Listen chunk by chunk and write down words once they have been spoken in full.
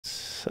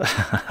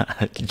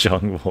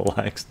Jungle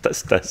X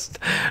test.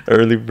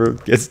 Early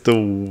bird gets the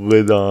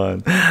win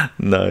on.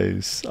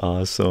 Nice,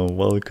 awesome.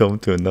 Welcome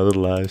to another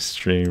live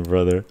stream,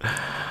 brother.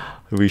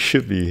 We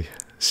should be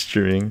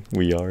streaming.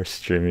 We are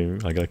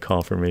streaming. I got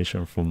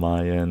confirmation from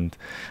my end.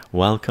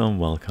 Welcome,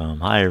 welcome.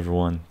 Hi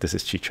everyone. This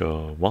is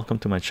Chycho. Welcome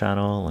to my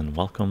channel and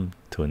welcome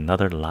to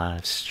another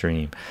live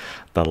stream.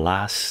 The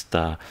last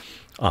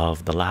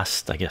of the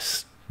last, I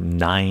guess,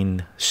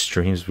 9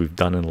 streams we've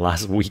done in the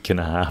last week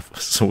and a half,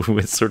 so we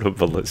went sort of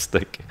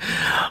ballistic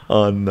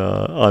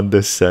on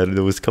this set.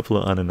 There was a couple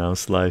of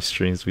unannounced live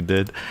streams we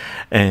did,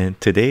 and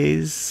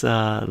today's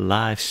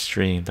live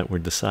stream that we're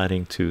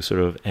deciding to sort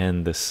of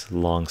end this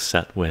long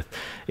set with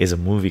is a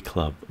movie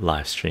club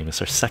live stream. It's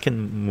our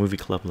second movie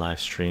club live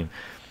stream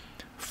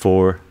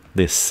for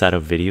this set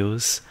of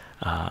videos,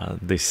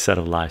 this set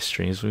of live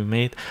streams we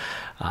made.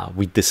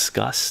 We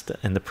discussed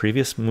in the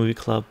previous movie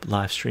club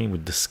live stream, we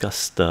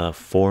discussed the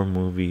 4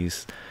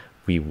 movies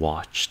we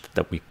watched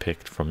that we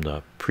picked from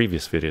the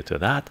previous video to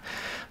that.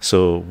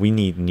 So we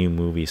need new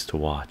movies to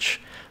watch.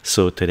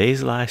 So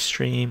today's live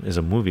stream is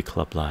a movie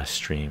club live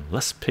stream.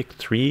 Let's pick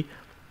 3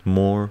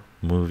 more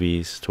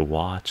movies to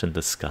watch and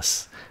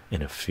discuss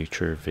in a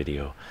future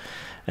video.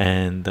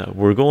 And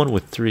we're going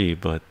with 3,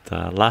 but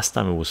last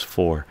time it was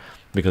 4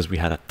 because we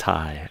had a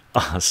tie.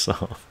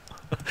 So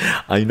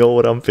I know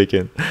what I'm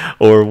picking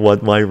or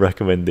what my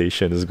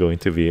recommendation is going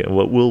to be, and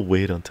what we'll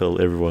wait until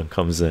everyone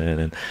comes in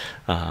and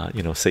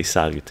you know, say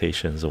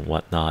salutations and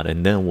whatnot,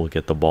 and then we'll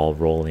get the ball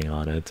rolling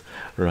on it,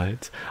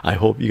 right? I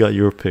hope you got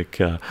your pick,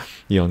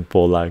 young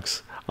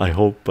Polax. I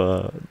hope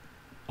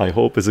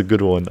it's a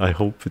good one. I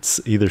hope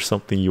it's either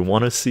something you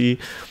want to see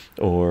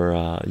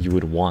or you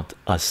would want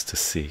us to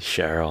see.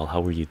 Cheryl,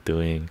 how are you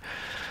doing?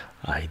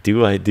 I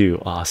do.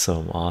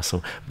 Awesome,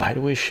 awesome. By the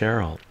way,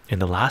 Cheryl, in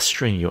the last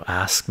stream you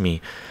asked me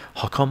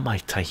how come my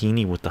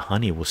tahini with the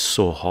honey was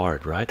so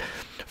hard, right?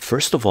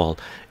 First of all,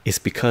 it's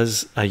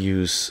because I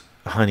use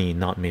honey,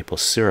 not maple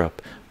syrup.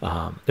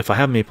 If I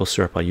have maple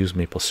syrup, I use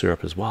maple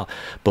syrup as well.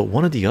 But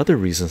one of the other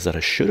reasons that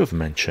I should have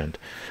mentioned,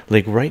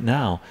 like right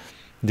now,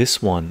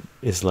 this one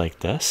is like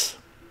this,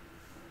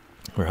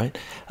 right?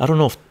 I don't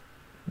know if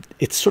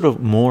it's sort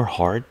of more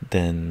hard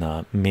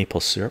than maple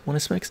syrup when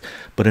it's mixed,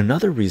 but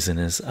another reason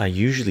is I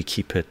usually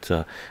keep it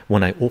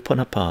when I open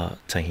up a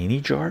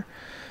tahini jar,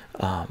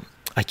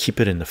 I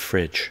keep it in the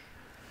fridge.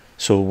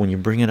 So when you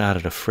bring it out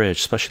of the fridge,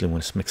 especially when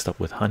it's mixed up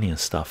with honey and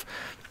stuff,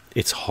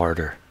 it's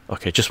harder.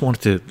 Okay, just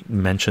wanted to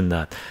mention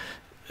that,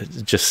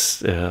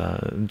 just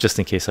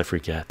in case I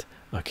forget.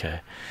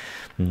 Okay,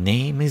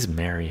 name is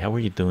Mary. How are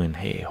you doing?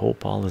 Hey,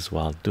 hope all is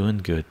well. Doing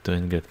good,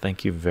 doing good.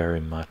 Thank you very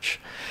much.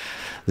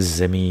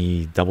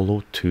 Zemi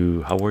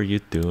 002, how are you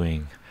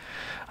doing?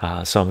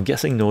 So I'm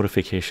guessing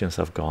notifications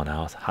have gone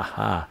out.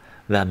 Haha,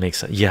 that makes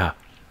sense. Yeah,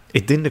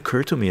 it didn't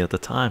occur to me at the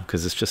time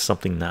because it's just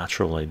something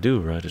natural I do,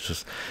 right? It's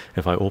just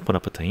if I open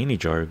up a tahini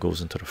jar, it goes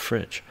into the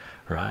fridge,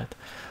 right?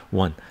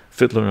 1,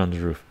 Fiddler on the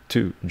Roof.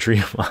 2,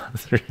 Dream on.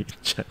 3,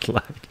 jet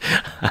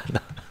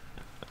lag.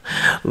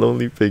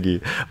 Lonely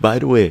Piggy. By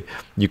the way,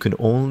 you can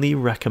only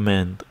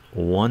recommend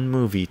 1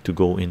 movie to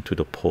go into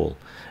the poll,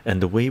 and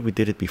the way we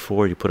did it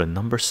before, you put a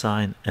number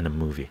sign and a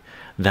movie.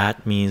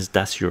 That means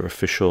that's your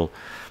official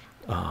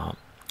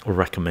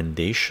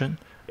recommendation,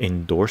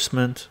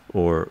 endorsement,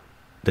 or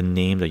the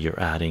name that you're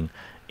adding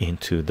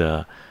into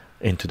the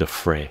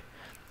fray.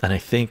 And I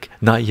think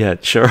not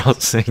yet.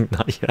 Cheryl's saying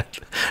not yet.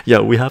 Yeah,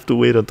 we have to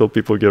wait until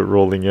people get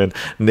rolling in.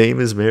 Name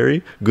is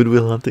Mary. Good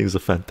Will Hunting is a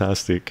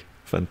fantastic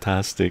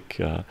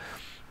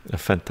a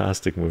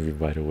fantastic movie,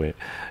 by the way.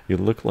 You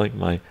look like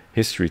my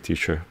history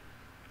teacher.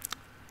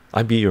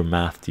 I'd be your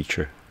math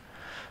teacher.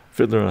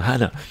 Fiddler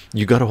Hannah,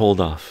 you gotta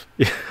hold off.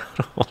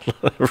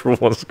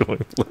 Everyone's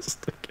going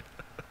ballistic.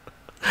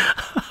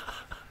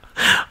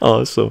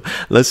 So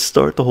let's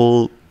start the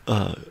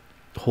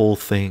whole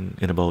thing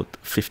in about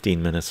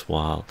 15 minutes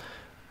while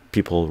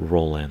people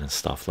roll in and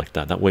stuff like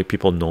that. That way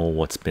people know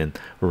what's been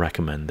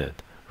recommended,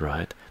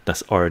 right?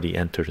 That's already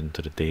entered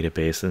into the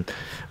database. And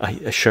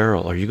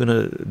Cheryl, are you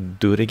gonna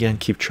do it again?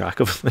 Keep track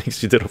of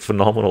things. You did a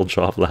phenomenal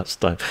job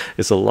last time.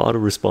 It's a lot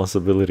of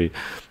responsibility,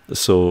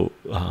 so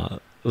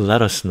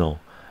let us know.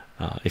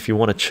 If you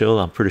want to chill,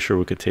 I'm pretty sure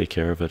we could take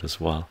care of it as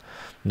well.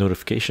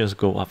 Notifications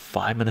go up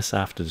 5 minutes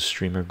after the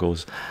streamer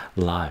goes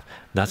live.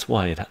 That's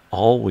why it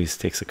always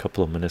takes a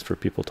couple of minutes for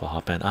people to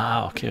hop in.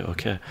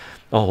 Okay.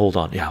 Oh, hold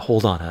on. Yeah,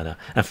 hold on, Hannah.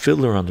 And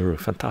Fiddler on the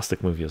Roof,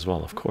 fantastic movie as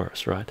well, of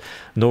course, right?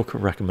 No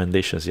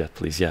recommendations yet,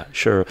 please. Yeah,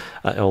 sure.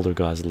 Elder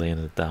God's laying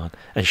it down.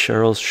 And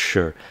Cheryl's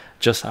sure.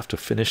 Just have to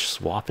finish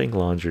swapping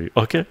laundry.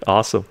 Okay,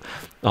 awesome.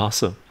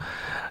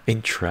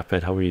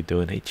 Intrepid, how are you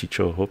doing? Hey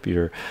Chycho, hope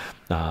you're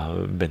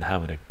been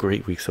having a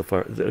great week so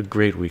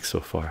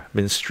far.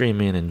 Been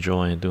streaming,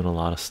 enjoying, doing a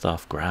lot of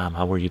stuff. Graham,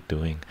 how are you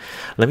doing?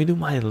 Let me do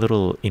my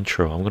little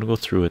intro. I'm gonna go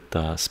through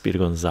it Speedy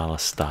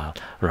Gonzalez style,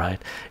 right?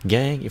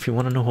 Gang, if you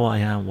want to know who I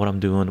am, what I'm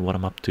doing, what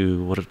I'm up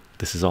to, what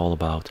this is all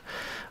about,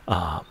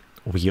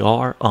 we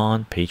are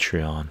on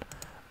Patreon.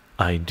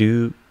 I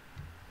do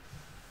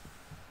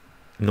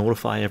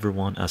notify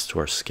everyone as to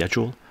our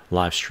schedule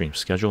live stream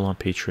schedule on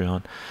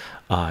Patreon.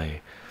 I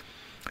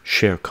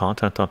share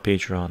content on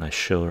Patreon. I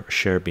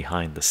share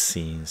behind the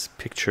scenes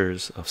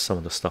pictures of some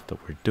of the stuff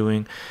that we're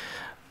doing.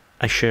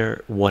 I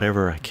share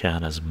whatever I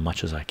can, as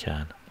much as I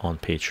can, on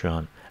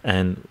Patreon.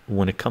 And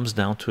when it comes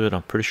down to it,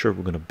 I'm pretty sure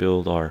we're going to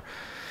build our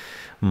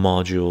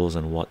modules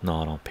and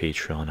whatnot on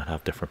Patreon and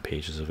have different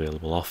pages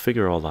available. I'll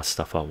figure all that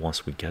stuff out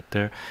once we get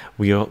there.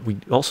 We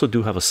also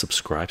do have a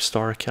subscribe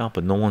star account,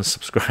 but no one's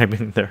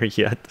subscribing there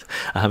yet.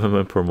 I haven't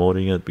been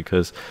promoting it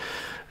because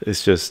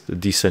it's just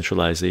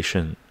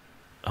decentralization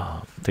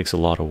takes a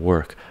lot of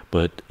work.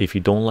 But if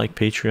you don't like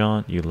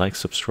Patreon, you like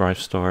subscribe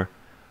star,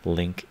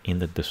 link in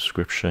the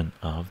description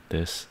of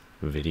this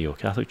video.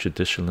 Catholic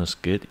traditionalists,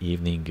 good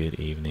evening, good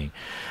evening.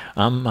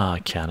 I'm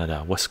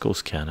Canada, West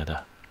Coast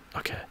Canada.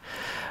 Okay,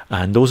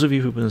 and those of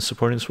you who've been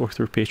supporting this work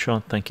through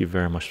Patreon, thank you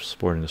very much for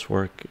supporting this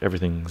work.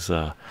 Everything's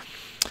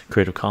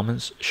Creative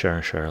Commons, share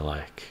and share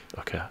alike.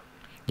 Okay,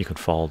 you can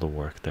follow the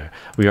work there.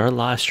 We are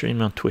live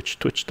streaming on Twitch,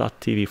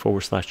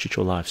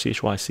 twitch.tv/chycho live,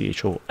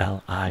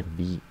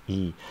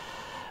 CHYCHOLIVE.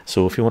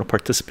 So if you want to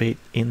participate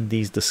in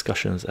these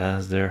discussions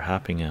as they're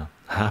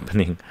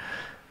happening,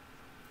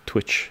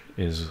 Twitch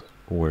is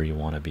where you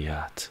want to be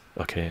at.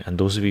 Okay, and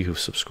those of you who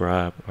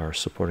subscribe or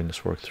supporting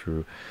this work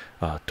through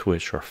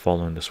Twitch, or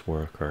following this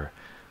work, or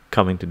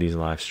coming to these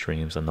live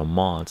streams, and the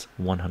mods,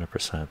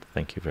 100%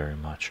 thank you very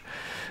much.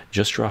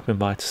 Just dropping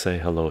by to say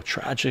hello.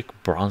 Tragic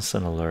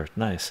Bronson alert,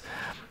 nice.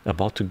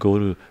 About to go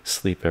to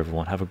sleep,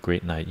 everyone. Have a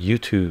great night. You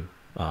too,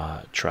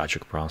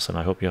 Tragic Bronson.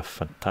 I hope you have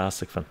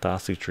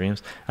fantastic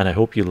dreams, and I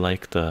hope you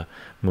like the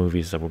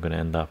movies that we're going to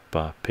end up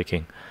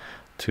picking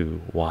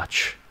to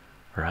watch.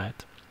 All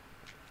right,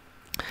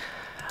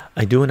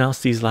 I do announce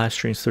these live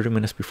streams 30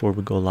 minutes before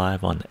we go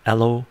live on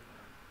Elo,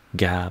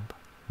 Gab,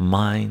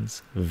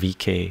 Minds,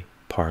 VK,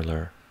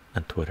 Parlor,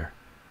 and Twitter.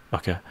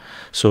 Okay,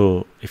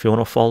 so if you want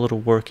to follow the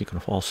work, you can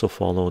also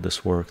follow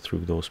this work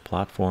through those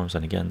platforms,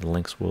 and again, the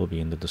links will be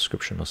in the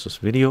description of this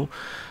video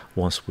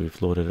once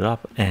we've loaded it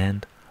up,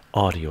 and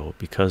audio,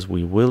 because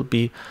we will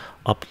be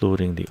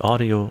uploading the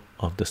audio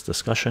of this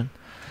discussion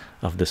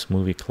of this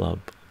movie club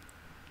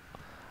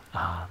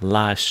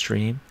live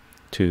stream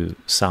to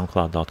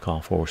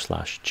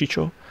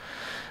soundcloud.com/chycho,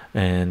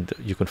 and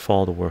you can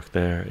follow the work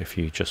there if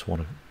you just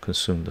want to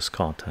consume this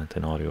content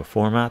in audio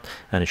format,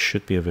 and it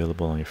should be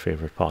available on your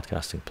favorite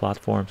podcasting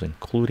platforms,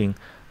 including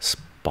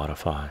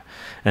Spotify.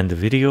 And the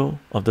video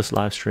of this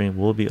live stream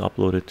will be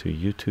uploaded to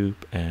YouTube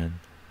and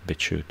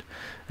BitChute.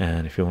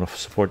 And if you want to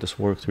support this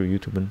work through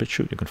YouTube and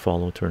BitChute, you can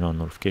follow, turn on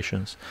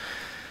notifications,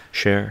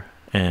 share,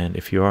 and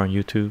if you are on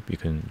YouTube, you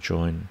can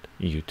join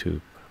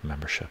YouTube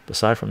membership.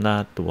 Aside from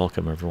that,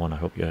 welcome everyone. I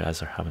hope you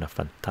guys are having a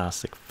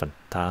fantastic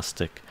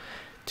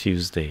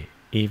Tuesday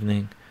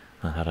evening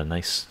and had a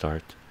nice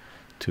start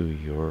to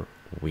your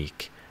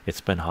week.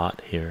 It's been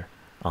hot here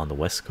on the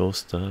west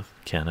coast of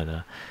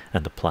Canada,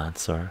 and the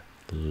plants are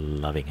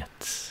loving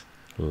it.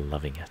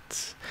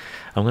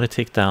 I'm going to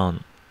take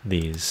down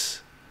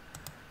these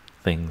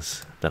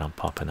things that I'm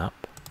popping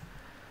up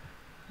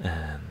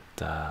and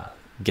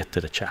get to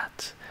the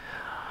chat.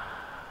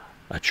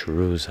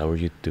 Cherylb, how are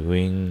you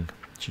doing?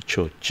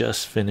 Chycho,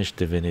 just finished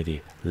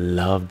Divinity,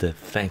 loved it,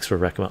 thanks for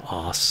recommending.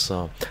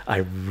 Awesome, I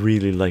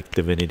really like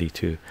Divinity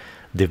too.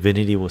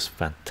 Divinity was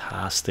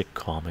fantastic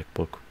comic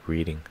book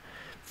reading,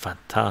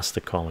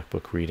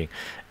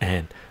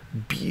 and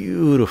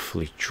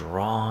beautifully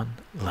drawn,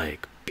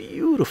 like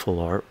beautiful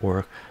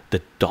artwork.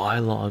 The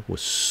dialogue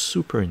was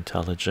super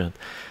intelligent,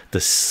 the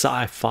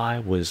sci-fi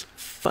was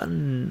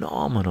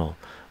phenomenal,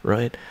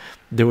 right?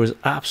 There was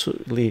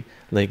absolutely,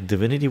 like,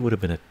 Divinity would have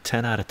been a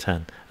 10 out of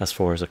 10 as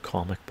far as a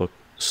comic book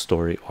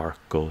story arc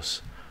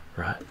goes,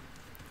 right?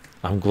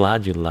 I'm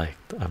glad you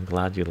liked,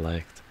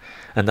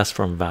 and that's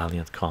from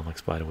Valiant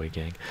Comics, by the way,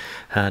 gang.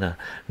 Hannah,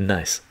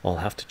 nice, I'll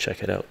have to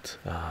check it out.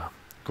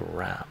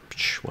 Graham,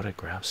 what did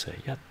Graham say?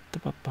 Yeah,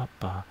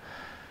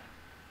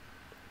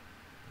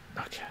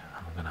 okay,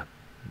 I'm gonna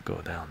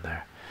go down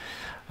there.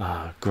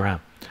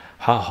 Graham,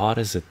 how hot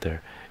is it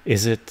there?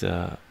 Is it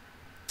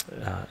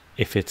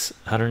if it's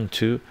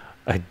 102,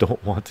 I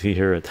don't want to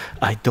hear it.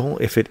 I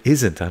don't, if it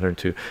isn't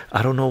 102,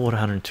 I don't know what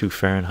 102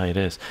 Fahrenheit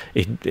is.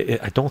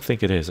 I don't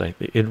think it is.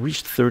 It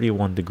reached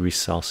 31 degrees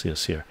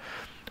Celsius here,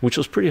 which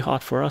was pretty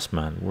hot for us,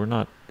 man. We're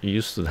not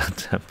used to that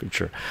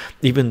temperature,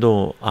 even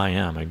though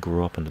I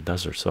grew up in the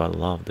desert, so I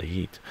love the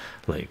heat.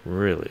 Like,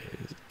 really,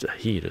 the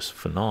heat is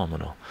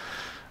phenomenal.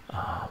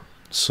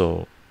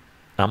 So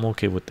I'm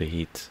okay with the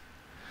heat.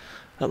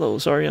 Hello,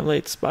 sorry I'm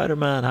late,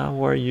 Spider-Man.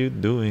 How are you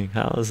doing?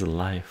 How's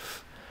life?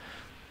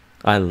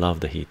 I love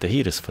the heat. The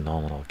heat is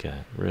phenomenal,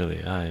 gang.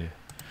 Really, I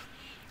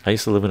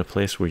used to live in a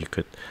place where you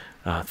could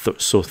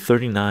so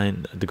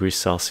 39 degrees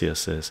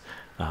Celsius is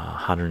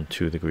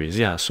 102 degrees.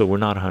 Yeah, so we're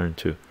not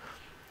 102.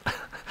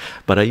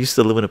 But I used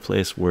to live in a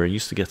place where it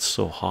used to get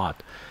so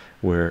hot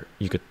where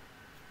you could,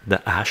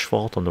 the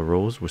asphalt on the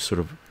roads would sort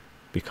of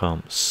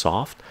become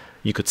soft.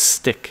 You could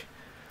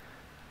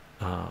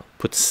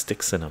put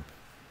sticks in them,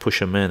 push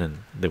them in,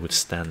 and they would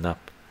stand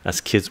up. As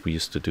kids, we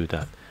used to do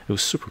that. It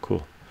was super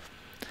cool.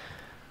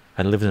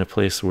 I lived in a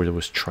place where there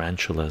was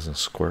tarantulas and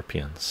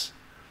scorpions,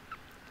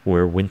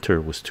 where winter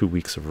was 2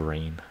 weeks of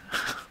rain.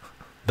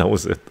 That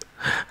was it.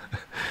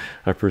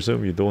 I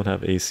presume you don't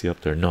have AC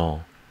up there.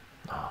 No,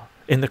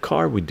 in the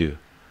car we do.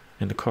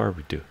 In the car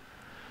we do.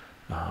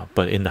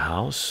 But in the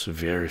house,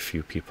 very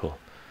few people.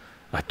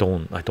 I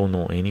don't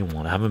know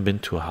anyone. I haven't been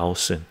to a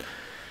house in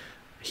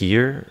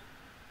here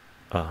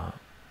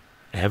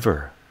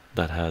ever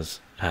that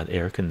has had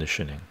air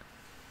conditioning.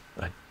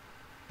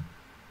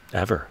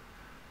 Ever,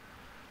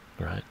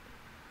 right?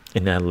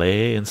 In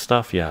LA and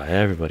stuff, yeah,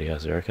 everybody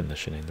has air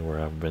conditioning where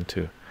I've been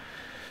to.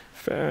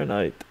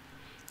 Fahrenheit,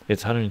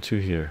 it's 102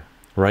 here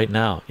right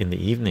now in the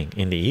evening.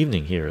 In the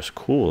evening here is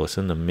cool. It's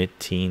in the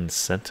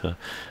mid-teens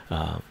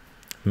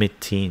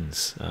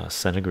mid-teens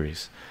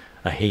centigrades.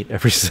 I hate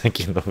every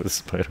second of this.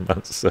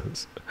 Spider-Man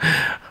says.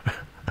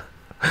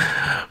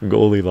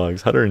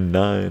 Goldilocks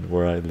 109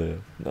 where I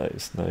live.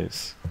 Nice,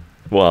 nice.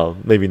 Well,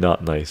 maybe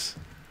not nice.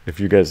 If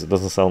you guys, it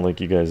doesn't sound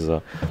like you guys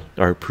are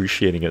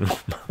appreciating it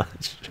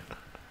much.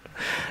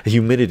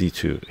 Humidity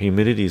too.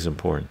 Humidity is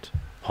important.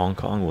 Hong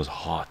Kong was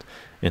hot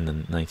in the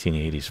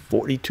 1980s,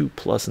 42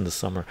 plus in the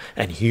summer,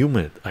 and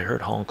humid. I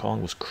heard Hong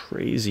Kong was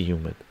crazy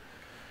humid.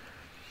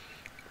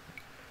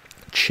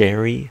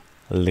 Cherry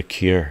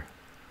liqueur.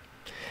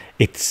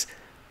 It's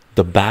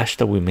the batch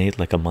that we made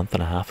like a month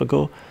and a half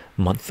ago,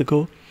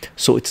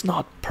 so it's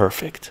not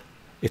perfect.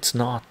 It's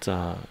not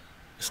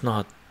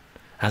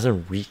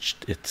hasn't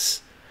reached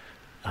its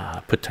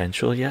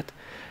potential yet.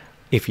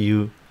 If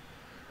you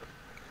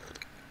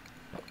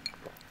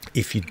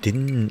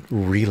didn't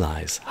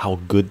realize how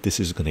good this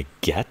is gonna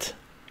get,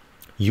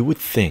 you would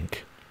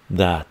think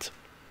that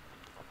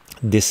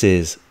this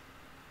is,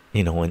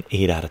 you know, an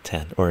 8 out of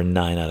 10 or a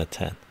 9 out of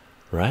 10,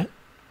 right?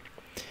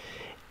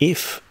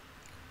 If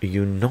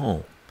you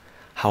know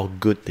how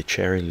good the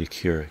cherry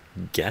liqueur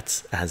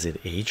gets as it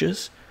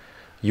ages,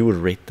 you would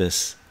rate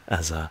this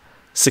as a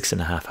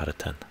 6.5 out of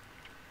 10,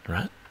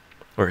 right?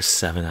 Or a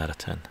 7 out of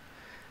 10.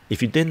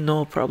 If you didn't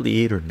know, probably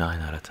 8 or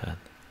 9 out of 10.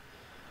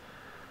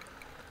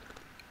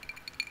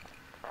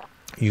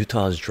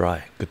 Utah is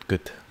dry.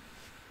 Good.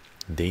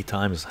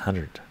 Daytime is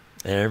 100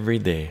 every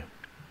day.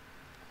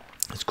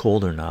 It's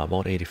colder now,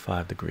 about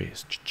 85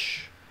 degrees.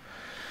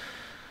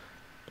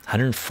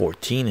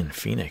 114 in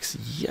Phoenix.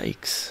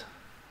 Yikes.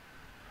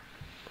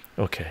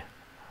 Okay,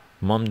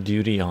 mom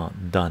duty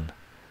on, done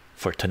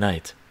for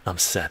tonight. I'm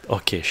set.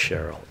 Okay,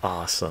 Cheryl.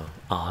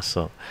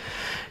 Awesome.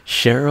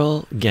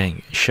 Cheryl,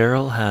 gang.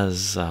 Cheryl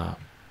has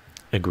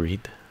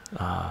agreed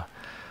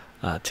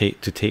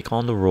to take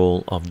on the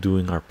role of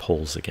doing our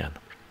polls again,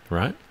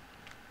 right?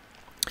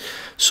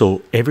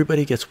 So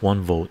everybody gets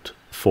one vote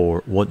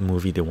for what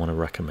movie they want to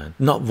recommend.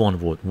 Not one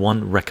vote,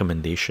 one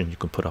recommendation you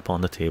can put up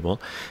on the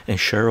table, and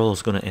Cheryl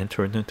is going to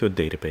enter it into a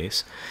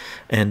database,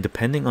 and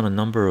depending on the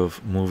number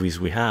of movies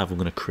we have, we're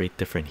going to create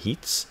different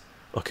heats.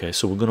 Okay,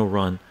 so we're going to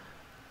run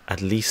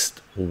at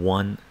least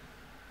one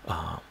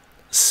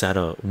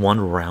one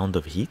round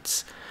of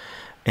heats,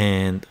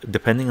 and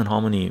depending on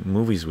how many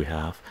movies we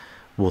have,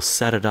 we'll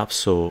set it up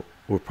so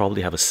we'll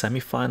probably have a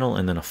semi-final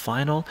and then a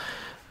final,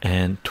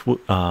 and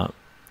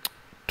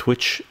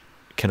Twitch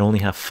can only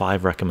have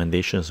 5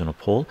 recommendations in a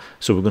poll,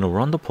 so we're going to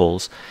run the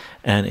polls,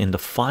 and in the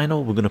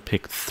final we're going to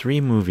pick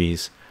 3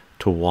 movies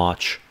to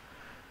watch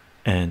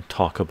and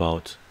talk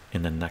about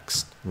in the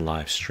next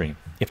live stream.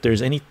 If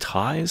there's any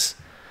ties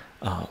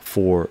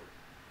for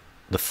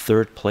the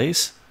 3rd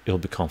place, it'll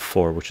become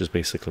 4, which is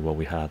basically what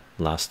we had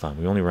last time.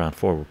 We only ran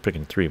 4, we're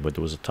picking 3, but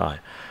there was a tie,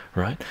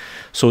 right?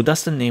 So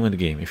that's the name of the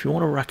game. If you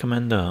want to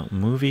recommend a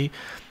movie,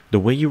 the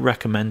way you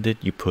recommend it,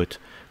 you put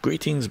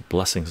greetings,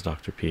 blessings,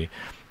 Dr. P.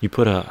 You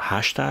put a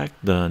hashtag,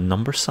 the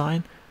number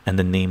sign, and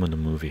the name of the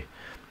movie,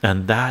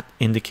 and that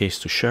indicates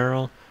to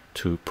Cheryl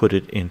to put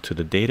it into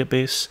the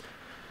database,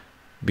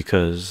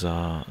 because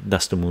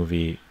that's the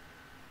movie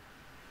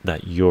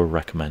that you're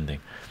recommending,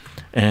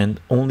 and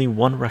only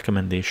one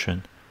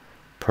recommendation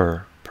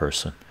per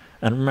person.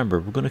 And remember,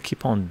 we're going to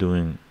keep on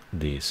doing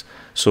these,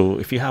 so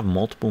if you have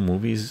multiple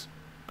movies,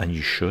 and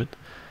you should,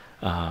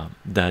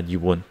 that you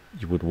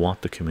would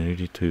want the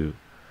community to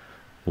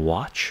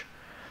watch,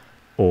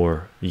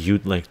 or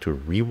you'd like to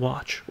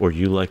rewatch, or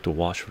you like to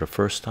watch for the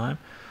first time,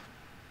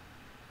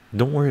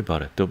 don't worry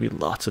about it. There'll be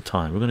lots of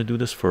time. We're going to do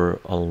this for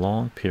a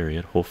long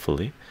period,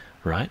 hopefully,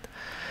 right?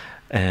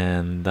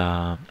 And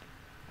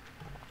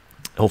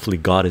hopefully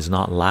God is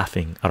not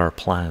laughing at our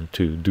plan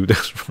to do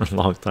this for a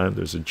long time.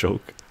 There's a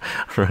joke,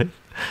 right?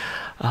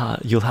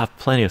 You'll have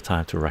plenty of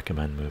time to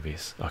recommend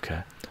movies.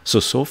 Okay,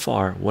 so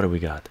far, what do we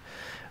got?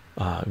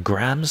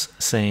 Graham's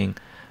saying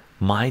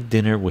My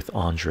Dinner with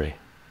Andre.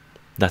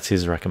 That's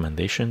his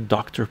recommendation.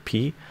 Dr.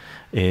 P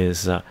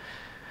is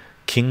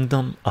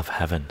Kingdom of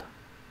Heaven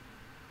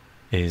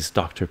is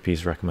Dr.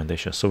 P's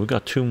recommendation. So we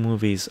got 2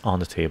 movies on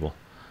the table.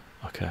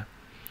 Okay,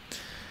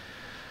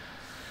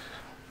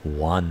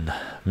 one,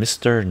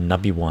 Mr.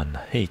 Nubby One.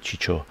 Hey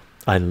Chycho,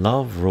 I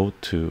love Road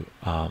to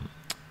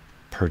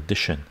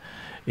Perdition.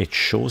 It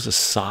shows a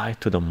side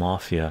to the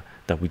mafia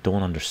that we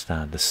don't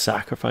understand, the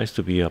sacrifice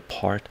to be a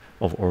part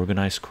of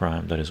organized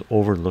crime that is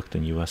overlooked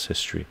in US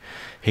history.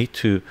 Hate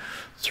to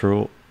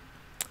throw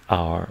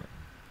our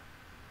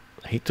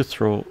hate to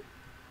throw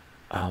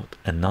out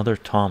another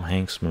Tom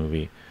Hanks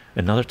movie.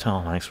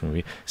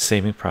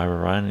 Saving Private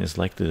Ryan is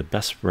likely the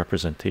best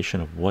representation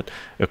of what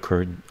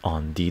occurred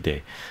on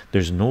D-Day.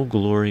 There's no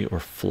glory or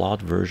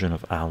flawed version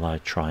of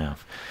Allied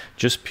triumph,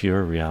 just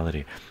pure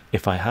reality.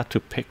 If I had to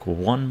pick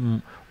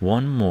one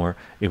more,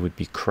 it would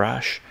be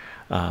Crash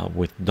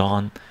with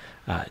Don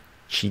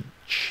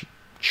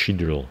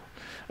Cheadle,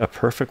 a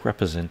perfect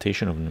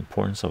representation of the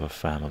importance of a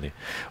family.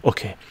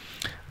 Okay,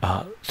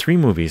 three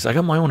movies. I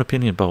got my own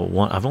opinion about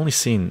one. I've only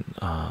seen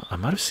I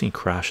might have seen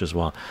Crash as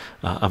well.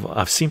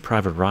 I've seen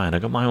Private Ryan. I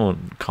got my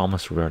own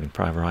comments regarding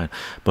Private Ryan.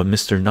 But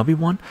Mr. Nubby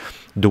one,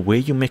 the way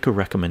you make a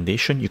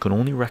recommendation, you can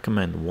only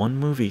recommend one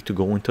movie to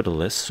go into the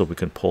list so we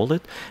can poll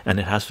it, and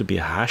it has to be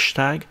a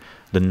hashtag,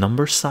 the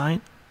number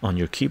sign on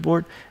your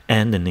keyboard,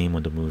 and the name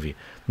of the movie.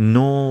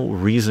 No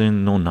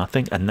reason, no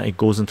nothing, and it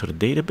goes into the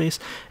database,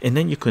 and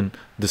then you can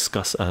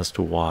discuss as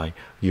to why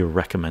you're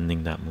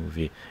recommending that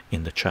movie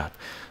in the chat.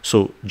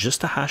 So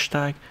just a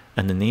hashtag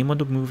and the name of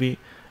the movie,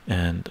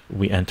 and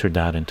we enter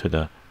that into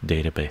the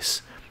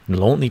database.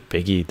 Lonely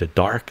Piggy, The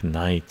Dark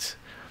Knight.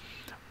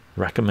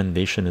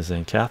 Recommendation is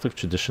in Catholic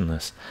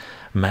Traditionalist.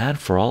 Mad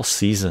for All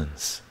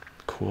Seasons.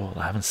 Cool,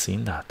 I haven't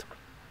seen that.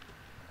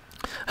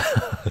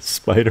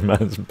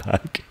 Spider-Man's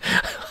back.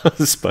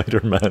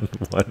 Spider-Man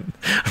 1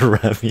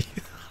 Raimi.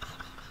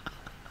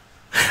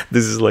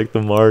 This is like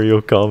the Mario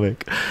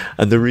comic,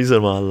 and the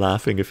reason why I'm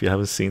laughing, if you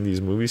haven't seen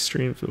these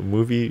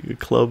movie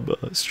club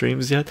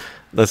streams yet,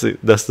 that's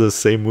the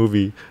same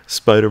movie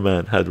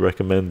Spider-Man had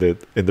recommended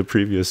in the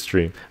previous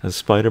stream, and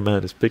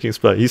Spider-Man is picking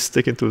he's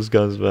sticking to his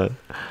guns, man.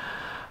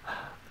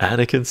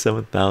 Anakin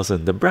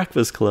 7000, The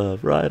Breakfast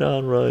Club, right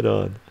on, right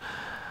on.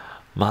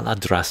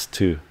 Maladras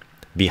 2,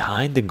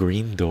 Behind the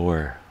Green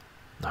Door.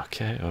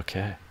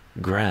 Okay.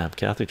 Graham,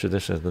 Catholic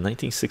Tradition, the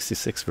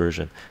 1966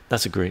 version.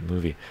 That's a great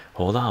movie.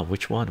 Hold on,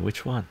 which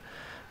one?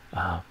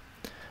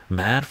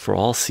 Mad for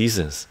All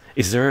Seasons.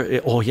 Is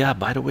there? Oh yeah,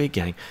 by the way,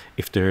 gang,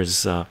 if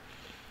there's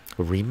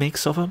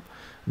remakes of them,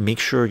 make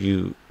sure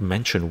you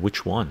mention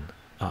which one,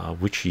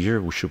 which year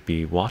we should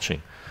be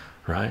watching,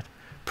 right?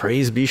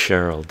 Praise be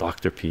Cheryl,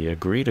 Dr. P.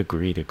 Agreed.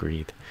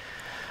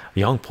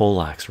 Young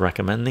Polax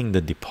recommending The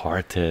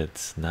Departed.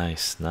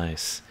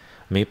 Nice.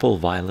 Maple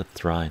Violet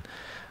Thrine.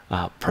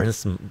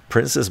 Princess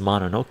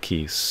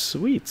Mononoke,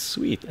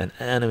 sweet. An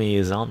anime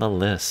is on the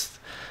list.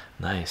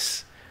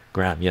 Nice.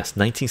 Graham, yes,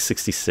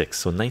 1966.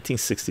 So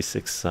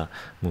 1966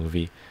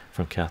 movie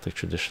from Catholic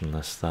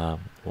Traditionalist.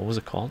 What was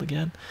it called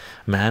again?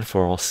 Man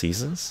for All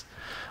Seasons.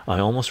 I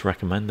almost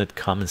recommended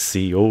Come and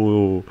See.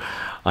 Oh,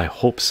 I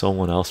hope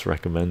someone else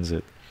recommends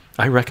it.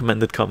 I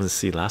recommended Come and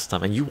See last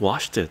time, and you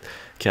watched it,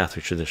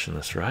 Catholic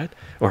Traditionalist, right?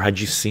 Or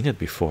had you seen it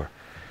before?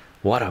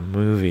 What a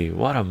movie!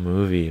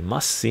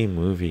 Must see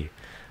movie.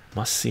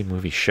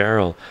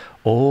 Cheryl,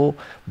 oh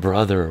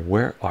brother,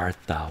 where art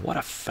thou? What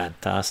a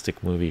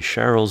fantastic movie.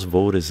 Cheryl's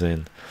vote is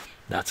in.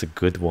 That's a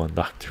good one.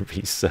 Dr.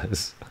 B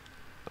says.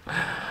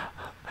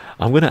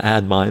 I'm gonna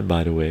add mine,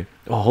 by the way.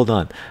 Oh, hold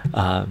on.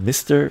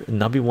 Mr.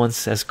 Nubby one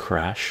says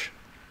Crash.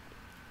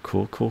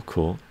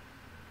 Cool.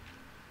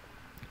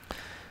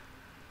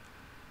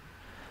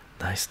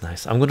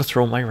 Nice. I'm gonna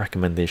throw my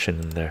recommendation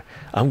in there.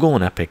 I'm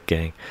going epic,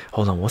 gang.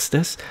 Hold on, what's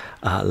this?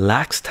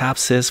 Lax Tap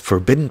says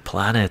Forbidden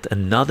Planet.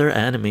 Another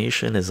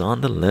animation is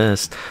on the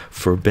list.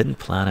 Forbidden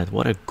Planet.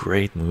 What a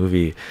great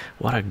movie.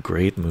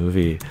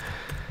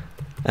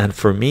 And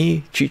for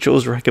me,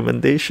 Chycho's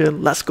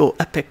recommendation, let's go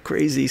epic,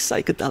 crazy,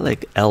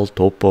 psychedelic El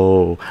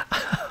Topo.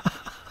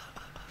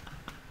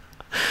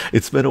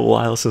 It's been a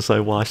while since I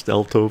watched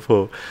El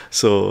Topo,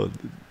 so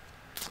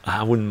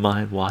I wouldn't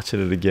mind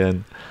watching it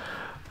again.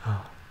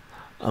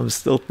 I'm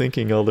still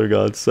thinking Elder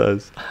God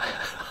says.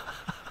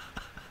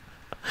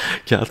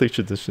 Catholic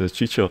Traditionalist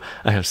Chycho,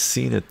 I have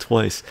seen it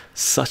twice.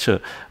 Such a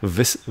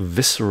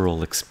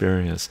visceral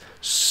experience.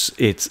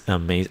 It's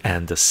amazing,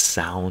 and the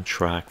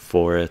soundtrack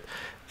for it,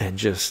 and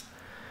just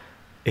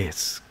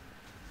it's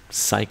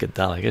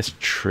psychedelic, it's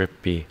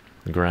trippy.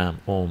 Graham,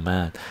 oh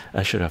man,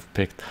 I should have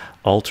picked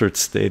Altered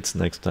States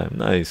next time.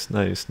 Nice.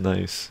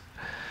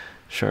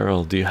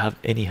 Cheryl, do you have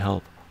any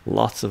help?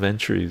 Lots of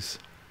entries.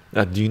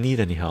 Do you need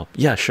any help?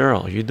 Yeah,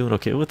 Cheryl, are you doing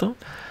okay with them?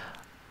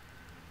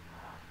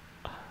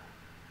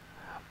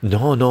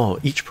 No,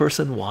 each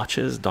person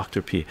watches.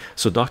 Dr. P.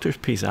 So Dr.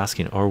 P is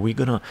asking, are we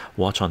gonna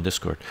watch on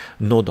Discord?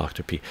 No,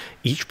 Dr. P.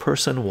 Each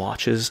person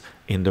watches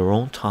in their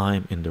own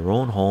time, in their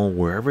own home,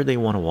 wherever they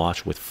want to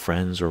watch, with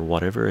friends or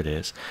whatever it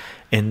is,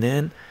 and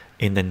then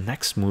in the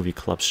next movie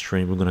club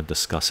stream we're gonna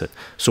discuss it.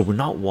 So we're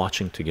not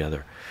watching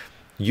together.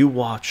 You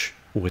watch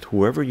with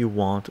whoever you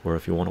want, or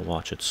if you want to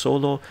watch it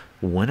solo,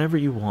 whenever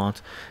you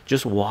want,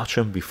 just watch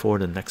them before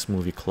the next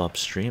movie club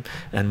stream.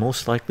 And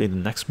most likely the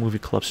next movie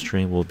club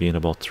stream will be in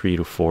about 3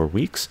 to 4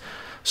 weeks,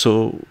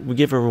 so we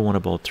give everyone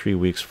about 3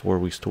 weeks, 4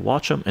 weeks to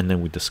watch them, and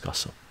then we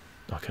discuss them.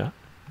 Okay,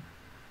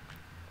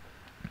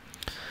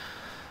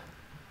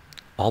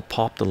 I'll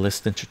pop the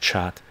list into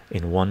chat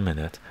in 1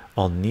 minute.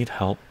 I'll need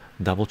help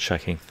double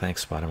checking.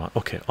 Thanks, Spider-Man.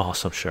 Okay,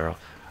 awesome, Cheryl.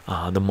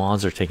 The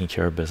mods are taking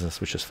care of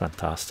business, which is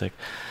fantastic.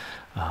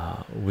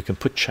 We can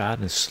put chat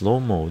in slow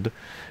mode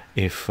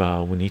if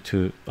we need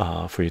to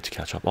for you to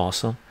catch up.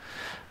 Awesome.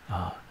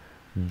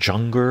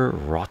 Junger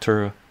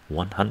Rotter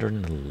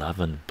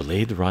 111,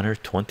 Blade Runner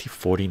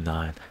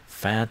 2049,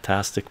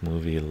 fantastic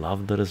movie,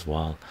 loved it as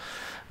well.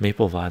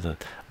 Maple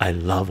Violet, I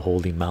love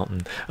Holy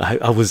Mountain.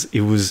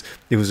 It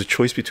was a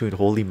choice between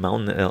Holy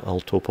Mountain and El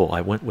Topo.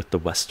 I went with the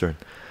Western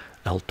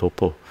El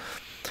Topo.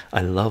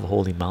 I love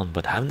Holy Mountain,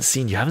 but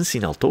you haven't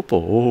seen El Topo.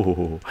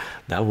 Oh,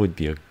 that would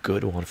be a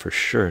good one for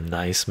sure.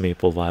 Nice,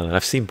 Maple Violet.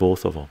 I've seen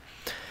both of them.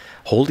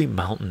 Holy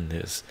Mountain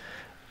is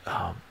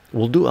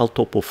we'll do El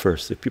Topo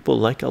first. If people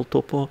like El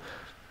Topo,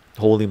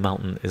 Holy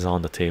Mountain is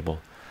on the table.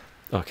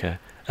 Okay,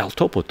 El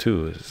Topo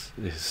 2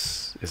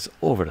 is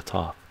over the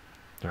top,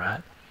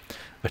 right?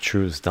 A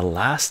truce. The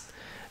Last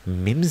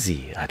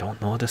Mimzy. I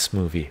don't know this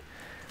movie.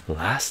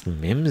 Last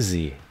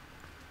Mimzy.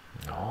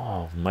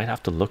 Oh, might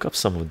have to look up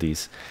some of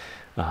these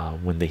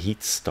when the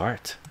heat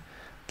start.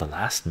 The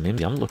Last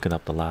Mimzy. I'm looking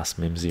up the Last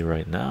Mimzy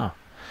right now.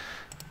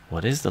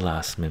 What is the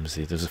Last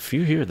Mimzy? There's a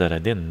few here that I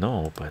didn't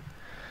know, but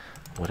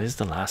what is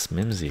the Last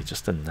Mimzy?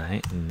 Just the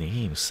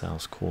name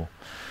sounds cool.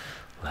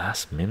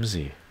 Last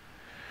Mimzy.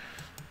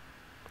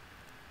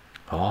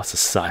 Oh, it's a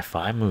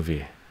sci-fi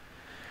movie.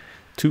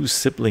 Two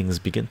siblings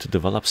begin to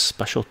develop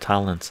special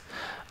talents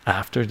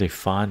after they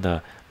find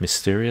a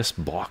mysterious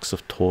box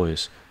of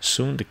toys.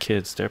 Soon the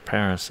kids, their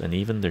parents, and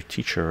even their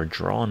teacher are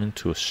drawn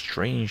into a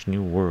strange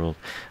new world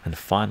and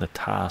find a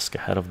task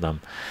ahead of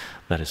them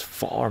that is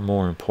far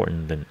more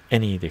important than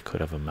any they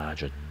could have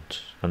imagined.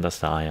 And that's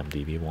the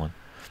IMDb one.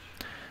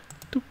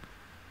 Doop.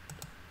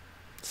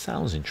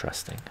 Sounds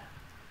interesting.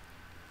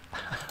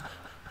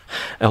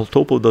 El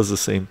Topo does the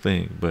same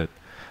thing, but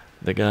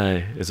the guy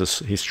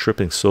he's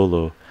tripping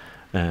solo,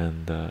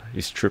 and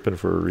he's tripping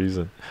for a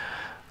reason.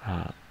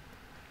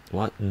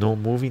 What? No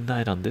movie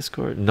night on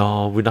Discord?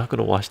 No, we're not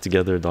gonna watch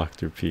together,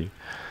 Dr. P.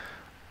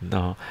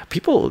 No,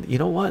 people, you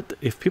know what?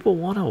 If people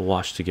want to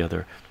watch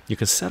together, you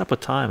can set up a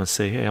time and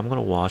say, hey, I'm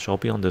gonna watch, I'll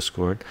be on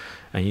Discord,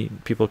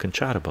 and people can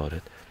chat about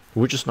it.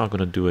 We're just not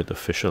gonna do it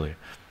officially,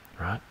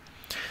 right?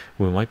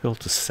 We might be able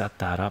to set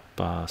that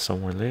up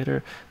somewhere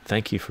later.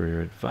 Thank you for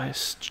your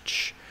advice.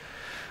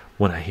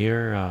 When I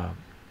hear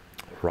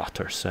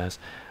Rotter says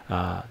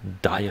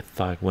Diet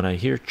Thug, when I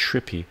hear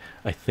trippy,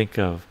 I think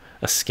of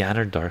A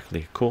Scanner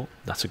Darkly. Cool,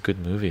 that's a good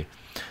movie.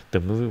 The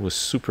movie was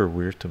super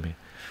weird to me.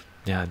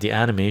 Yeah, the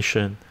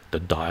animation, the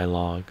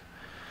dialogue.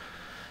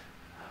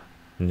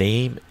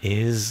 Name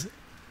is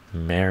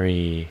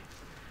Mary.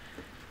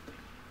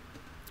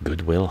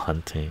 Good Will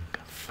Hunting,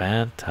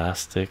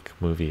 fantastic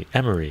movie.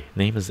 Emery,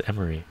 name is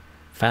Emery,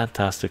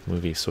 fantastic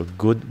movie. So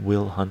Good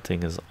Will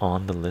Hunting is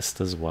on the list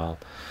as well.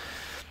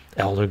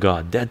 Elder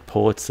God, Dead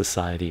Poets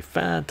Society,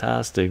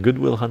 fantastic. Good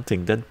Will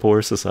Hunting, Dead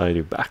Poets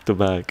Society, back to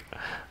back.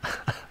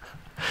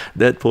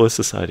 Dead Poets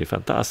Society,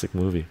 fantastic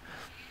movie.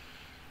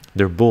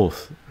 They're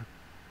both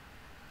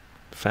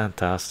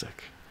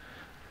fantastic.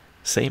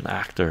 Same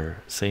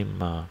actor,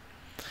 same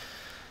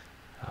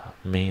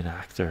main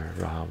actor.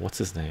 What's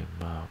his name?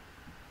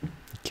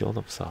 He killed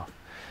himself.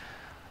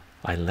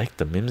 I like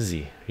the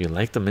Mimsy. You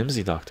like the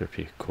Mimsy, Dr.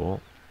 P?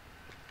 Cool.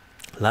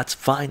 Let's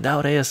find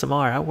out.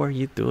 ASMR, how are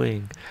you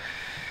doing?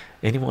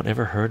 Anyone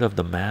ever heard of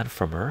the Man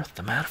from Earth?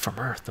 The Man from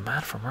Earth, the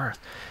Man from Earth.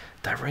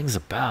 That rings a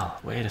bell.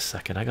 Wait a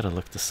second, I gotta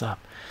look this up.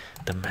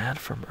 The Man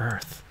from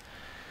Earth.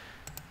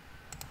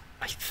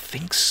 I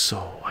think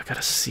so. I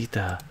gotta see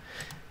the.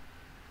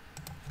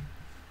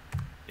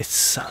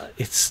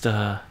 It's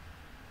the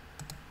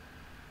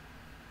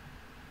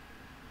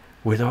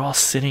where they're all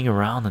sitting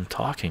around and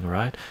talking,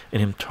 right?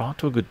 And him talk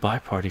to a goodbye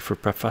party for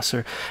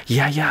Professor.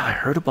 Yeah, I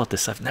heard about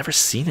this. I've never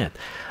seen it.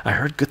 I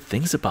heard good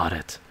things about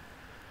it.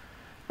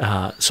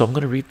 So I'm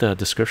going to read the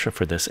description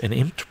for this.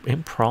 An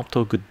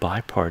impromptu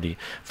goodbye party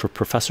for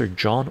Professor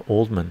John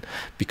Oldman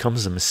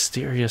becomes a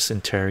mysterious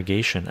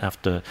interrogation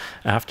after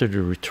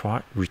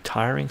the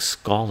retiring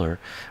scholar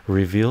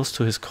reveals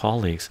to his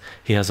colleagues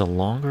he has a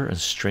longer and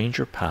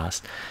stranger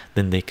past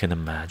than they can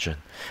imagine.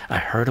 I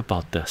heard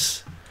about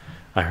this.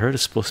 I heard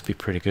it's supposed to be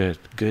pretty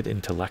good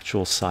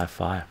intellectual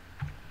sci-fi.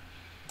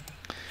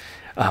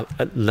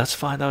 Let's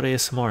find out,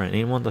 ASMR, and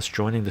anyone that's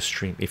joining the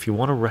stream, if you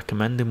want to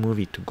recommend a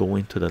movie to go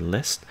into the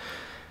list,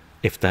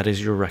 if that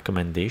is your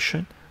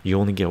recommendation, you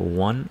only get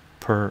one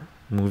per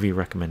movie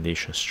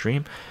recommendation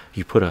stream.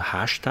 You put a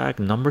hashtag,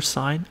 number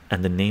sign,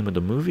 and the name of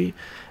the movie,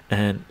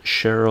 and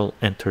Cheryl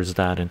enters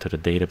that into the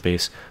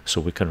database so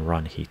we can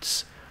run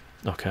heats.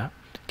 Okay.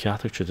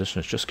 Catholic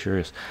traditionalists, just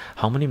curious,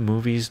 how many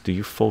movies do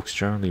you folks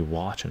generally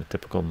watch in a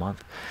typical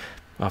month?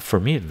 For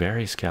me, it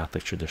varies,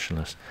 Catholic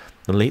traditionalists.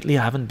 Lately,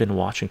 I haven't been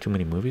watching too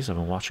many movies. I've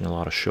been watching a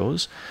lot of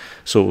shows.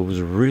 So it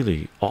was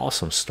really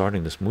awesome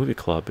starting this movie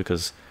club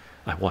because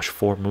I watched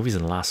 4 movies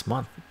in the last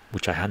month,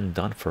 which I hadn't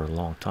done for a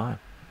long time.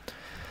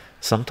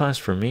 Sometimes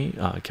for me,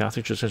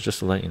 Catholic traditionalists, just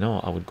to let you know,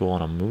 I would go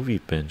on a movie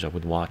binge. I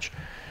would watch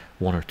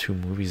 1 or 2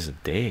 movies a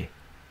day.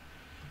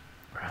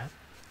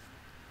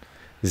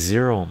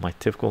 0, my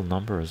typical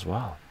number as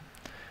well.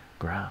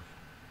 Graham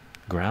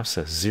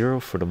says 0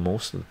 for the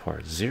most of the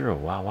part. 0.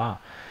 Wow, wow.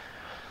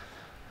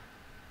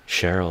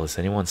 Cheryl, is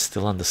anyone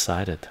still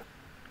undecided?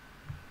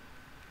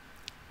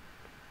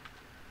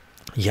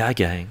 Yeah,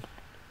 gang.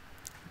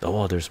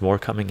 Oh, there's more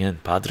coming in.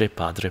 Padre.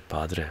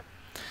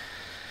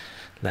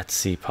 Let's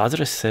see.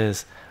 Padre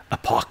says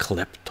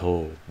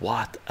Apocalypto.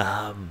 What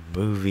a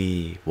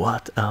movie.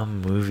 What a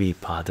movie,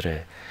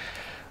 Padre.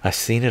 I've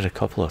seen it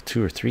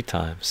 2 or 3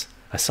 times.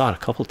 I saw it a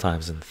couple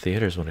times in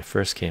theaters when it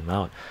first came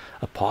out.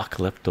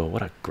 Apocalypto,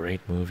 what a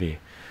great movie.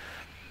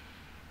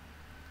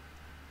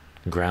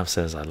 Graham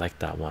says, I like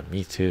that one.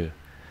 Me too.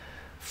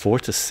 4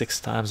 to 6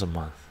 times a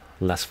month.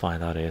 Let's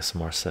find out.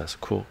 ASMR says,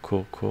 cool.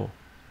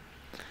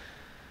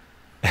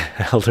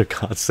 Elder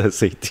God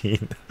says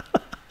 18.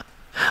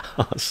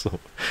 Awesome.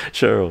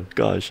 Cheryl,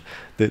 gosh,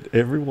 did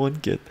everyone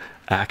get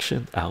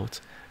actioned out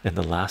in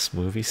the last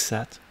movie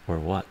set or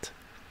what?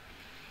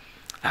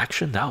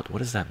 Actioned out, what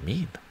does that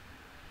mean?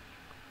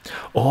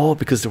 Oh,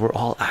 because they were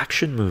all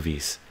action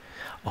movies.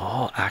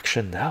 Oh,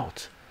 actioned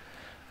out.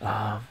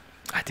 I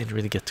didn't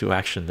really get too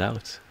actioned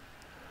out.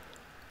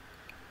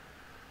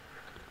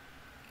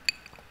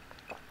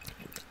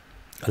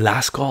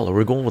 Last call. Are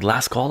we going with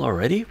last call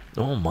already?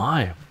 Oh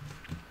my.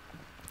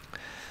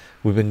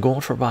 We've been going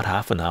for about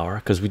half an hour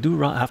because we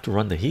do have to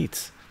run the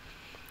heats.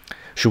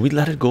 Should we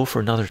let it go for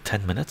another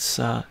 10 minutes,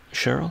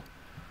 Cheryl?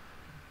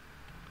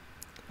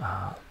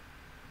 I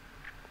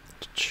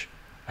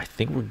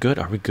think we're good.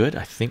 Are we good?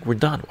 I think we're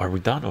done. Are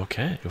we done?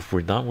 Okay. If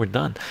we're done, we're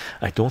done.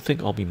 I don't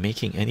think I'll be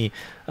making any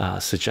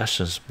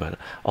suggestions, but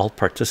I'll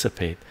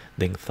participate.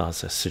 Ding thoughts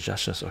says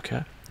suggestions.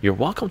 Okay. You're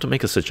welcome to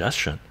make a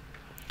suggestion.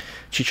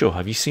 Chycho,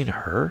 have you seen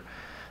Her?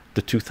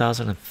 The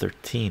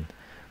 2013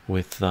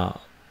 with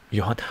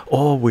Johan.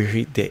 Oh,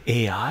 where the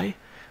AI,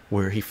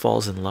 where he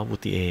falls in love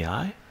with the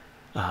AI,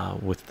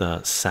 with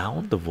the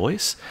sound, the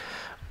voice.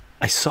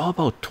 I saw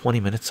about 20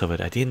 minutes of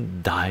it. I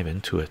didn't dive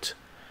into it.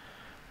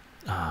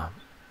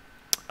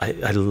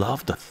 I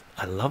love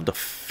the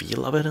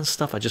feel of it and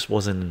stuff. I just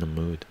wasn't in the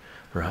mood,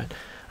 right?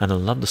 And I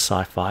love the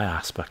sci-fi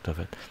aspect of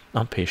it.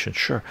 I'm patient,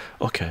 sure.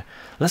 Okay,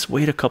 let's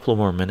wait a couple of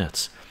more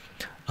minutes.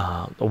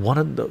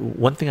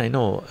 One thing I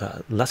know,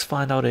 let's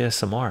find out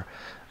ASMR.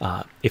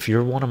 If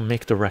you want to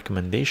make the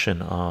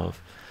recommendation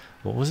of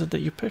what was it that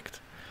you picked,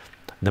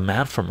 the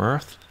Man from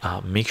Earth,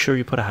 make sure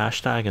you put a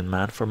hashtag in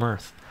Man from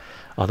Earth,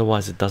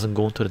 otherwise it doesn't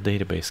go into the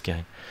database,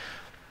 gang.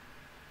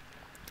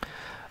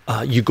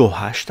 You go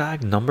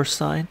hashtag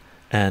 #,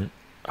 and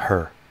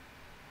Her.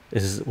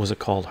 Was it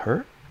called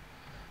Her?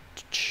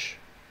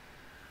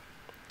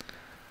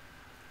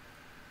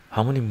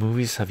 How many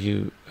movies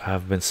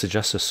have been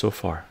suggested so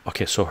far?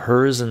 Okay, so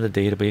Her is in the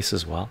database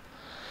as well.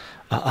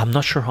 I'm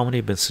not sure how many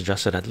have been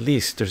suggested. At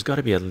least there's got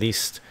to be at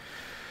least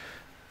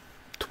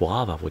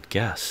 12, I would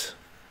guess,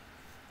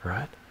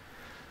 right?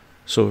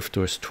 So if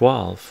there's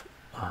 12,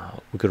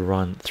 we could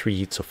run 3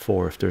 heats of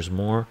 4. If there's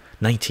more,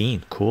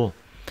 19. Cool.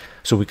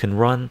 So we can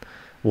run,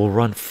 we'll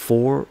run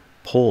 4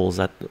 polls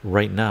at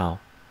right now,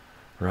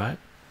 right?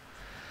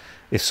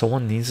 If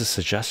someone needs a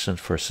suggestion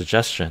for a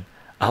suggestion,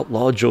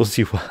 Outlaw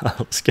Josie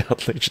Wild's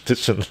Catholic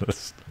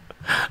traditionalist.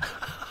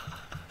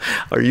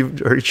 Are you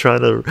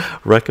trying to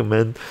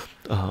recommend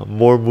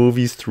more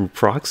movies through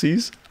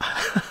proxies?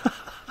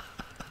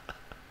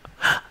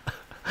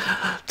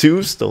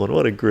 Tombstone,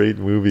 what a great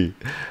movie.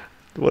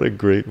 What a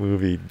great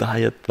movie.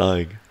 Diet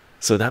Thug.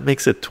 So that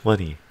makes it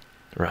 20,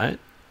 right?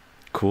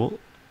 Cool.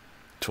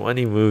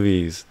 20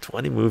 movies,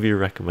 20 movie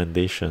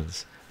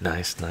recommendations.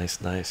 Nice.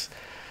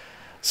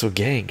 So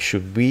gang,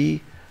 should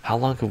we, how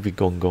long have we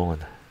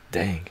going?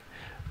 Dang,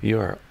 you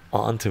are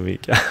on to me.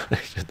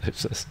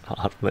 There's just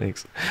hot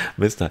links.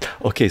 Missed that.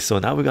 Okay, so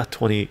now we got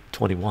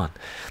 2021.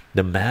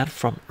 The Man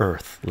from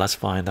Earth. Let's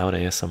find out.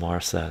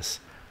 ASMR says.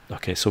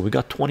 Okay, so we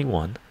got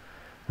 21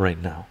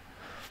 right now,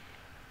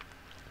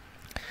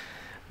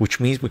 which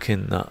means we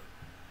can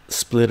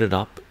split it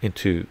up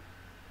into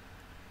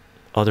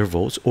other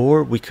votes,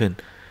 or we can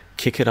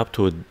kick it up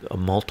to a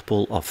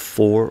multiple of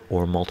 4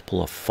 or a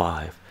multiple of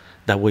 5.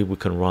 That way we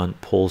can run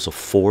polls of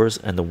 4s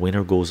and the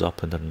winner goes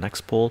up in the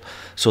next poll.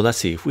 So let's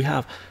see, if we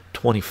have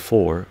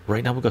 24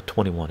 right now, we got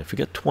 21. If we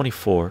get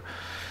 24,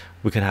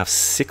 we can have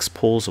 6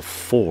 polls of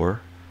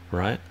 4,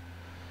 right?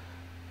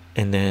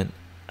 And then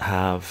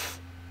have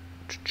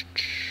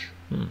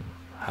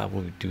how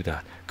will we do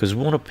that? Because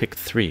we want to pick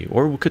 3,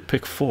 or we could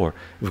pick 4.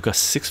 We've got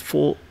 6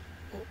 full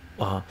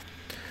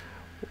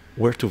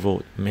where to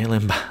vote,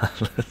 mail-in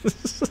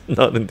ballots.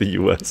 Not in the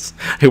US,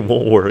 it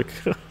won't work.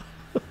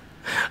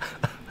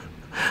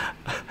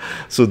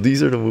 So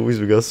these are the movies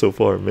we got so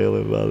far.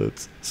 Mail-in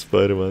ballots,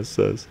 Spider-Man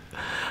says.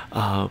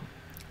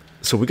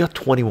 So we got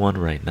 21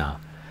 right now.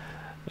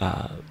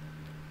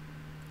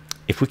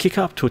 If we kick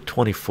up to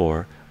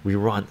 24, we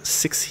run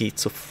 6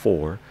 heats of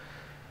 4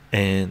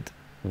 and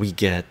we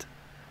get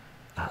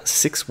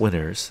 6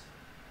 winners,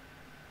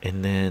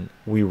 and then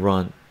we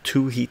run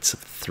 2 heats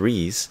of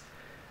 3s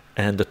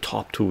and the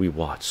top 2 we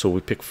watch. So we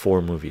pick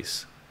 4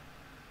 movies.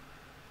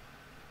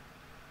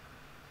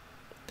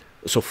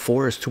 So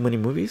 4 is too many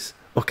movies.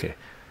 Okay,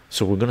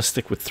 so we're gonna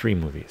stick with 3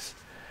 movies.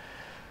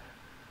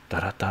 Da,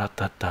 da, da,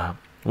 da, da.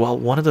 Well,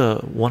 one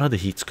of the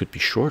heats could be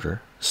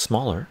shorter,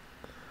 smaller.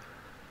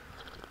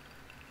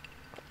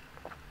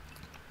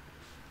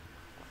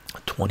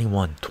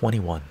 21,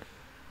 21.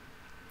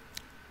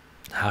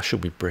 How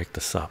should we break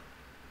this up?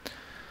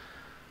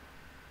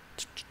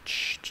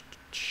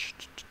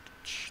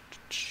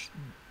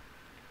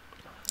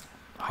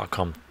 How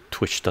come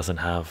Twitch doesn't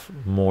have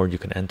more you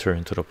can enter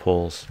into the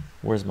polls?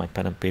 Where's my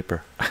pen and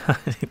paper? I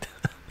need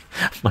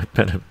my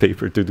pen and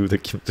paper to do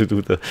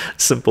the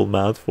simple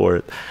math for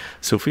it.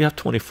 So if we have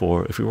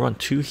 24, if we run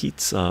 2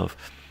 heats of,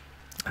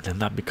 and then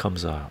that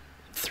becomes a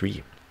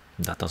 3,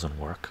 that doesn't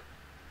work.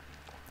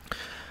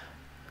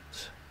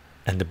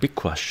 And the big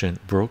question,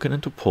 broken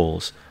into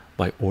polls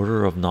by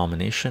order of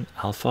nomination,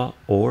 alpha,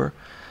 or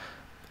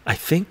I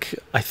think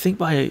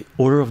by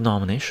order of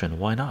nomination.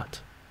 Why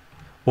not?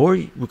 Or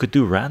we could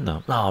do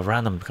random. No,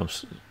 random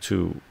becomes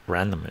too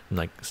random,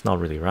 like it's not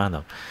really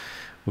random.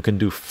 We can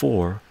do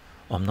 4.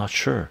 I'm not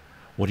sure.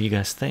 What do you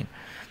guys think?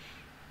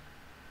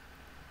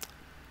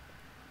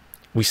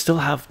 We still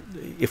have,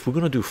 if we're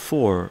gonna do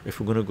 4, if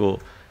we're gonna go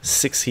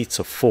 6 heats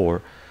of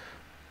 4,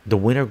 the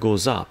winner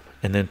goes up,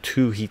 and then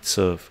 2 heats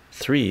of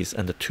 3s,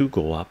 and the 2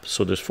 go up.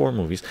 So there's 4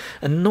 movies,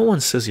 and no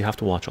one says you have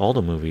to watch all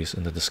the movies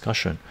in the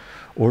discussion.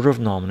 Order of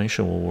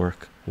nomination will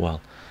work well.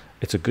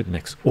 It's a good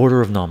mix.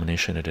 Order of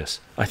nomination it is.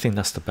 I think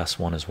that's the best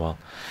one as well.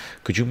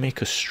 Could you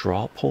make a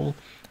straw poll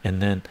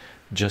and then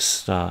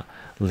just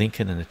link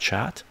it in the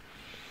chat?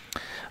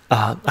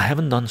 I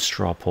haven't done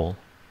straw poll.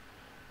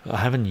 I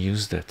haven't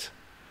used it.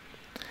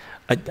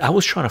 I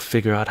was trying to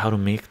figure out how to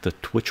make the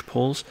Twitch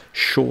polls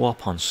show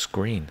up on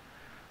screen.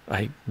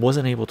 I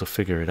wasn't able to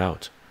figure it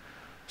out.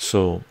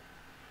 So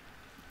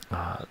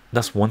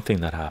that's one thing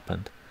that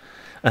happened.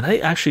 And I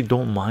actually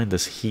don't mind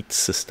this heat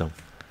system.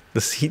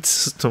 This heat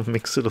system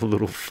makes it a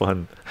little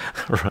fun,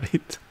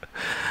 right?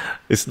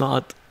 It's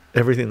not,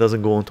 everything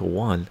doesn't go into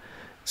one.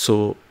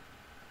 So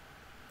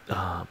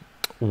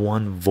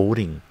one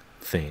voting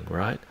thing,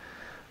 right?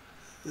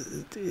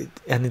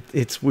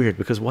 It's weird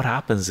because what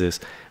happens is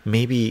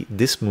maybe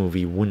this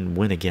movie wouldn't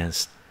win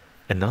against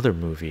another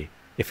movie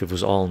if it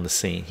was all in the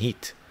same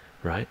heat,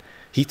 right?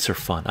 Heats are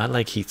fun. I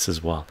like heats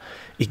as well.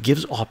 It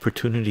gives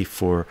opportunity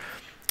for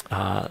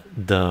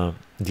the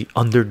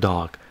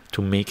underdog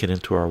to make it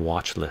into our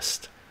watch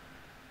list.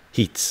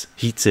 Heats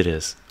it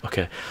is.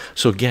 Okay,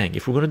 so gang,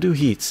 if we're gonna do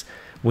heats,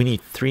 we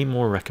need 3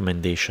 more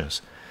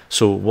recommendations.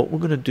 So what we're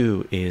gonna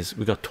do is,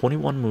 we got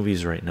 21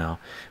 movies right now.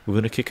 We're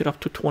gonna kick it up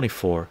to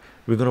 24.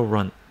 We're gonna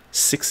run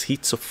 6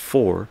 heats of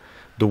 4.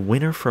 The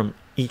winner from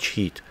each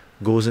heat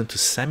goes into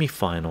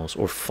semifinals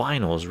or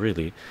finals,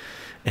 really,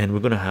 and we're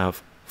gonna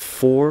have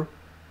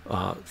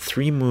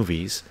 3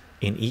 movies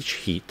in each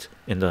heat.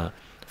 In the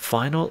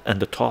final and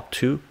the top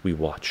 2 we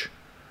watch.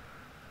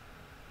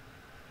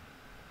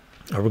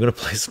 Are we gonna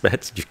place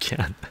bets? You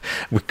can.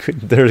 We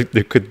could. There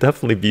could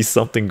definitely be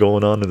something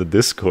going on in the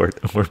Discord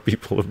where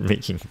people are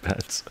making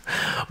bets,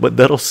 but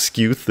that'll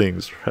skew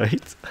things,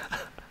 right?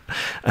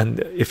 And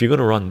if you're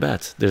gonna run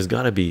bets, there's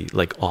gotta be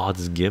like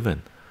odds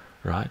given,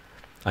 right?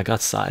 I got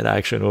side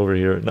action over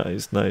here.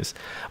 Nice, nice.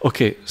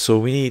 Okay, so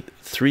we need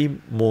 3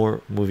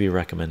 more movie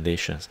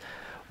recommendations.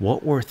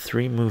 What were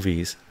 3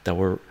 movies that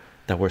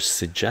were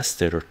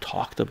suggested or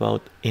talked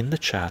about in the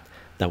chat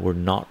that were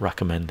not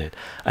recommended?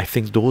 I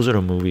think those are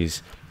the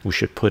movies we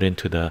should put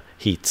into the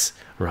heats,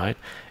 right?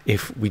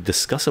 If we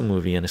discuss a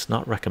movie and it's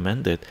not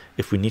recommended,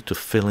 if we need to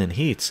fill in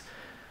heats,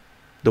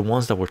 the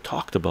ones that were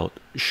talked about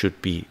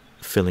should be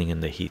filling in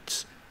the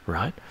heats,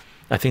 right?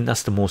 I think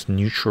that's the most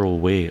neutral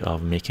way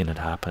of making it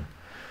happen.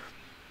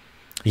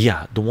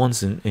 Yeah, the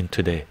ones in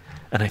today.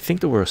 And I think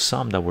there were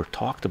some that were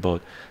talked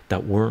about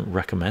that weren't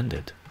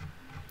recommended.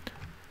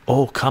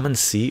 Oh, Come and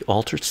See,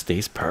 Altered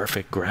States,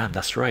 perfect, grand.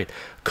 That's right.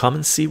 Come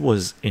and See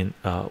was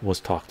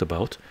talked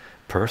about.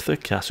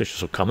 Perfect, Catholic.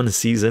 So Come and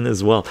See's in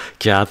as well.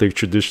 Catholic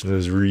tradition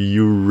is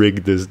you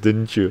rigged this,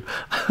 didn't you?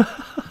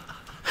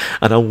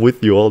 And I'm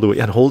with you all the way.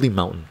 And Holy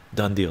Mountain,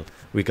 done deal.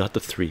 We got the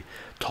 3.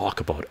 Talk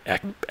about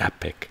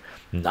epic.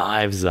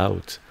 Knives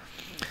Out.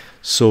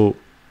 So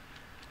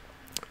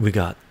we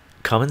got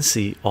Come and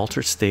See,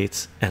 Altered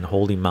States, and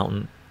Holy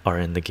Mountain are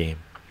in the game.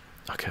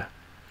 Okay.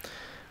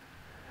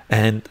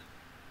 And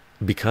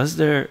because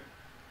they're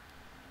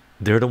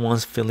the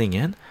ones filling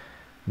in,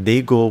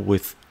 they go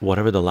with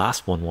whatever the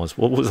last one was.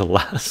 What was the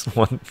last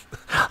one?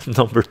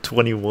 Number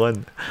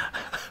 21.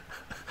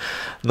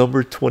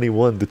 Number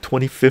 21, the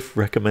 25th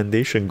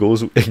recommendation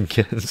goes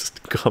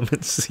against Come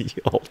and See,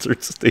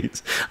 Altered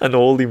States, and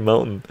Holy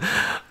Mountain.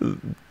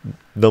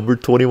 Number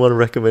 21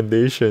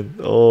 recommendation.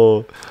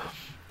 Oh,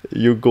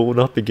 you're going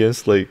up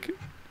against like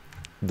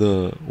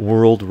the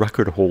world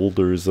record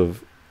holders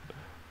of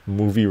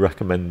movie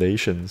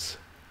recommendations.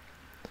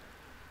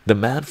 The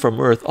Man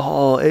from Earth.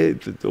 Oh, hey,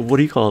 what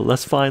do you call it?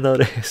 Let's find out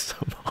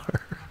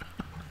ASMR.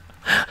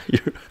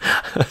 You're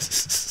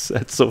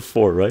sets of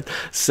 4, right?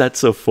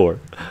 Sets of 4.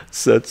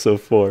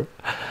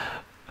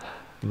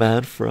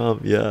 Man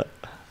from, yeah,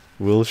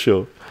 will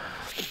show.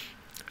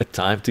 A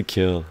Time to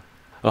Kill.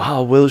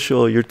 Ah, Will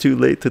Show, you're too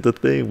late to the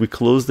thing. We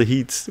closed the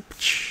heats.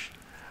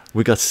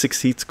 We got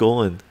 6 heats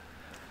going.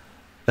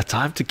 A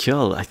Time to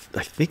Kill. I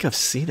think I've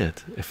seen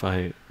it if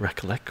I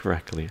recollect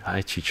correctly.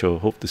 Hi Chycho.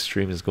 Hope the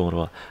stream is going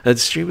well. The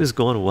stream is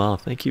going well.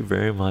 Thank you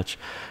very much.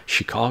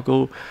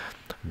 Chicago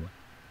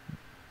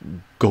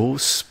Go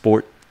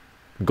Sport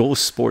Go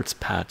Sports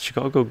Pat.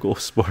 Chicago Go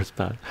Sports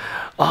Pat.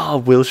 Ah,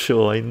 Will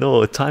Show. I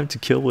know. A Time to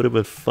Kill would have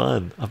been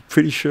fun. I'm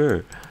pretty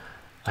sure.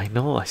 I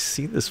know. I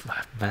seen this.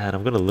 Man,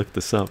 I'm gonna look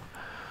this up.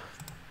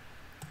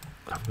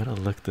 I'm gonna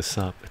look this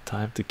up. A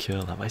Time to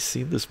Kill. Have I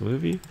seen this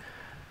movie?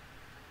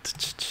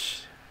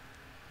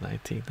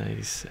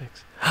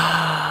 1996.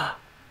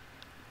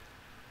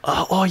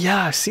 Oh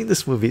yeah, I've seen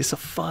this movie. It's a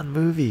fun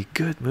movie.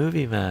 Good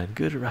movie, man.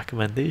 Good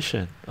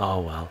recommendation. Oh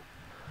well.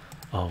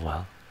 Oh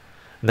well.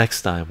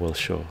 Next time we'll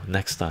show.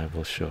 Next time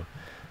we'll show.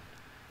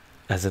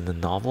 As in the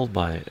novel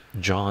by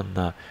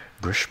John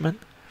Grisham.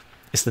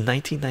 It's the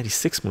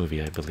 1996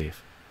 movie, I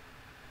believe.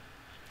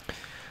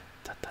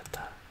 Da, da,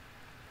 da.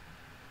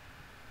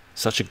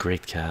 Such a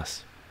great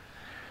cast.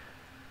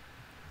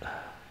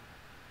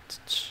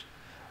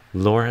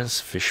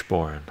 Lawrence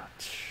Fishburne.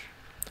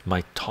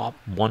 My top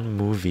one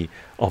movie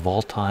of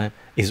all time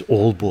is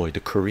Old Boy, the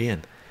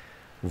Korean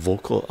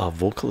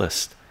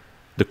vocalist,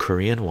 the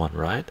Korean one,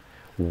 right?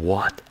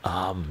 What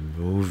a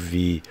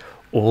movie!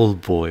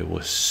 Old Boy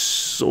was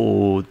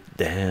so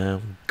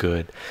damn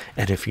good.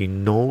 And if you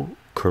know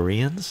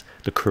Koreans,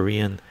 the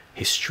Korean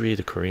history,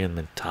 the Korean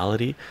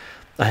mentality,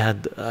 I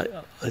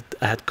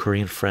had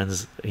Korean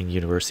friends in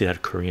university. I had a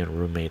Korean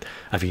roommate.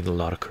 I've eaten a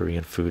lot of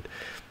Korean food.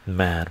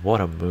 Man,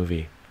 what a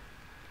movie!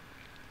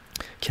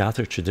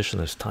 Catholic tradition,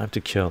 there's Time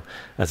to Kill,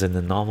 as in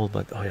the novel,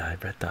 but oh yeah, I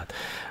read that.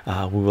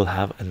 We will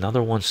have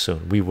another one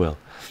soon. We will.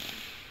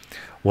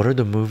 What are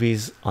the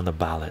movies on the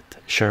ballot?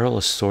 Cheryl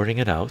is sorting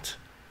it out.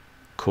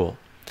 Cool.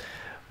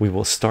 We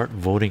will start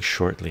voting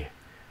shortly.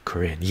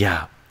 Korean,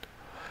 yeah.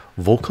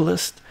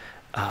 Vocalist,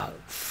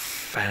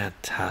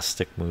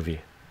 fantastic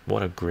movie.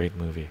 What a great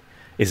movie.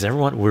 Is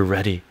everyone? We're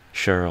ready,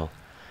 Cheryl.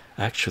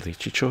 Actually,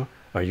 Chycho,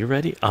 are you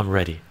ready? I'm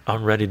ready.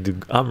 I'm ready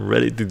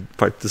to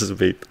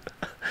participate.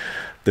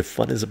 The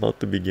fun is about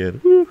to begin.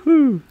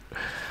 Woohoo!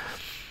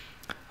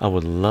 I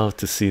would love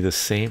to see the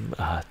same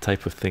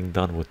type of thing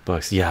done with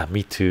books. Yeah,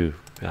 me too.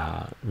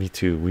 Me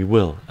too. We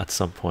will at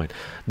some point.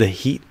 The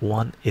Heat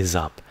one is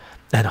up.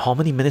 And how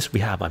many minutes we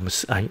have? I'm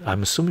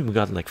assuming we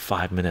got like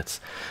 5 minutes.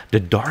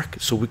 The Dark.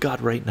 So we got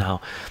right now.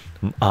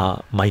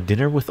 My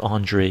Dinner with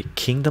Andre,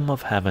 Kingdom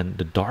of Heaven,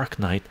 The Dark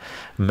Knight,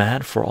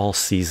 Man for All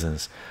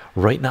Seasons.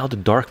 Right now, The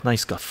Dark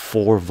Knight's got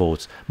 4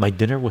 votes. My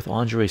Dinner with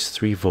Andre is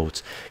 3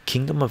 votes.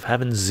 Kingdom of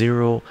Heaven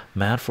 0,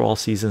 Man for All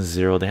Seasons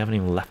 0. They haven't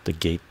even left the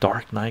gate.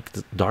 Dark Knight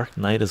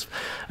is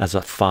as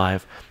at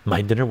 5.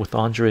 My Dinner with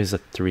Andre is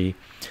at 3.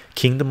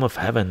 Kingdom of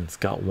Heaven's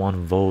got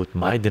 1 vote.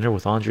 My Dinner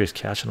with Andre is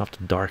catching up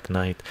to Dark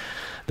Knight.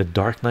 The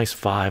Dark Knight's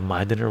 5.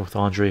 My Dinner with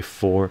Andre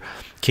 4.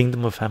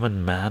 Kingdom of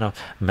Heaven,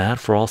 Man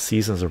for All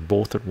Seasons are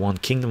both at 1.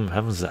 Kingdom of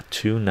Heaven's at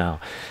 2 now.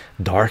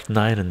 Dark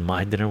Knight and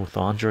My Dinner with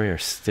Andre are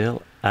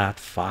still at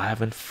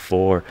 5 and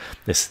 4.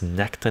 It's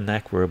neck to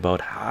neck. We're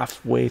about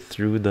halfway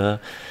through the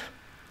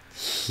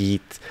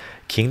heat.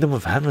 Kingdom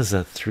of Heaven is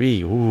at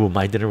 3. Ooh,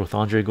 My Dinner with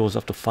Andre goes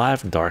up to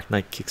 5. Dark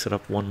Knight kicks it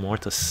up 1 more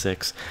to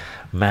 6.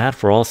 Man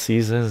for All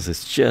Seasons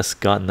has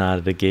just gotten out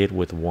of the gate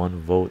with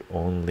 1 vote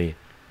only.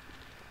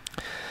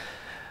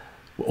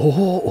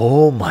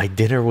 Oh, My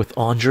Dinner with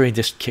Andre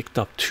just kicked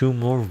up 2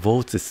 more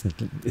votes.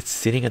 It's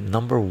sitting at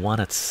number 1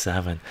 at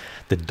 7.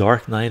 The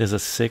Dark Knight is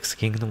at 6.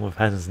 Kingdom of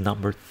Heaven is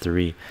number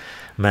 3.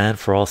 Man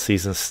for All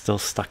Seasons still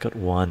stuck at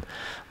 1.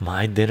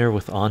 My Dinner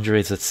with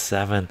Andre is at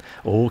 7.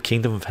 Oh,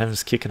 Kingdom of Heaven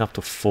is kicking up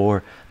to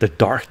 4. The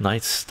Dark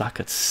Knight's stuck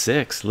at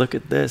 6. Look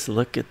at this.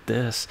 Look at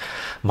this.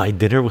 My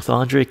Dinner with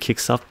Andre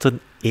kicks up to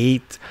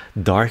 8.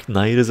 Dark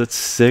Knight is at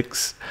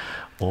 6.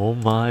 Oh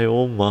my,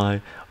 oh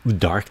my.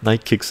 Dark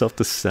Knight kicks up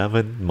to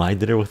 7. My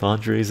Dinner with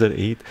Andre is at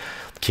 8.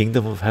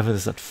 Kingdom of Heaven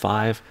is at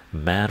 5.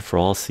 Man for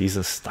All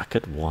Seasons stuck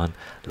at 1.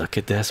 Look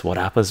at this. What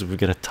happens if we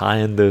get a tie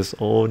in this?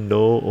 Oh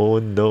no, oh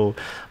no.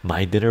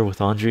 My Dinner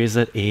with Andre is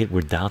at 8.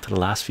 We're down to the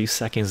last few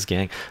seconds,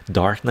 gang.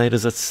 Dark Knight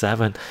is at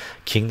 7.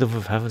 Kingdom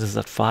of Heaven is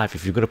at 5.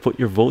 If you're gonna put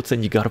your votes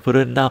in, you gotta put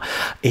it in now.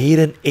 8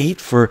 and 8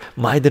 for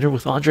My Dinner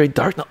with Andre.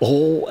 Dark Knight.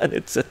 Oh, and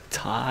it's a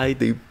tie.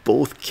 They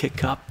both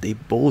kick up. They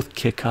both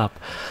kick up.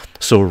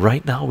 So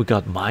right now we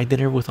got My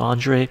Dinner with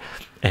Andre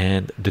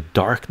and The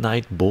Dark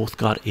Knight both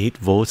got 8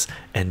 votes,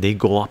 and they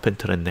go up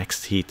into the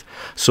next heat.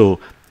 So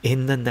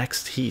in the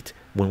next heat,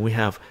 when we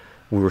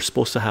were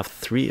supposed to have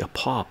 3 a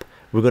pop,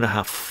 we're gonna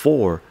have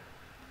four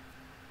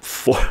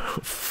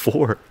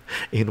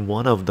in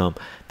one of them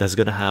that's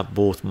gonna have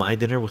both My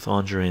Dinner with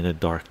Andre and The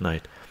Dark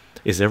Knight.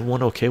 Is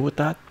everyone okay with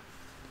that?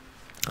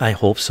 I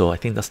hope so. I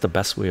think that's the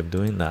best way of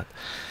doing that.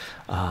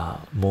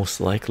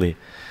 Most likely.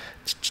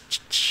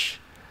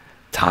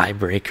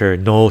 Tiebreaker,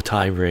 no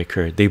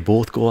tiebreaker. They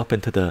both go up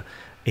into the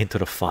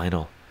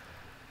final.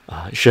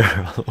 Sure.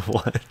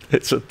 What?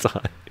 It's a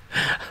tie.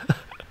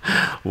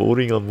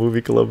 Voting on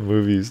movie club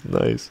movies.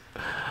 Nice.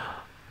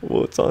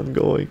 What's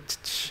ongoing?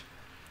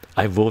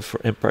 I vote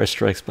for Empire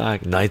Strikes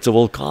Back. Knights of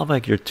Old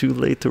Comic, you're too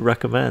late to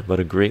recommend, but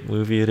a great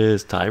movie it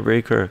is.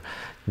 Tiebreaker.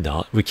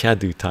 No, we can't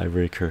do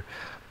tiebreaker.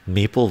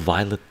 Maple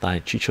Violet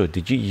Line. Chycho,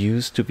 did you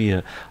used to be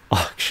a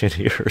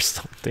auctioneer or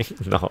something?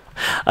 No,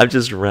 I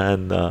just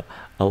ran a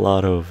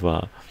lot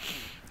of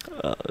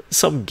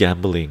some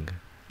gambling,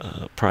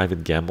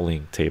 private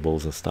gambling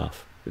tables and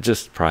stuff,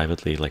 just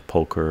privately, like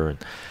poker and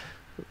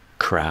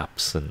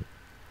craps and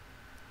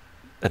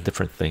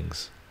different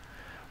things.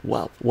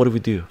 Well, what do we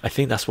do? I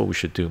think that's what we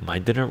should do. My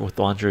Dinner with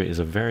Andre is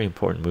a very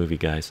important movie,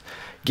 guys.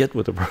 Get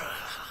with the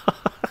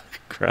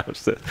Grab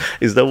said,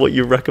 is that what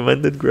you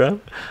recommended,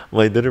 Grab?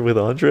 My Dinner with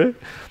Andre?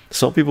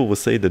 Some people would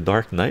say The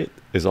Dark Knight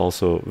is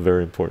also a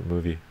very important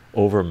movie.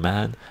 Over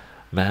Mad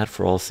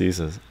for All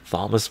Seasons.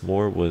 Thomas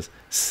More was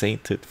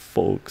sainted,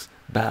 folks.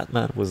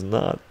 Batman was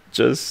not.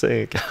 Just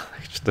saying.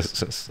 This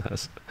just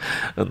says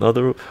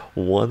another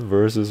one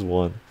versus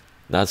one.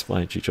 That's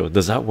fine, Chicho.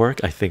 Does that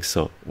work? I think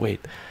so.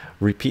 Wait,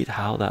 repeat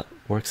how that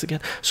works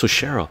again. So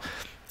Cheryl,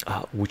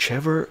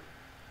 whichever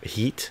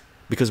heat,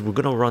 because we're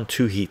gonna run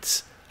 2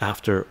 heats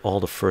after all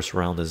the first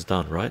round is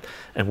done, right?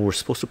 And we're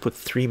supposed to put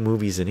 3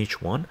 movies in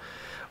each one.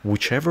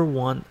 Whichever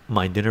one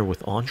My Dinner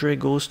with Andre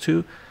goes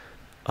to,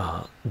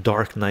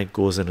 Dark Knight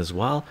goes in as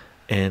well,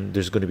 and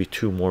there's going to be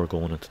 2 more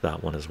going into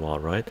that one as well,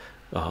 right?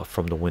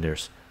 From the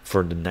winners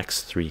for the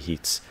next 3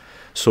 heats.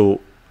 So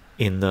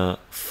in the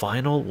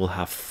final we'll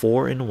have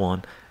 4 in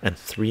one and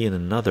 3 in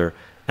another,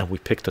 and we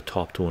pick the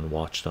top 2 and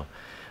watch them.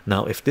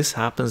 Now if this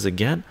happens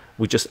again,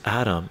 we just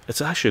add them.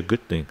 It's actually a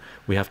good thing.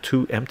 We have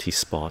 2 empty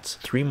spots,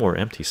 3 more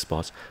empty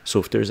spots, so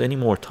if there's any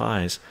more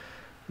ties,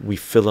 we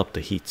fill up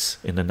the heats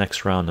in the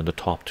next round, and the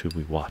top 2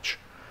 we watch.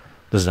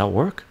 Does that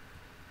work?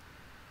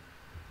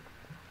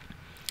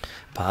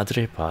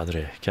 Padre,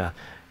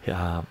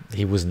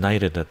 he was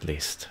knighted at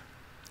least.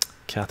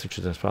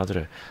 Catholic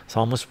Padre.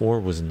 Thomas More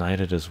was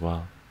knighted as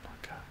well.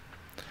 Okay,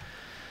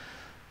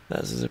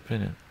 that's his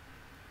opinion.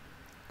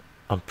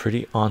 I'm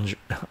pretty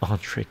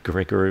Andre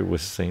Gregory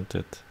was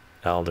sainted.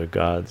 Elder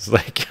gods,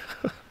 like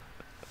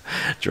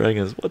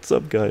dragons. What's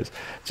up, guys?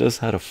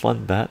 Just had a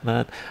fun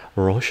Batman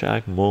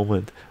Rorschach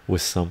moment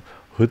with some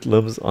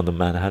hoodlums on the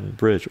Manhattan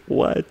Bridge.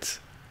 What?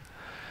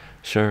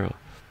 Cheryl,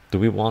 do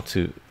we want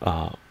to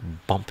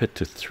bump it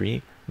to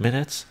 3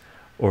 minutes,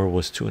 or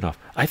was 2 enough?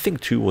 I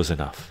think 2 was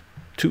enough.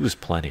 2 is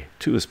plenty.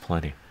 2 is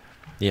plenty.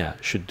 Yeah,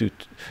 should do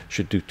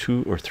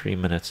 2 or 3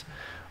 minutes,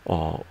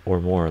 or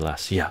more or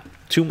less. Yeah,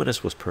 2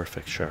 minutes was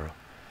perfect, Cheryl.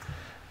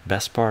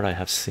 Best part, I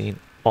have seen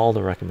all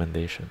the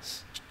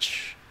recommendations.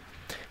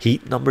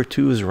 Heat number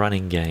 2 is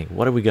running, gang.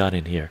 What do we got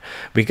in here?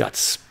 We got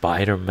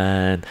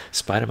Spider-Man.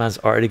 Spider-Man's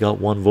already got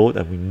 1 vote,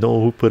 and we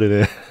know who put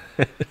it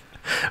in.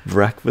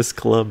 Breakfast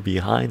Club,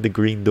 Behind the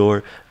Green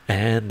Door,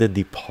 and The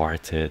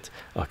Departed.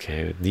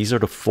 Okay, these are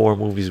the 4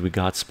 movies we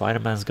got.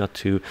 Spider-Man's got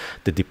 2,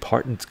 The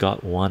Departed's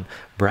got 1,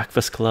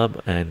 Breakfast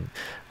Club and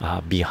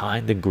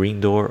Behind the Green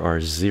Door are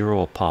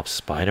 0 a pop.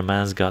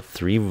 Spider-Man's got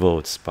 3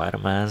 votes.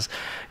 Spider-Man's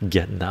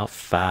getting out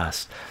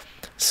fast.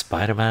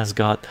 Spider-Man's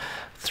got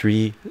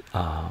 3.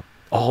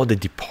 Oh, The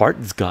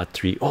Departed's got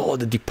 3. Oh,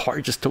 The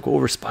Departed just took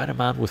over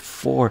Spider-Man with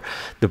 4.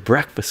 The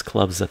Breakfast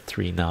Club's at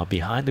 3 now.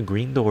 Behind the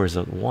Green Door is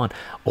at 1.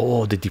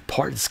 Oh, The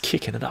Departed's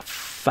kicking it up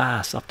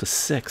fast, up to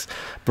 6.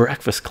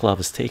 Breakfast Club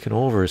is taking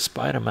over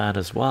Spider-Man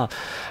as well.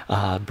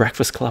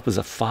 Breakfast Club is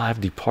at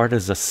 5. Departed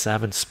is at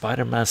 7.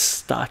 Spider-Man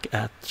stuck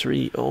at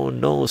 3. Oh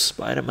no,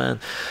 Spider-Man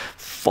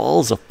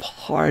falls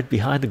apart.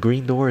 Behind the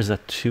Green Door is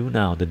at 2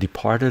 now. The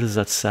Departed is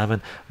at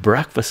 7.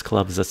 Breakfast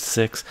Club is at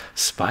 6.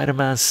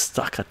 Spider-Man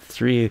stuck at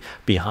 3.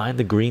 Behind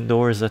the Green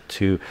Door is at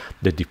 2.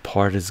 The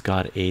Departed's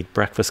got 8.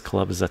 Breakfast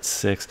Club is at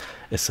 6.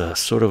 It's a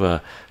sort of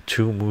a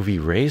 2 movie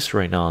race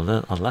right now,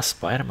 unless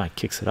Spider-Man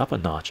kicks it up a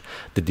notch.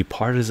 The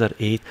Departed is at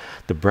 8.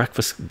 The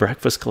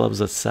Breakfast Club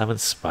is at 7.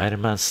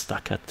 Spider-Man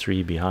stuck at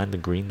 3. Behind the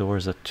Green Door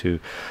is at 2.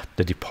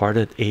 The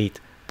Departed 8.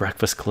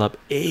 Breakfast Club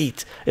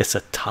 8. It's a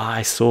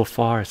tie so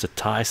far. It's a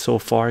tie so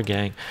far,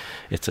 gang.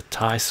 It's a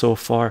tie so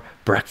far.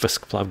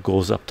 Breakfast Club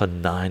goes up to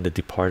 9. The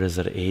Departed is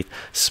at 8.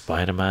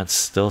 Spider-Man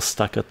still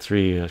stuck at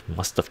 3.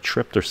 Must have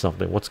tripped or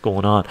something. What's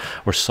going on?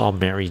 Or saw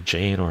Mary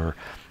Jane or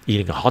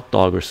eating a hot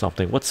dog or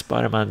something. What's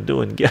Spider-Man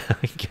doing? Get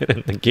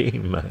in the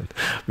game, man.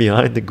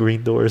 Behind the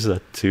Green Door is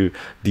at 2.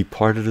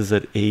 Departed is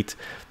at 8.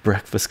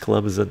 Breakfast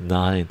Club is at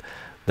 9.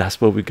 That's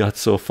what we got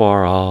so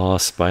far. Oh,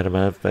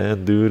 Spider-Man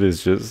fan dude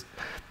is just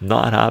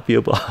not happy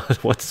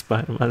about what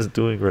Spider-Man's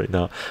doing right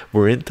now.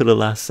 We're into the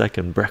last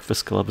second.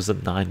 Breakfast Club is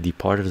at 9.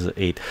 Departed is at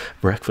 8.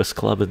 Breakfast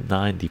Club at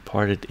 9.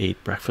 Departed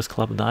 8. Breakfast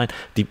Club 9.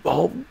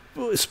 Oh,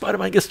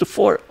 Spider-Man gets to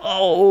 4.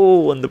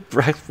 Oh, and the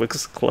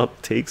Breakfast Club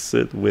takes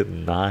it with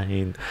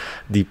 9.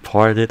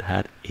 Departed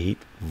had 8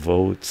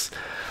 votes.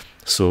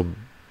 So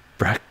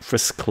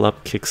Breakfast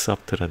Club kicks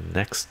up to the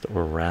next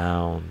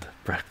round.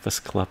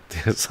 Breakfast Club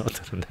kicks up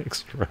to the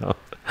next round.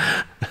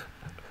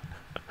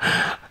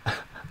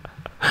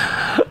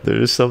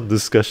 There is some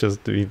discussions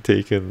being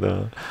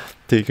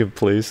taking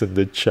place in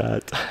the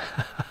chat.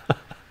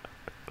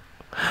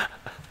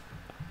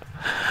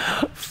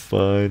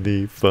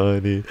 Funny,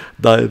 funny.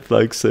 Diet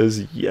like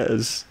says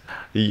yes.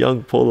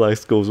 Young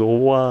Polax goes,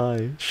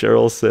 why?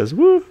 Cheryl says,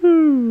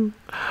 woohoo.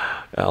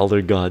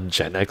 Elder God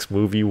Gen X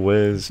movie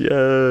wins.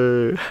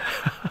 Yay.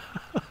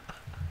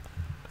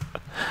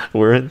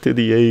 We're into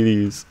the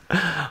 80s.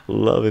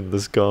 Loving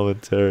this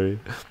commentary.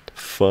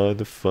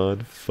 Fun, fun,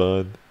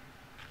 fun.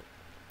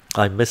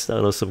 I missed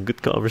out on some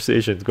good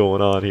conversations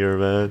going on here,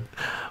 man.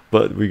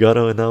 But we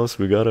gotta announce.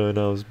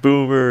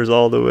 Boomers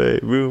all the way.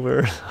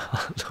 Boomers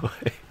all the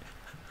way.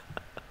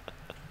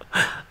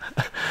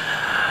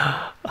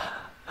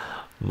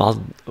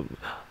 Mal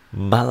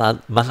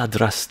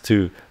Maladras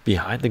 2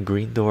 behind the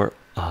green door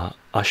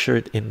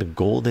ushered in the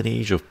golden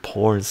age of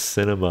porn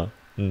cinema.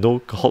 No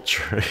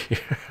culture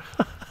here.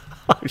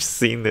 I've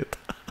seen it.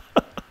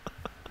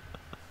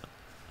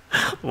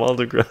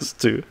 Maladras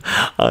 2.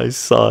 I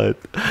saw it.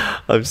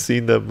 I've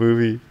seen that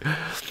movie.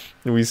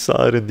 We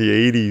saw it in the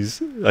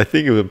 80s. I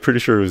think I'm pretty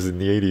sure it was in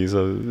the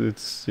 80s.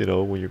 It's, you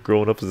know, when you're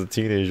growing up as a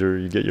teenager,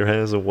 you get your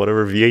hands on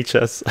whatever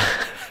VHS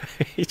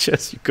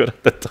VHS you could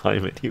at the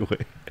time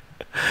anyway.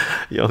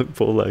 Young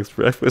Polak's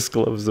Breakfast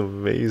Club is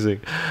amazing,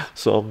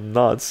 so I'm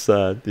not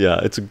sad. Yeah,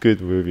 it's a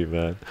good movie,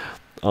 man.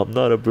 I'm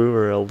not a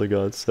boomer, Elder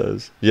God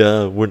says.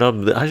 Yeah, we're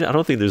not. I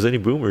don't think there's any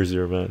boomers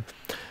here, man.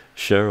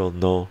 Cheryl,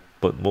 no,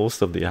 but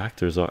most of the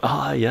actors are.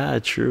 Ah, yeah,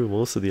 true.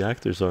 Most of the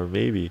actors are,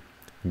 maybe.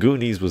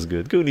 Goonies was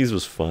good. Goonies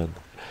was fun.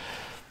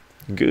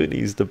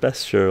 Goonies, the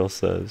best, Cheryl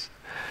says.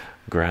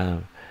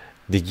 Graham,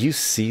 did you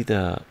see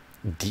the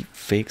deep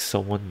fake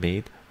someone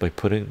made by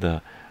putting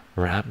the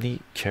Raimi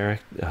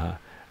character,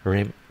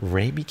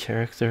 Raimi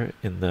character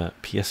in the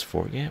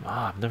PS4 game?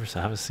 Ah, I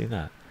haven't seen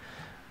that.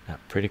 Yeah,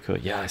 pretty cool.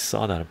 Yeah, I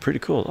saw that. Pretty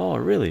cool. Oh,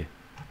 really?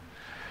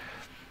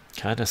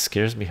 Kind of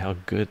scares me how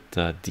good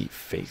deep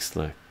fakes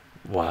look.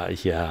 Why?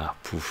 Yeah.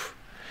 Poof.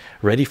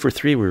 Ready for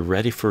 3. We're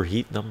ready for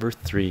heat number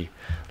 3.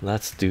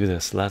 Let's do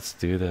this. Let's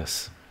do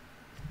this.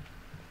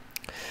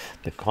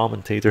 The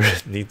commentator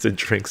needs a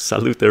drink.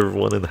 Salute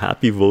everyone and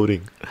happy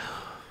voting.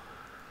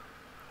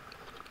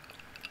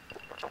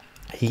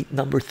 Heat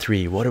number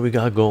 3. What do we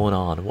got going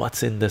on?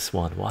 What's in this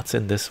one? What's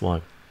in this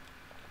one?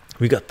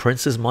 We got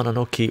Princess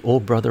Mononoke,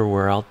 Oh Brother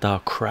Where Art Thou,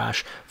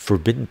 Crash,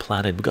 Forbidden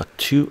Planet. We got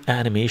 2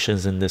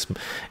 animations in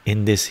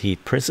this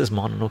heat. Princess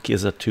Mononoke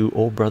is at 2,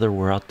 Oh Brother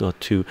Where Art Thou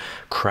 2,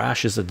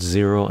 Crash is at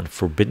 0, and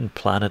Forbidden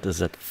Planet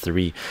is at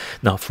 3.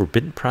 Now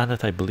Forbidden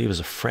Planet, I believe, is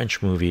a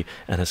French movie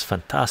and it's a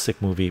fantastic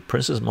movie.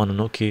 Princess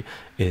Mononoke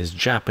is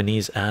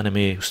Japanese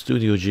anime,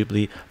 Studio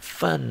Ghibli,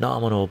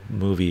 phenomenal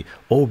movie.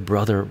 Oh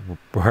Brother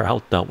Where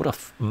Art Thou, what a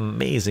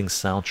amazing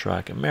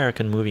soundtrack.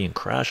 American movie. And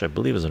Crash, I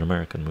believe, is an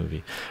American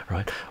movie,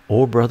 right?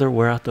 Oh Brother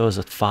Where Art Thou is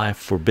at 5,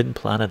 Forbidden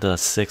Planet is at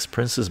 6,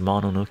 Princess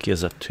Mononoke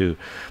is at 2.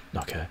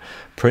 Okay,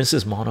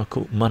 Princess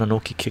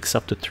Mononoke kicks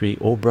up to 3.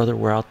 Oh Brother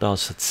Where Art Thou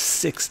is at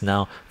 6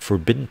 now.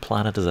 Forbidden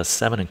Planet is at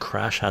 7, and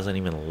Crash hasn't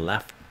even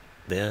left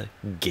the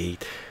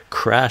gate.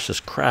 Crash has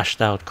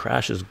crashed out.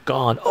 Crash is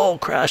gone. Oh,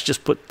 Crash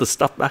just put the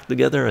stuff back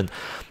together and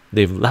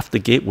they've left the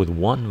gate with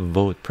 1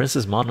 vote.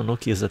 Princess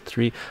Mononoke is at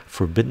 3.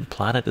 Forbidden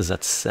Planet is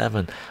at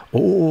 7.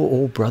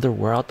 Oh Brother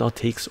Where Art Thou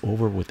takes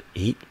over with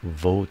 8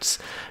 votes.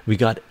 We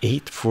got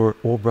 8 for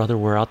Oh Brother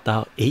Where Art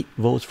Thou, 8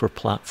 votes for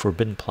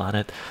Forbidden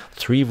Planet,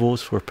 3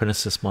 votes for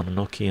Princess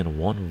Mononoke, and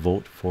 1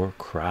 vote for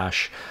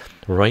Crash.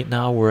 Right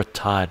now we're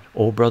tied.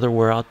 Oh Brother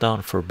Where Art Thou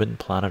and Forbidden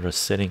Planet are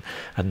sitting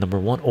at number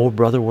 1. Oh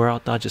Brother Where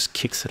Art Thou just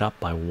kicks it up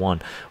by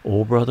 1.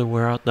 Oh Brother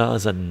Where Art Thou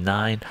is at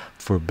 9.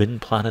 Forbidden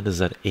Planet is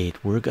at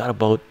 8. We've got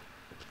about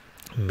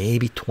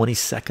maybe 20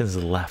 seconds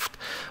left.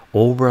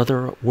 Oh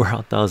Brother Where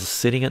Art Thou is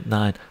sitting at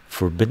 9.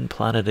 Forbidden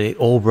Planet at 8.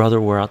 Oh Brother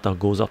Where Art Thou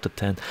goes up to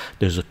 10.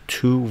 There's a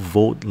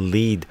 2-vote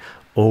lead.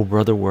 Oh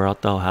Brother Where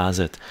Art Thou has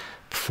it.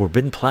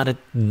 Forbidden Planet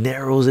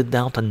narrows it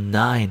down to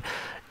 9.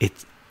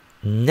 It's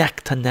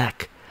neck to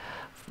neck.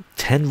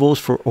 10 votes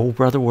for Oh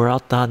Brother Where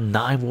Art Thou,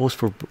 9 votes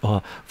for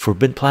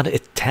Forbidden Planet.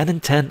 It's 10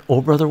 and 10.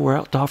 Oh Brother Where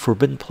Art Thou,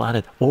 Forbidden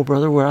Planet. Oh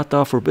Brother Where Art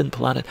Thou, Forbidden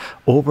Planet.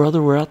 Oh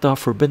Brother Where Art Thou,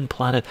 Forbidden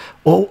Planet.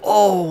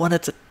 And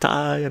it's a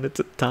tie, and it's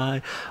a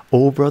tie.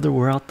 Oh Brother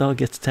Where Art Thou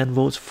gets 10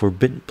 votes.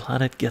 Forbidden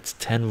Planet gets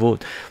 10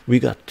 votes. We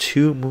got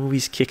 2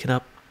 movies kicking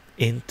up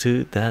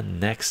into the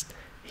next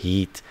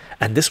heat,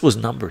 and this was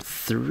number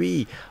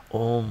 3.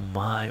 Oh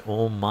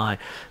my,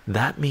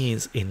 that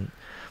means in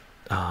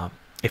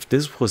if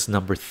this was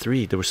number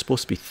 3, there was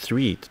supposed to be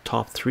 3, the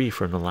top 3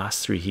 from the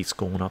last 3 heats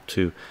going up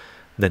to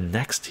the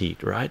next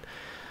heat, right?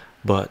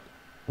 But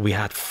we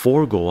had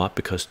 4 go up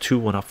because 2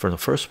 went up from the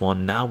first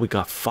one. Now we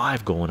got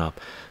 5 going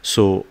up.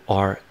 So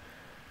our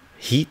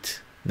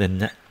heat,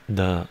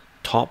 the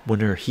top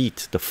winner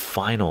heat, the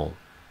final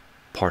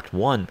part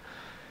 1,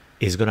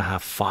 is gonna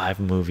have 5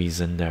 movies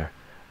in there.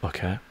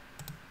 Okay,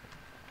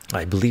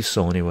 I believe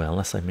so anyway,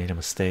 unless I made a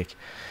mistake.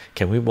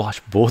 Can we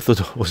watch both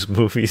of those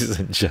movies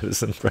in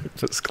Jettison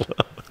Breakfast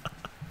Club?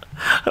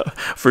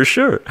 For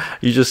sure.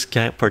 You just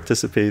can't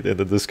participate in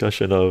the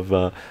discussion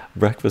of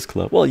Breakfast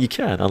Club. Well, you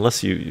can,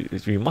 unless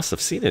you must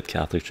have seen it.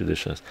 Catholic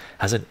traditions.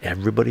 Hasn't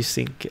everybody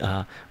seen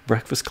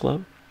Breakfast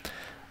Club?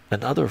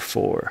 Another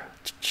 4.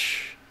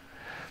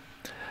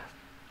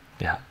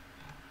 Yeah,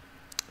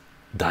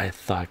 Diet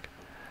Thug.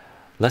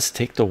 Let's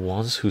take the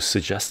ones who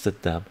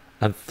suggested them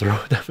and throw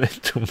them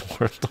into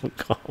Mortal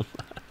Kombat.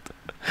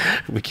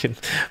 We can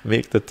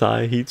make the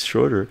Thai heat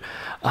shorter.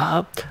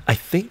 I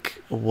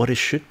think what it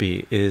should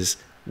be is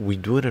we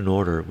do it in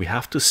order. We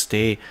have to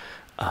stay.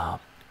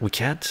 We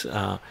can't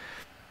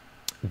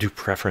do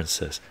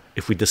preferences.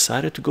 If we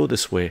decided to go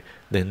this way,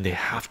 then they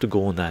have to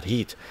go in that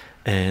heat.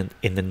 And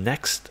in the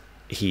next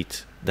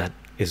heat, that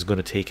is going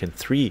to take in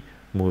 3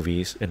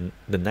 movies, in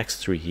the next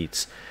 3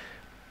 heats,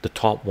 the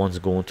top ones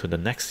go into the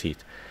next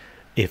heat.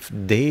 If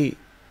they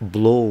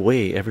blow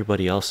away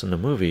everybody else in the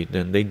movie,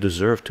 then they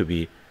deserve to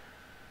be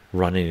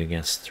running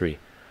against 3.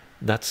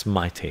 That's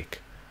my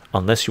take,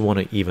 unless you want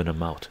to even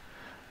them out.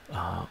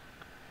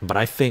 But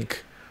I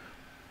think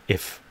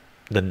if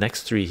the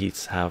next 3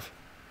 heats have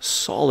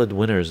solid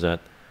winners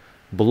that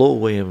blow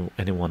away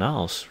anyone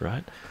else,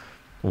 right?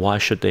 Why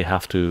should they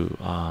have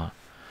to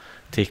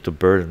take the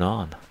burden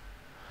on?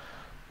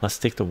 Let's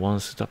take the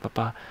ones.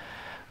 The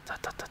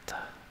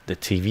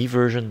TV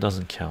version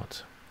doesn't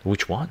count.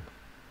 Which one?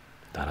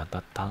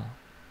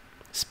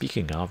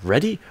 Speaking of,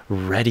 ready,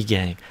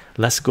 gang.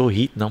 Let's go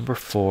heat number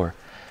 4.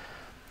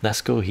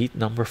 Let's go heat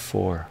number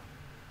 4.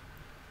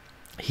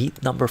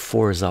 Heat number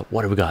 4 is up.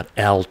 What do we got?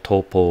 El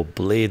Topo,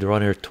 Blade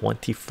Runner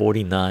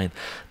 2049,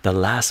 The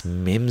Last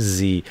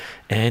Mimzy,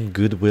 and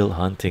Good Will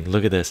Hunting.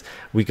 Look at this.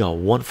 We got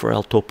 1 for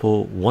El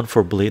Topo, 1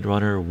 for Blade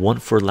Runner, 1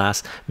 for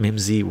Last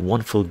Mimzy,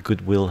 1 for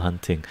Good Will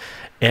Hunting.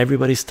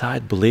 Everybody's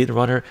tied. Blade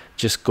Runner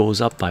just goes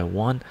up by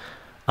 1.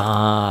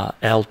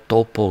 El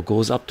Topo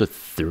goes up to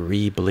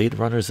 3. Blade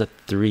Runner's at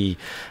 3,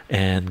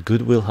 and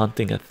Good Will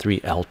Hunting at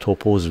 3. El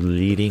Topo is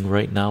leading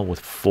right now with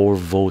 4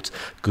 votes.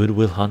 Good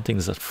Will Hunting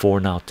is at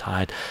 4 now,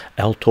 tied.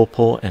 El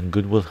Topo and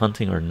Good Will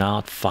Hunting are now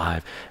at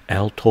 5.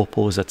 El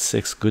Topo is at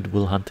 6. Good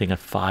Will Hunting at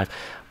 5.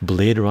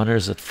 Blade Runner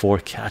is at 4,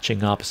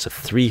 catching up. It's a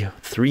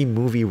three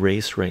movie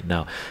race right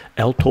now.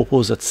 El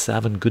Topo is at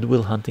 7. Good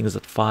Will Hunting is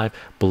at 5.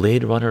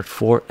 Blade Runner at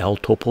 4. El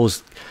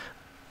Topo's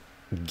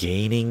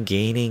gaining,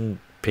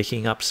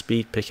 picking up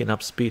speed.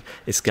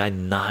 It's got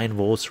 9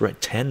 votes,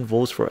 right? 10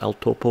 votes for El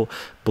Topo.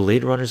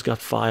 Blade Runner's got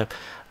 5.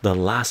 The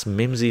Last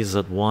Mimzy is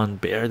at 1,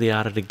 barely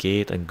out of the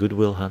gate, and Good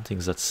Will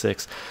Hunting's at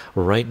 6.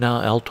 Right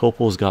now, El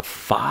Topo's got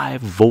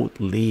 5 vote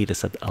lead.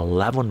 It's at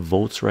 11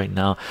 votes right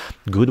now.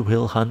 Good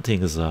Will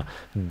Hunting is a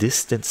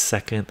distant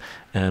second,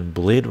 and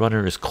Blade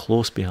Runner is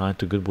close behind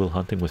to Good Will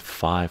Hunting with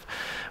 5.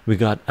 We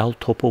got El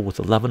Topo with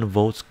 11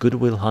 votes. Good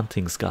Will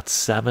Hunting's got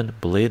 7.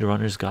 Blade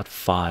Runner's got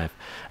 5.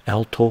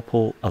 El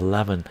Topo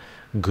 11.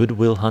 Good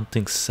Will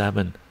Hunting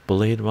 7.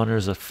 Blade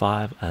Runner's at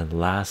 5, and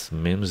Last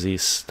Mimzy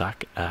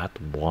stuck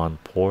at 1.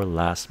 Poor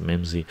Last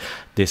Mimzy.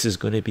 This is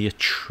going to be a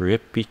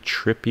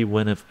trippy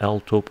win if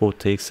El Topo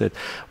takes it.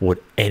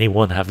 Would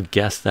anyone have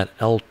guessed that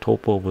El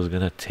Topo was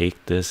going to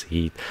take this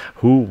heat?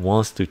 Who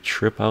wants to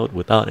trip out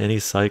without any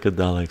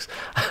psychedelics?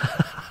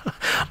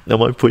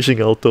 Am I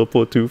pushing El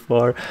Topo too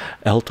far?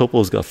 El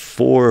Topo's got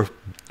 4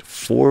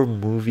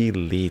 movie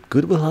lead.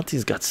 Good Will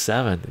Hunting's got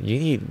 7.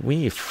 We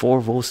need 4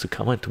 votes to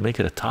come in to make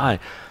it a tie,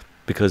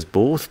 because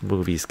both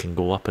movies can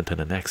go up into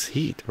the next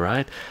heat,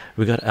 right?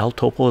 We got El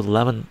Topo at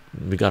 11.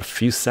 We got a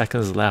few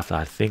seconds left.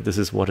 I think this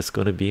is what it's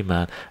going to be,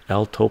 man.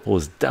 El Topo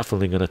is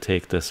definitely going to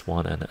take this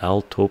one, and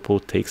El Topo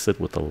takes it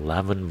with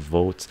 11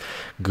 votes.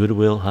 Good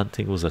Will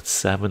Hunting was at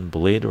 7.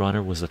 Blade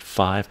Runner was at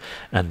 5,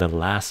 and The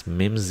Last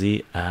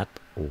Mimzy at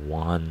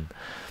 1.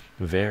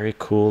 Very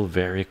cool.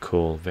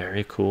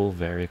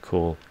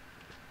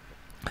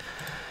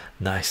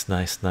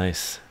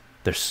 Nice.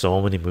 There's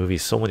so many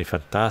movies, so many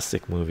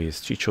fantastic movies.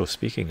 Chycho,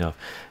 speaking of,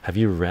 have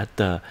you read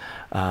the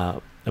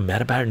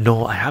Metabaron?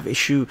 No, I have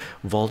issue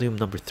volume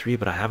number 3,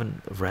 but I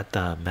haven't read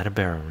the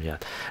Metabaron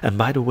yet. And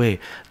by the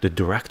way, the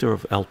director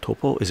of El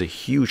Topo is a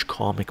huge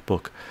comic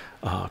book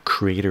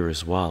creator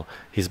as well.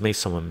 He's made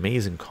some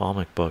amazing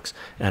comic books,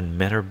 and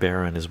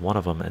Metabaron is one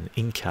of them, and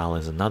Incal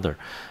is another,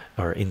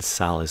 or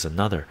Insal is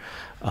another.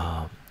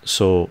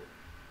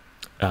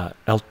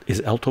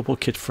 Is El Topo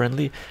kid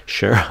friendly?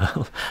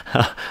 Cheryl,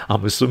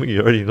 I'm assuming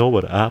you already know,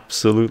 but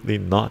absolutely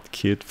not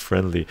kid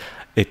friendly.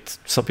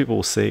 Some people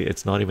will say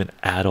it's not even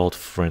adult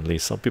friendly.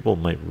 Some people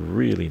might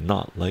really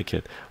not like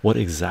it. What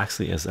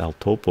exactly is El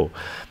Topo?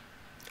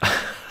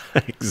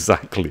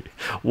 Exactly,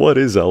 what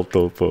is El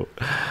Topo?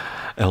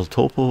 El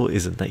Topo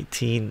is a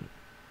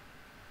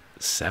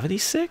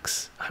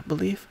 1976, I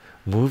believe,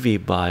 movie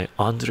by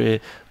Andrei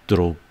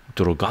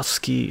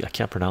Drogovsky. I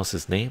can't pronounce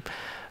his name.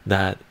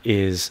 That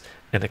is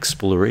an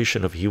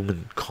exploration of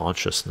human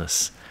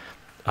consciousness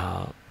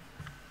in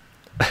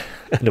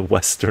a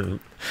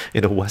western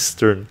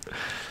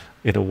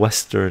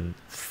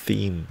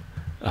theme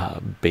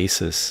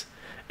basis.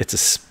 It's a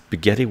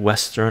spaghetti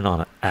western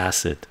on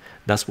acid.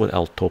 That's what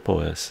El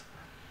Topo is,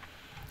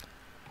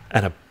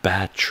 and a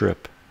bad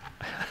trip.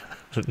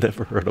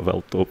 Never heard of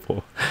El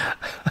Topo.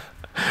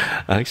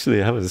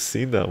 Actually, I haven't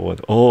seen that one.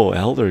 Oh,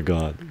 Elder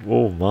God.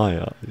 Oh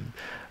my,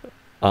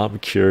 I'm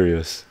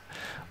curious.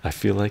 I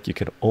feel like you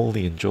can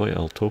only enjoy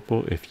El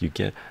Topo if you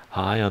get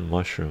high on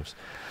mushrooms.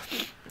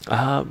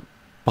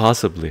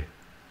 Possibly.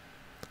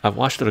 I've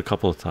watched it a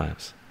couple of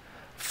times.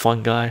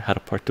 Fun guy had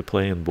a part to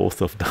play in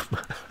both of them.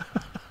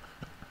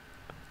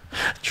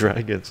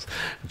 Dragons.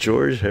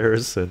 George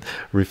Harrison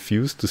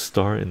refused to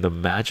star in the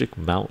Magic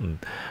Mountain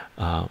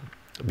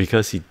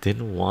because he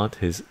didn't want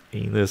his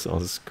anus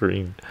on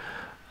screen.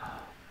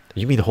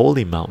 You mean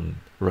Holy Mountain,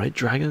 right,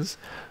 Dragons?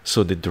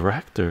 So the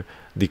director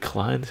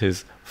declined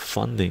his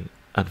funding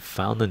and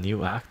found a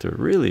new actor.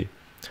 Really?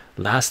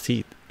 Last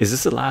heat. Is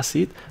this the last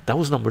heat? That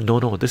was number no,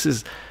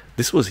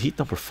 this was heat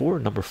number 4,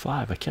 number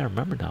 5. I can't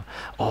remember now.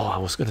 Oh, I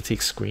was gonna take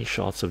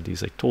screenshots of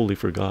these. I totally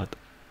forgot.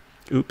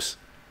 Oops.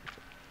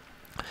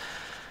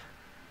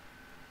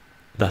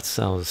 That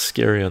sounds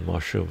scary on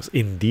mushrooms.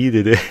 Indeed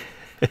it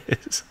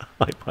is.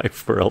 I might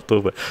for El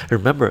Topo.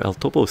 Remember, El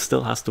Topo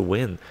still has to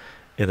win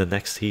in the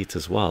next heat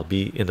as well,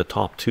 be in the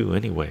top 2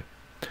 anyway.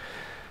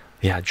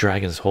 Yeah,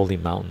 Dragons, Holy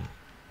Mountain.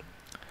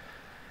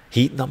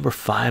 Heat number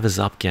 5 is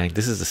up, gang.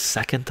 This is the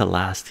second to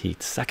last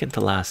heat. Second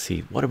to last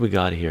heat. What do we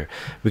got here?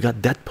 We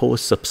got Dead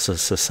Poets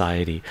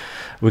Society.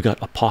 We got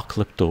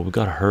Apocalypto. We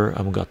got Her,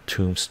 and we got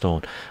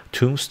Tombstone.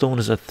 Tombstone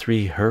is at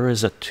 3. Her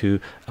is at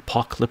 2.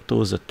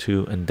 Apocalypto is at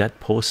 2, and Dead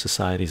Poets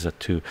Society is at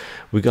 2.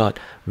 We got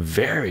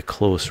very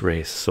close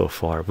race so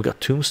far. We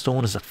got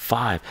Tombstone is at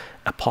 5.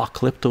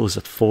 Apocalypto is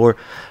at 4.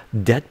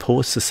 Dead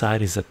Poets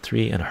Society is at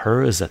 3, and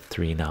Her is at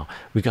 3 now.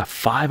 We got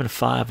 5 and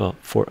 5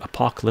 for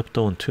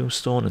Apocalypto and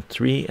Tombstone, and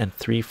 3 and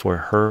 3 for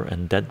Her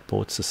and Dead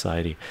Poets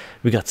Society.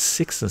 We got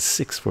 6 and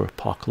 6 for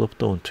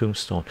Apocalypto and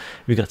Tombstone.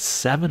 We got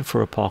 7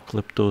 for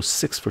Apocalypto,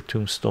 6 for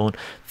Tombstone,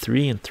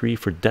 3 and 3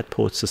 for Dead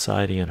Poets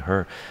Society and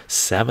Her.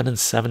 7 and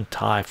 7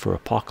 tie for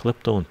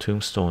Apocalypto and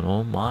Tombstone.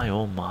 Oh my,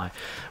 oh my.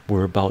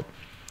 We're about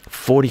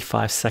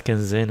 45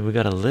 seconds in. We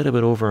got a little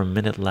bit over a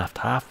minute left.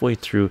 Halfway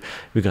through,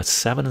 we got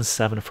 7 and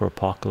 7 for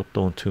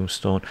Apocalypto and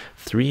Tombstone,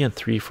 3 and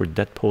 3 for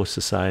Dead Poet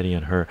Society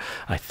and Her.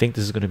 I think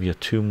this is going to be a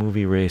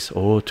 2-movie race.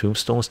 Oh,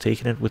 Tombstone's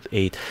taking it with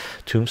 8.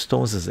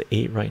 Tombstone's is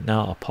 8 right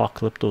now.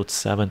 Apocalypto at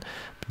 7.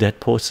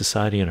 Dead Poet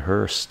Society and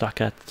Her are stuck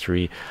at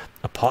 3.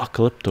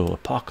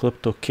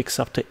 Apocalypto kicks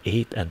up to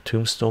 8, and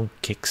Tombstone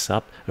kicks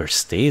up or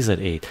stays at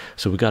 8.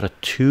 So we got a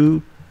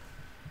 2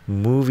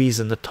 movies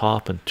in the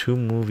top and 2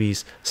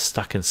 movies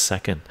stuck in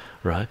second,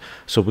 right?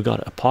 So we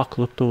got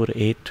Apocalypto at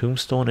 8,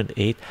 Tombstone at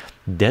 8,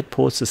 Dead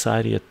Poet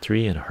Society at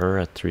 3, and Her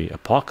at 3.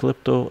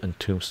 Apocalypto and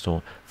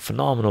Tombstone,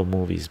 phenomenal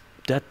movies.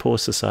 Dead Poet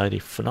Society,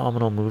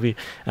 phenomenal movie,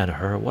 and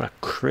Her, what a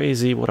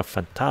crazy, what a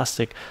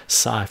fantastic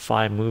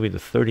sci-fi movie. The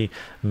 30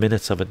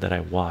 minutes of it that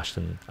I watched,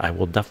 and I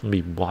will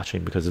definitely be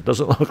watching, because it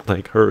doesn't look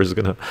like Her is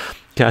gonna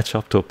catch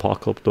up to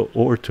Apocalypto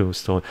or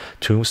Tombstone.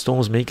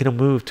 Tombstone's making a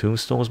move.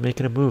 Tombstone's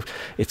making a move.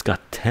 It's got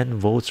 10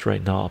 votes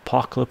right now.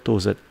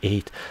 Apocalypto's at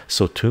 8.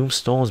 So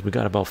Tombstone's, we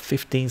got about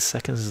 15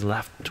 seconds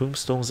left.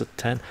 Tombstone's at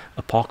 10.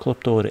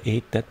 Apocalypto at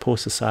 8. Dead Poet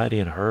Society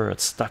and Her at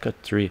stuck at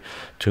 3.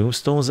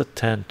 Tombstone's at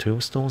 10.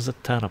 Tombstone's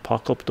at 10.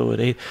 Apocalypto at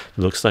 8.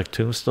 Looks like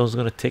Tombstone's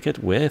gonna take it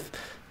with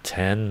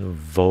 10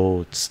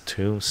 votes.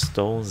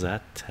 Tombstone's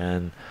at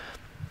 10.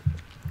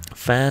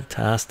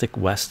 Fantastic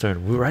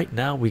Western. Right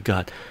now we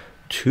got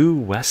 2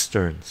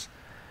 Westerns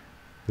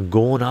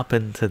going up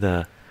into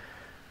the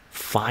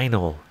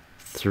final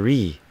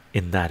 3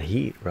 in that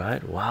heat,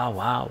 right?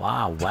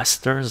 Wow.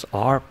 Westerns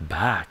are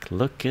back.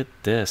 Look at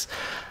this.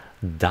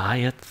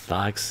 Diet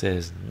Thug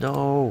says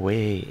no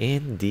way.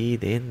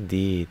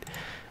 Indeed.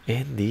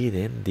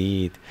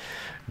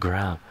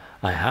 Graham,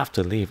 I have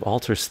to leave.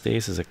 Alter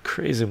States is a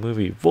crazy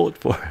movie. Vote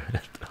for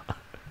it.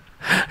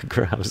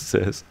 Graham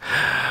says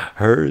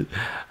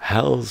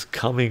hell's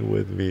coming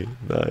with me.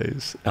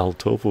 Nice. El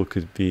Topo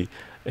could be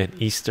an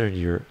Eastern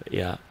Europe.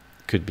 Yeah,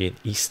 could be an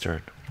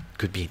Eastern.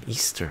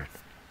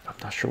 I'm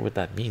not sure what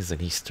that means, an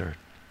Eastern.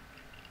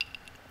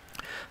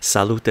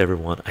 Salute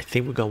everyone. I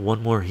think we got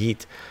one more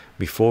heat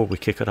before we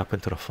kick it up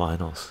into the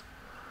finals,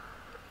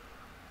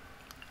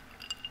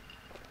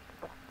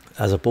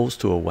 as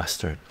opposed to a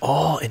Western.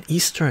 Oh, an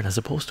Eastern as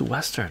opposed to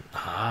Western.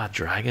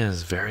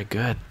 Dragons, very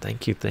good.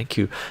 Thank you.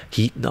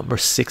 Heat number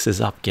 6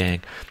 is up,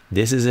 gang.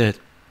 This is it.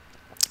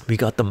 We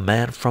got The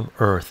Man from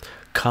Earth,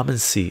 Come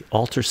and See,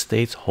 Alter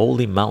States,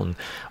 Holy Mountain.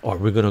 Or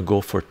we're gonna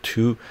go for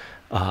 2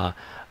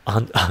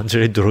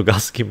 Andre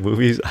Drogoski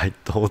movies. I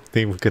don't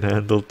think we can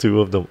handle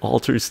 2 of them.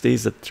 Alter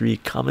States at 3,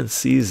 Come and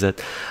Sees at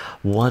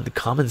 1,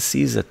 Come and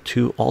Sees at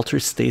 2, Alter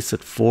States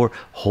at 4,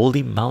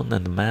 Holy Mountain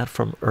and The Man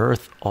from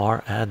Earth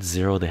are at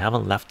 0. They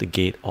haven't left the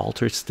gate.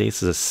 Alter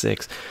States is at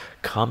 6,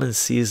 Come and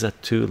Sees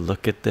at 2.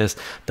 Look at this.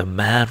 The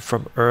Man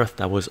from Earth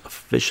that was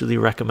officially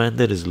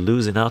recommended is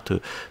losing out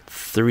to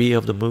 3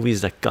 of the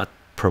movies that got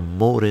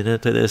promoted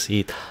into this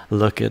heat.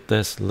 Look at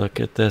this.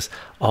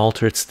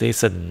 Altered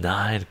States at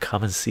 9,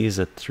 Come and Sees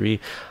at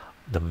 3.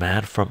 The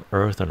Man from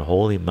Earth and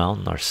Holy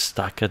Mountain are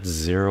stuck at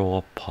 0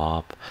 a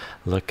pop.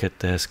 Look at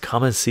this.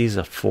 Come and Sees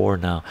at 4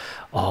 now.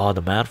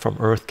 The Man from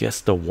Earth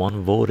gets the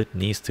 1 vote it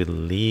needs to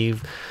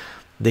leave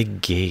The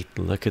gate,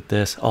 look at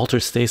this.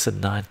 Altered states at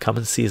 9, come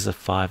and see is at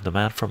 5, the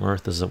man from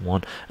earth is at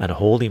 1, and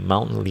holy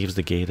mountain leaves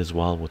the gate as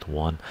well with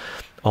 1.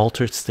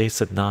 Altered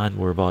states at 9,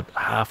 we're about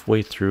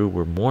halfway through,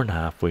 we're more than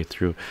halfway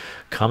through.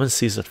 Come and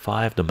see is at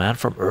 5, the man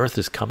from earth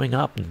is coming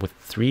up with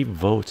 3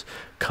 votes.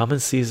 Come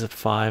and see is at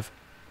 5.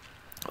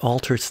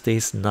 Altered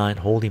states 9,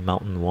 holy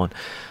mountain 1,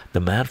 the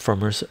man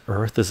from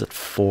earth is at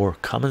 4.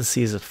 Come and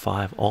see is at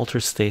 5.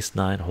 Altered states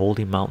 9,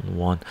 holy mountain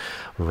 1.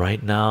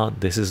 Right now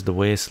this is the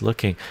way it's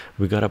looking.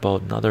 We got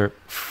about another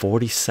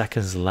 40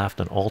 seconds left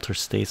and altered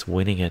states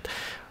winning it,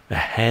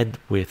 ahead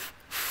with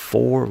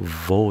 4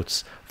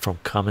 votes from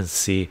come and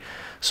see.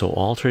 So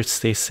altered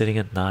states sitting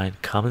at 9,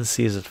 come and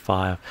see is at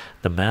 5,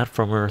 the man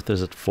from earth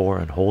is at 4,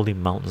 and holy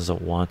mountains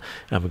at 1.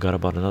 And we got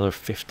about another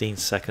 15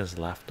 seconds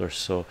left or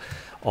so.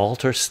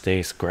 Altered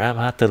states, Graham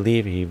had to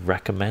leave, he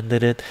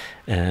recommended it,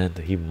 and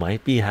he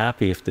might be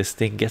happy if this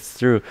thing gets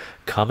through.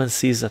 Come and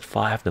see is at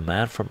 5, the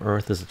man from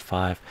earth is at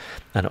 5,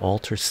 and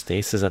altered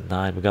states is at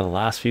 9. We got the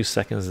last few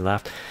seconds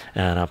left,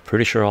 and I'm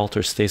pretty sure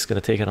altered states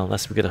gonna take it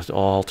unless we get an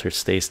altered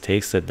states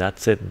takes it.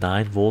 That's it.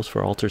 9 votes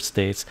for altered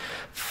states,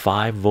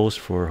 5 votes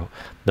for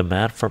the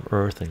man from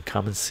earth and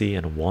come and see,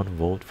 and 1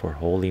 vote for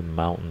holy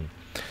mountain.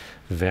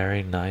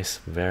 Very nice,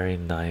 very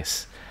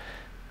nice.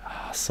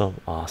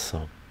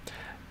 Awesome.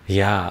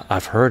 Yeah,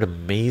 I've heard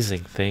amazing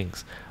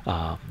things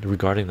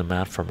regarding the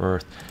man from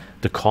earth.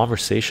 The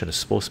conversation is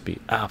supposed to be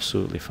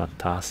absolutely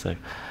fantastic.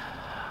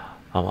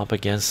 I'm up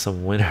against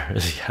some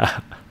winners.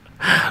 Yeah.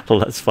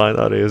 Let's find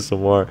out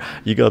ASMR.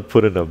 You got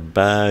put in a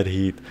bad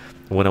heat.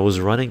 When I was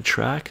running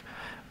track,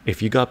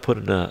 if you got put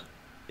in a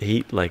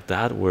heat like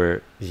that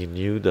where you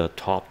knew the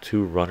top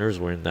 2 runners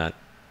were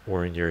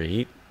in your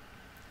heat,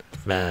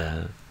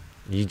 man,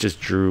 you just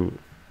drew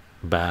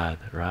bad,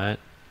 right?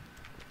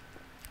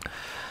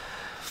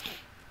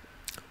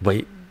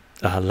 But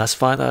let's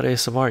find out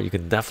ASMR. You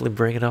can definitely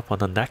bring it up on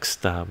the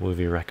next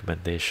movie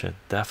recommendation.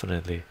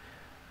 Definitely.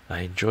 I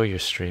enjoy your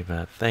stream,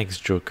 man. Thanks,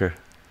 Joker.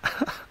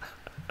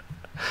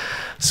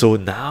 So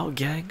now,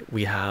 gang,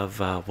 we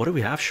have what do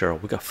we have,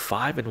 Cheryl? We got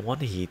 5 in 1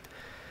 heat.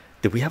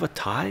 Did we have a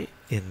tie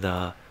in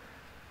the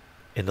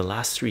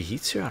last 3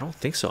 heats here? I don't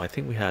think so. I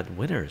think we had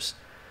winners.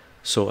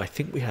 So I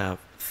think we have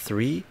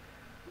 3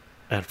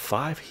 and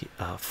 5.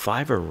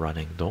 5 are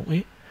running, don't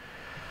we?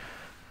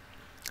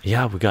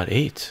 Yeah, we got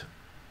 8.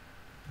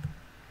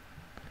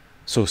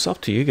 So it's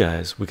up to you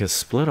guys. We can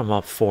split them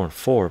up 4 and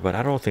 4, but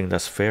I don't think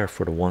that's fair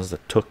for the ones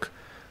that took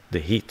the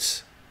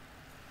heats.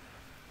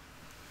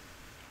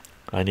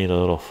 I need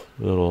a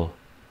little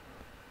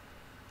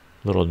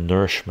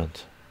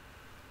nourishment.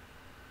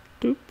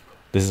 Doop.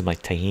 This is my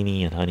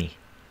tahini and honey.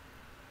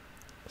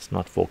 It's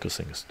not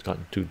focusing. It's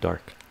gotten too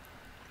dark.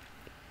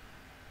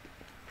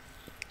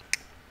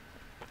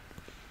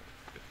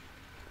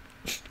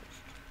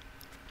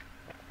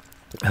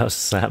 How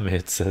Sam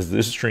it says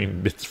this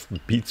stream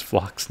beats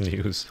Fox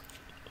News.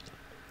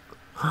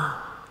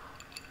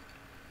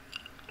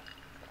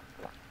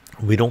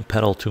 We don't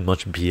peddle too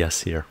much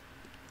BS here.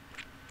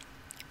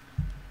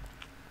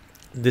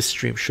 This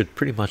stream should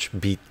pretty much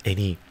beat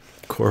any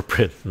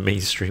corporate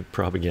mainstream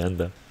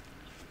propaganda.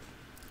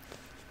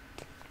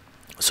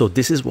 So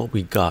this is what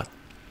we got.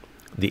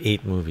 The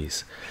 8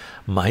 movies: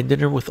 My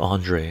Dinner with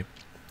Andre,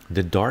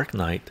 The Dark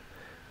Knight,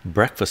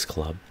 Breakfast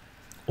Club,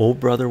 Oh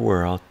Brother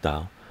Where Art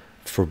Thou,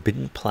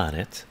 Forbidden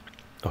Planet,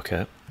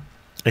 okay,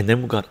 and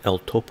then we got El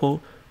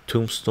Topo,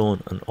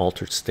 Tombstone, and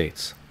Altered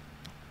States.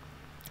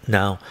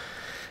 Now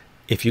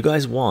if you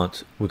guys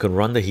want, we can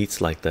run the heats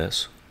like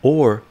this,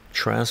 or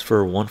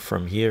transfer one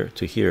from here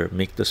to here,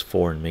 make this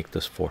 4 and make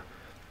this 4.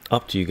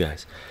 Up to you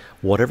guys.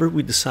 Whatever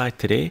we decide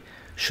today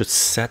should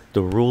set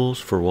the rules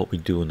for what we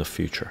do in the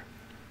future,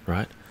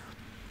 right?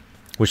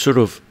 We're sort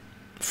of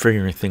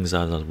figuring things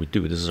out as we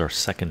do. This is our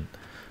second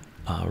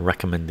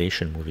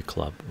recommendation movie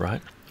club,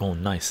 right? Oh,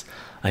 nice.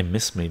 I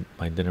missed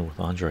my dinner with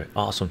Andre.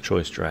 Awesome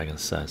choice, Dragon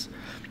says.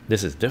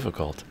 This is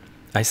difficult.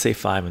 I say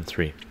 5 and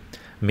 3.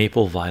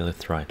 Maple, Violet,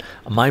 Thrine.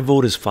 My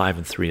vote is 5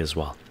 and 3 as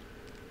well,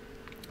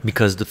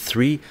 because the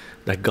 3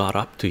 that got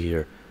up to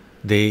here,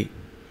 they,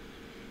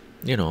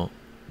 you know,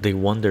 they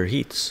won their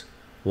heats.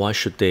 Why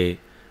should they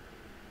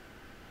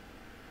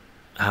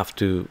have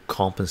to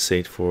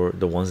compensate for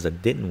the ones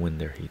that didn't win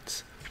their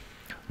heats?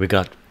 We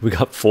got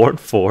 4 and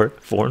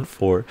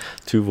 4,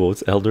 2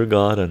 votes. Elder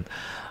God and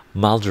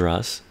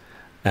Maldras,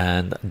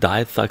 and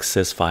Diet Thug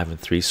says 5 and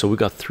 3. So we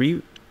got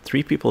three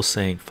people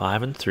saying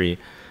 5 and 3,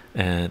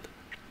 and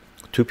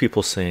 2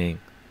 people saying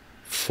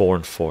 4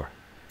 and 4.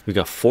 We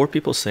got 4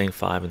 people saying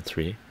 5 and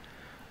 3,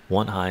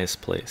 1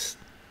 highest place.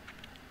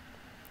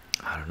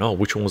 I don't know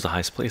which one was the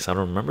highest place. I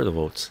don't remember the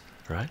votes,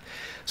 right?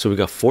 So we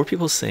got 4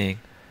 people saying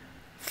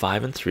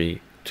 5 and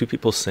 3, 2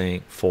 people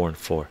saying 4 and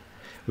 4.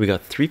 We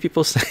got 3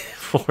 people saying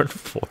 4 and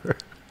 4,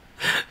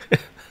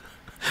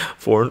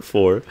 4 and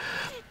 4,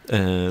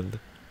 and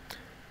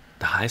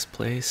the highest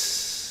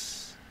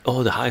place.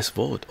 Oh, the highest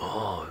vote.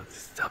 Oh,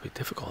 that'll be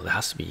difficult. It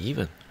has to be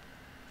even.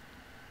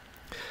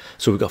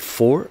 So we got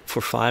 4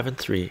 for 5 and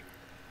 3,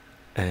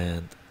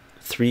 and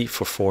 3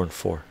 for 4 and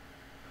 4.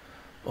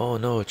 Oh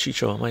no,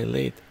 Chicho, am I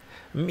late?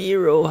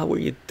 Miro, how are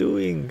you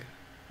doing?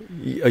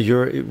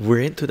 We're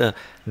into the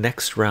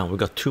next round. We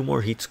got two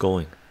more heats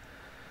going.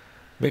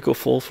 Make a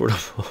poll for the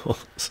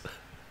polls.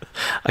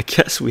 I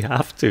guess we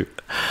have to.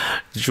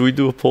 Should we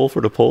do a poll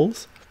for the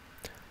polls?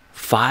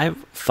 Five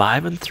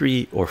and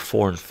three, or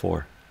 4 and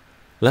 4?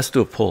 Let's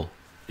do a poll.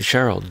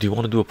 Cheryl, do you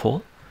want to do a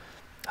poll?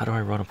 How do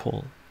I run a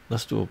poll?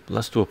 Let's do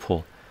a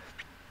poll.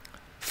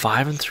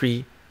 5 and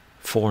 3,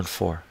 4 and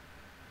 4.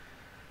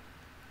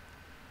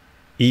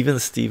 Even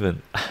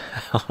Steven.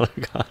 Oh my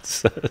God,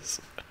 says.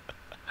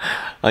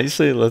 I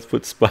say let's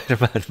put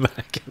Spider-Man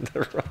back in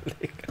the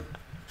running.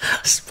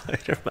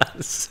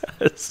 Spider-Man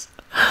says.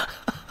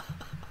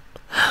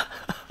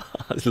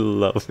 I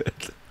love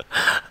it.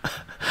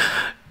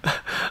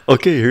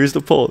 Okay, here's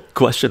the poll.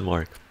 Question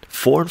mark.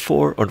 4 and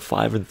 4 or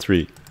 5 and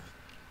 3?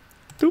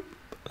 Doop.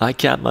 I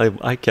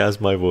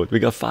cast my vote. We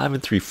got 5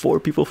 and 3. 4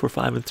 people for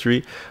 5 and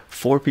 3.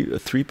 4 people.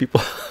 3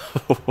 people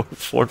for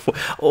 4 and 4.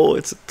 Oh,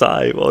 it's a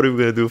tie. What are we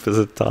gonna do if it's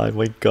a tie?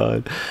 My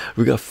God,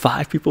 we got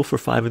 5 people for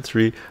 5 and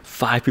 3.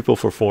 5 people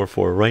for 4 and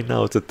 4. Right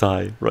now it's a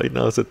tie. Right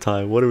now it's a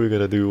tie. What are we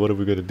gonna do? What are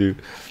we gonna do?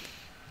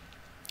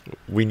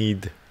 We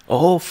need.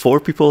 Oh, 4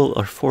 people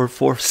are 4 and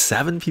 4.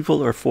 7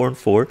 people are 4 and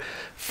 4.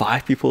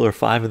 5 people are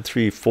 5 and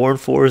 3. 4 and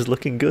 4 is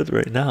looking good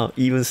right now.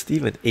 Even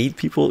Steven. 8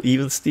 people,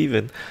 even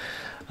Steven.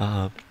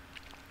 And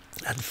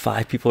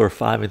 5 people are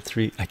 5 and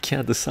 3. I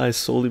can't decide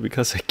solely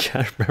because I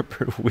can't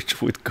remember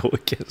which would go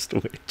against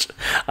which.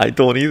 I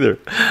don't either.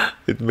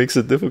 It makes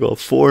it difficult.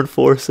 4 and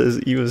 4 says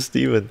even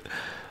Steven.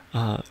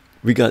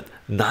 We got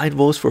 9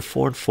 votes for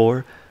 4 and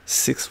 4,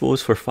 6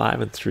 votes for 5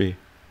 and 3.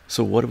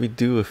 So what do we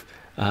do if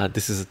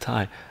this is a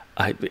tie?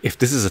 If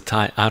this is a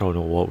tie, I don't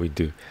know what we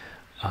do.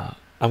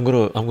 I'm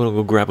gonna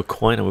go grab a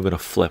coin and we're gonna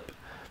flip,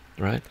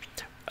 right?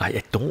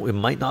 I don't. It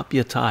might not be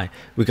a tie.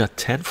 We got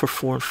 10 for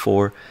 4 and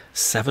 4,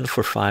 7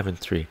 for 5 and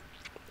 3.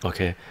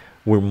 Okay,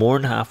 we're more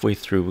than halfway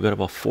through. We got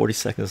about 40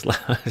 seconds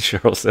left.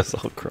 Cheryl says,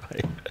 "I'll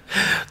cry."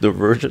 The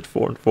Virgin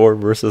 4 and 4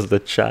 versus the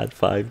Chad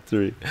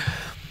 5-3.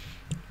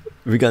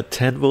 We got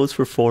 10 votes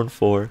for 4 and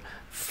 4,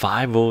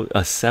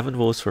 7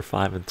 votes for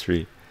 5 and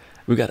 3.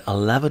 We got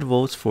 11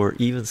 votes for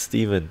even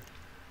Steven.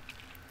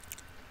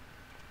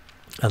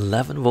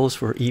 11 votes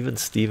for even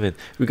Steven.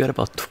 We got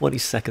about 20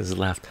 seconds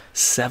left.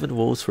 7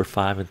 votes for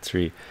 5 and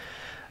 3.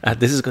 And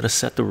this is going to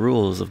set the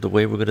rules of the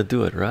way we're going to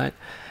do it, right?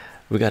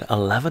 We got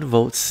 11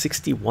 votes,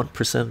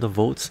 61% of the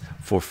votes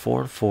for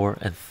 4 and 4,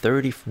 and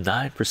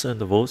 39% of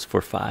the votes for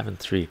 5 and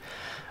 3.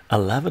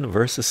 11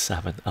 versus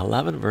 7.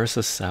 11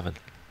 versus 7.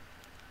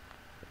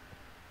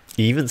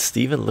 Even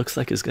Steven looks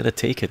like he's gonna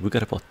take it. We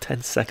got about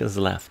 10 seconds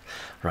left,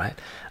 right?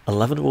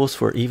 11 votes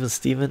for even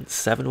Steven,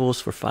 7 votes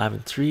for 5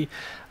 and 3.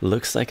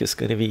 Looks like it's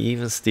gonna be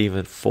even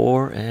Steven.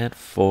 4 and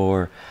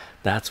 4.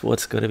 That's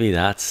what's gonna be.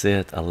 That's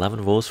it.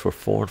 11 votes for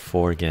 4 and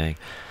 4, gang.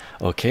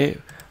 Okay,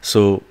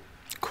 so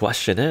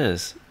question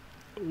is,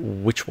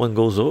 which one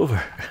goes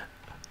over?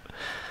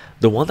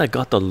 The one that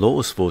got the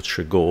lowest votes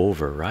should go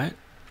over, right?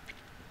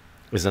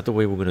 Is that the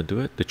way we're gonna do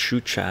it? The true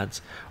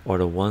chads are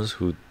the ones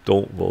who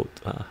don't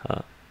vote.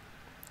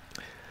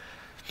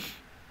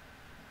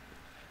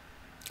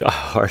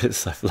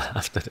 Hardest I've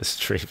laughed at his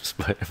streams,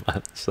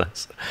 Spider-Man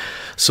says.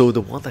 So the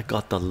one that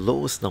got the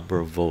lowest number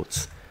of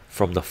votes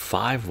from the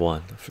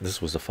 5-1, this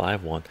was the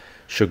 5-1,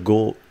 should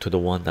go to the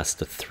one that's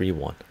the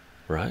 3-1,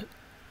 right?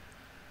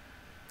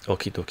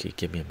 Okie dokie,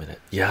 give me a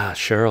minute. Yeah,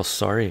 Cheryl,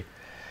 sorry.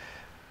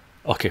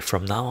 Okay,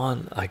 from now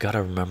on I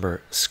gotta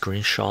remember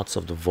screenshots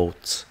of the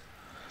votes,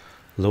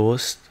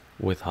 lowest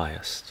with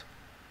highest.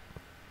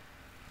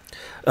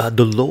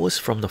 The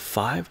lowest from the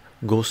 5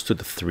 goes to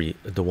the 3,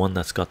 the one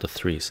that's got the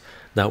 3s.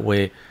 That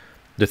way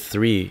the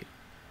 3,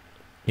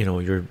 you know,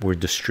 we're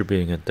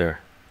distributing it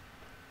there.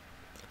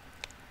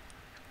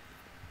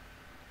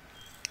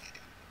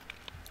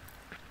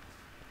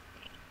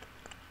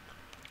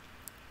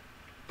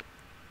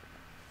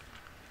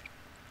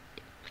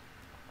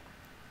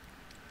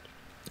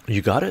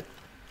 You got it?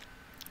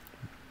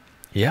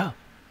 Yeah.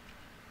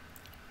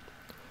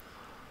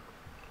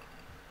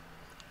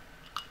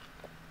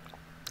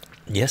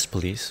 Yes,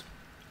 please.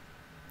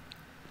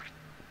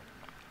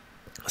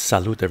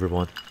 Salute,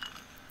 everyone.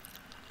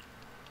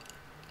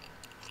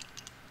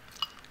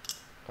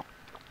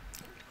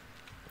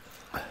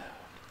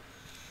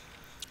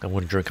 I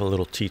want to drink a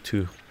little tea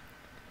too.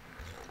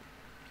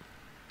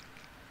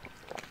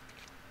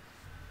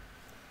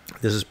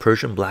 This is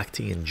Persian black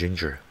tea and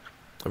ginger.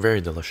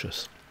 Very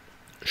delicious.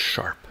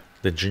 Sharp.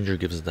 The ginger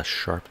gives it that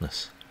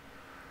sharpness.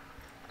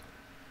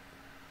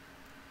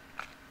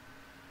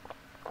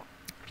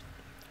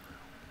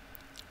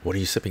 What are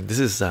you sipping? This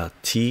is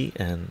tea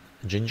and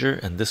ginger,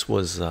 and this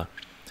was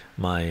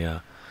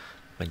my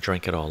I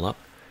drank it all up.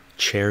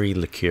 Cherry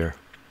liqueur,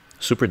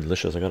 super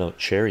delicious. I got a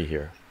cherry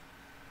here.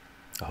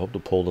 I hope the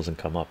poll doesn't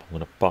come up. I'm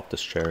gonna pop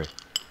this cherry.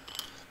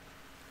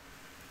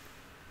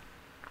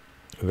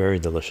 Very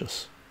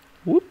delicious.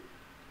 Whoop.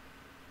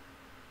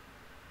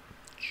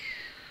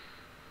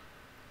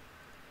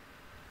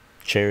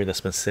 Cherry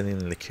that's been sitting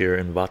in liqueur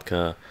and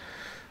vodka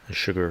and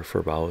sugar for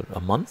about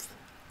a month.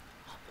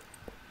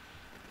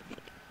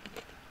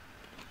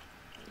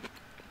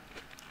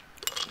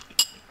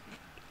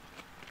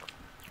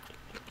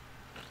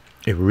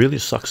 It really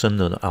sucks in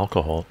the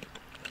alcohol,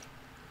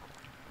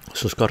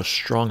 so it's got a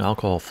strong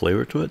alcohol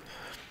flavor to it,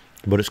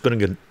 but it's going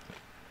to get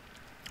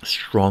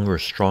stronger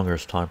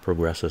as time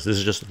progresses. This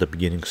is just at the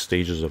beginning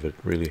stages of it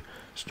really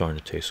starting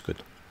to taste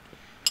good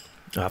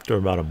after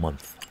about a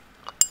month.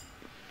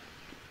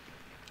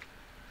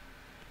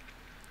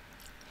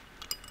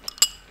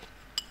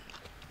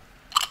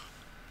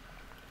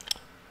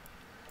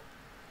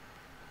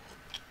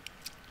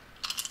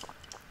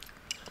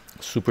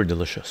 Super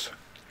delicious.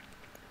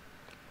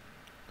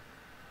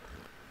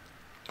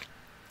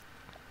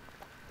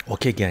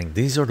 Okay, gang,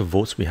 these are the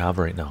votes we have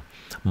right now.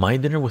 My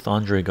Dinner with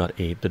Andre got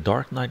 8, The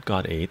Dark Knight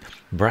got 8,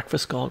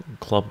 Breakfast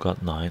Club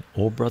got 9,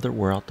 Oh Brother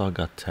Where Art Thou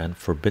got 10,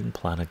 Forbidden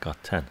Planet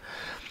got 10.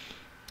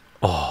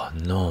 Oh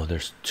no,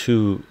 there's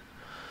two.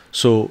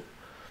 So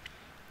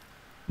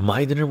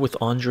My Dinner with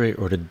Andre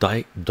or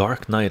the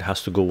Dark Knight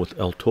has to go with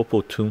El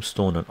Topo,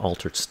 Tombstone, and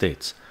Altered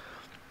States.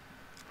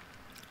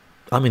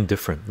 I'm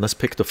indifferent. Let's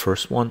pick the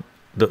first one.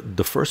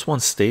 The first one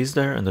stays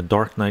there, and the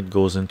Dark Knight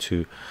goes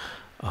into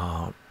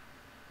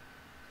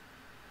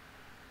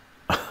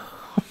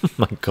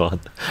my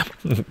god.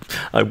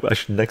 I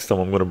should, next time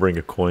I'm gonna bring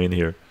a coin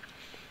here.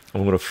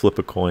 I'm gonna flip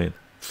a coin,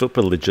 flip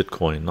a legit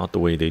coin, not the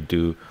way they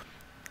do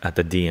at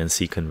the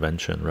DNC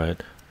convention,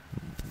 right?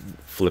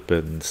 Flip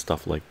it and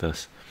stuff like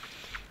this.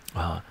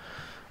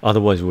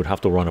 Otherwise we would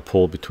have to run a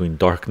poll between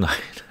Dark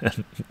Knight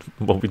and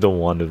but we don't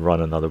want to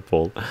run another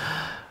poll.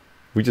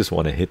 We just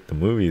want to hit the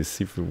movies,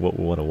 see what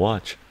we want to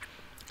watch.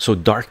 So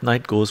Dark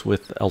Knight goes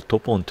with El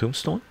Topo and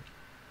Tombstone.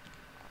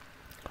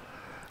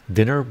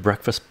 Dinner,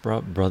 Breakfast,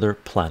 Brother,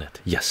 Planet.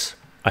 Yes,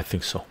 I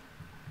think so.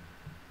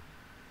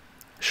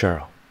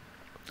 Cheryl,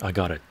 I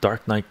got it.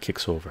 Dark Knight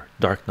kicks over.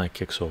 Dark Knight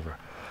kicks over.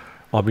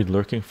 I'll be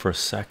lurking for a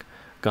sec.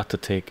 Got to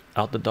take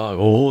out the dog.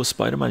 Oh,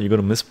 Spider-Man, you're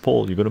gonna miss a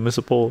poll. You're gonna miss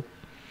a poll.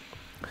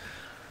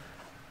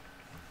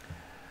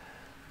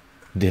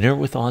 Dinner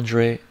with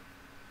Andre,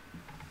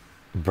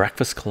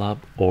 Breakfast Club,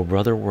 Oh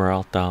Brother Where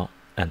Art Thou,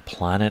 and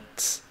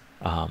Planets,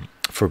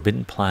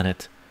 Forbidden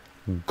Planet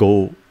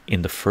go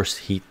in the first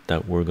heat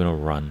that we're gonna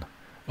run.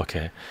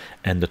 Okay,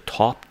 and the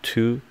top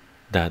two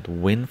that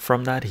win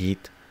from that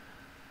heat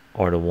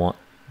are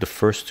the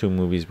first two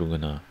movies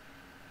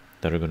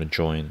that are gonna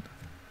join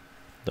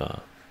the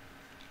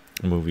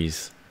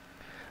movies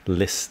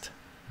list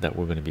that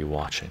we're gonna be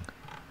watching,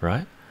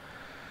 right?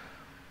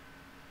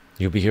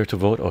 You'll be here to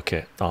vote.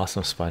 Okay,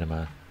 awesome.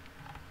 Spider-Man,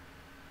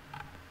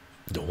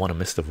 don't want to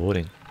miss the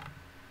voting.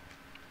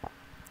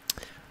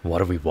 What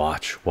do we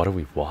watch? What do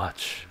we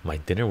watch? My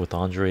Dinner with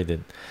Andre,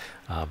 did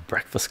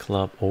Breakfast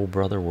Club, Oh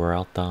Brother Where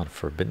Art Thou,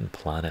 Forbidden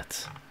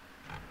Planet.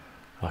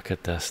 Look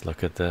at this,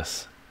 look at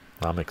this.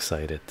 I'm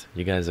excited.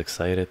 You guys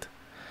excited?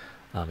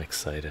 I'm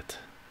excited.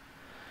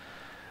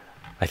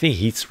 I think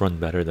heats run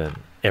better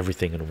than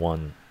everything in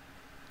one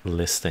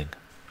listing,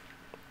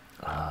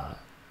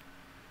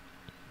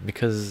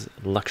 because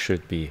luck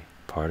should be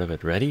part of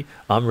it. Ready?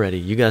 I'm ready.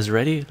 You guys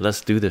ready?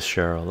 Let's do this,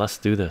 Cheryl. Let's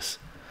do this.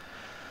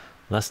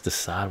 Let's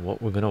decide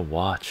what we're gonna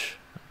watch.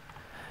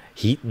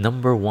 Heat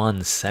number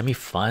one,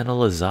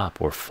 semi-final is up,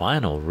 or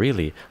final,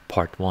 really.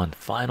 Part one,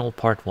 final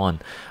part one.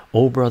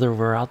 Oh Brother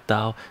Where Art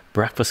Thou,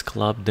 Breakfast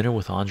Club, Dinner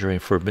with Andre,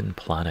 and Forbidden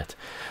Planet.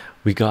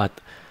 We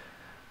got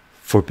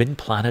Forbidden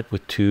Planet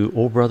with 2,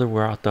 Oh Brother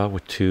Where Art Thou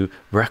with 2,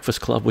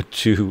 Breakfast Club with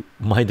 2,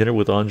 My Dinner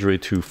with Andre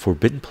 2,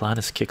 Forbidden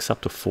Planet kicks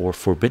up to 4,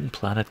 Forbidden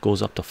Planet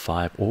goes up to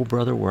 5, Oh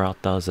Brother Where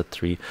Art Thou is at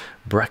 3,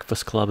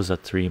 Breakfast Club is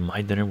at 3,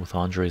 My Dinner with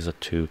Andre is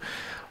at 2.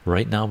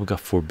 Right now we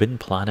got Forbidden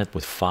Planet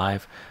with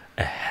 5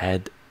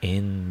 ahead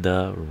in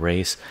the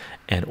race,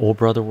 and Oh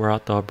Brother Where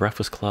Art Thou,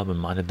 Breakfast Club, and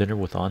My Dinner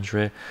with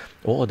Andre,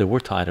 oh, they were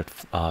tied at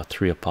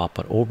 3 a pop,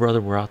 but Oh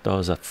Brother Where Art Thou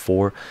is at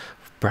 4,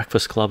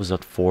 Breakfast Club is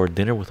at 4,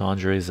 Dinner with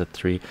Andre is at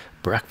 3,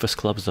 Breakfast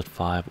Club is at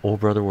 5, Oh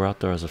Brother Where Art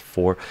Thou is at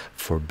 4,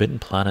 Forbidden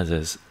Planet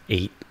is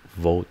 8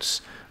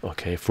 votes.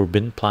 Okay,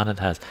 Forbidden Planet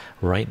has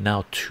right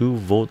now 2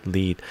 vote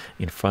lead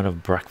in front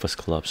of Breakfast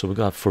Club. So we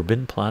got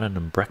Forbidden Planet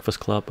and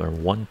Breakfast Club are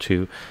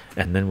 1-2,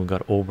 and then we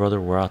got Oh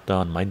Brother Where Art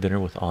Thou and My Dinner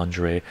with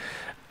Andre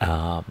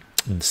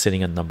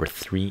sitting at number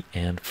 3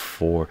 and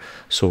 4.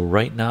 So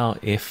right now,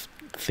 if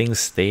things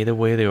stay the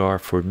way they are,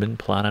 Forbidden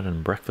Planet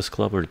and Breakfast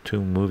Club are the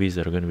 2 movies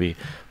that are going to be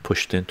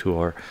pushed into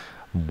our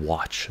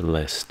watch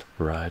list,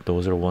 right?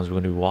 Those are the ones we're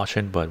going to be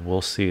watching, but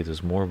we'll see.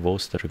 There's more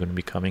votes that are going to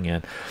be coming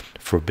in.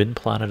 Forbidden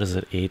Planet is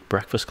at 8,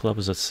 Breakfast Club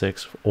is at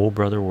 6, Oh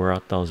Brother Where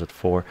Art Thou is at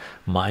 4,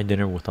 My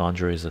Dinner with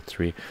Andre is at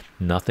 3.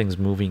 Nothing's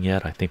moving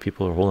yet. I think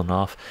people are holding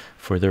off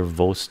for their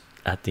votes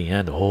at the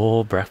end.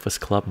 Oh,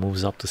 Breakfast Club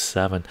moves up to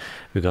 7.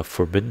 We got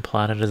Forbidden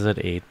Planet is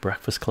at 8,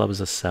 Breakfast Club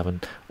is at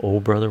 7, Oh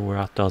Brother Where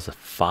Art Thou is at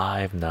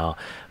 5 now,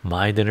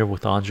 My Dinner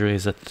with Andre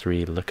is at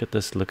 3. Look at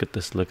this, look at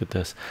this, look at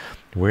this.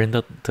 We're in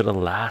to the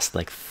last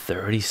like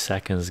 30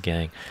 seconds,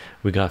 gang.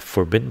 We got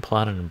Forbidden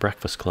Planet and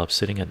Breakfast Club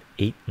sitting at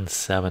 8 and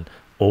 7,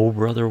 Oh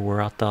Brother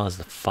Where Art Thou is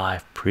the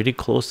 5, pretty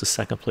close to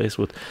second place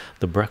with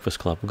The Breakfast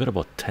Club. We've got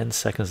about 10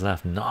 seconds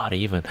left, not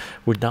even.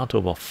 We're down to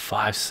about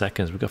 5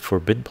 seconds. We got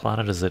Forbidden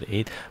Planet is at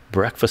 8,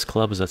 Breakfast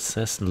Club is at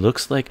 6.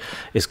 Looks like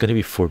it's going to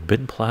be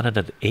Forbidden Planet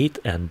at 8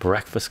 and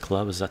Breakfast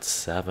Club is at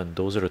 7.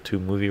 Those are the two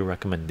movie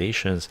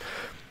recommendations.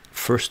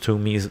 First two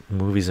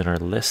movies in our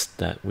list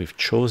that we've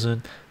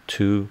chosen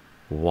to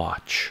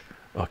watch.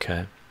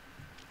 Okay,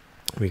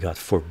 we got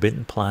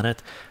Forbidden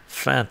Planet,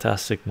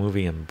 fantastic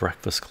movie, and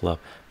Breakfast Club,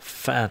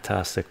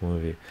 fantastic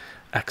movie.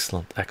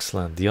 Excellent,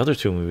 excellent. The other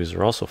two movies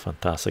are also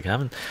fantastic. I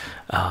haven't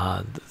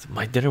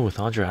My Dinner with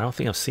Andre, I don't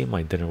think I've seen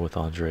My Dinner with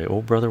Andre.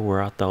 Oh Brother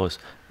Where Art Thou is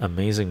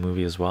amazing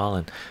movie as well,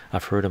 and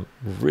I've heard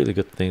really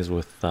good things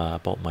with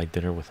about My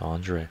Dinner with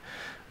Andre.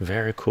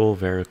 Very cool,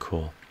 very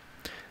cool.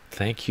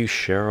 Thank you,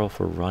 Cheryl,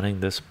 for running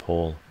this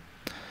poll.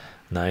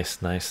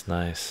 Nice, nice,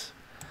 nice.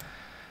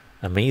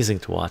 Amazing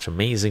to watch,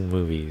 amazing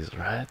movies,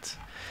 right?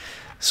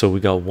 So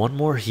we got one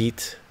more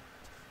heat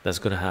that's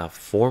gonna have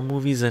 4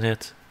 movies in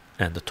it,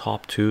 and the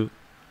top 2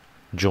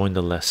 join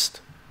the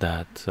list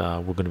that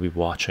we're gonna be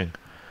watching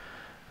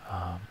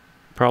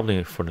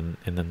probably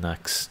in the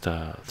next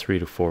 3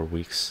 to 4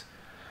 weeks.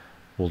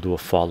 We'll do a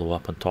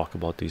follow-up and talk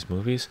about these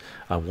movies.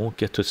 I won't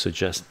get to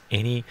suggest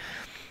any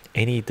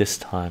this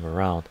time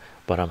around,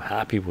 but I'm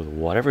happy with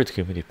whatever the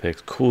community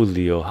picks. Cool,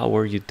 Leo, how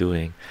are you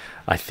doing?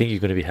 I think you're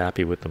going to be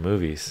happy with the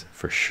movies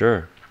for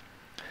sure.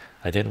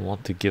 I didn't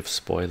want to give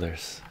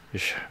spoilers.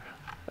 Sure.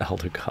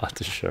 Elder God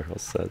to Cheryl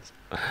says.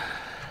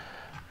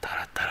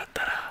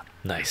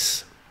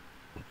 Nice.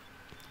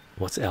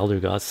 What's Elder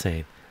God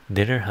saying?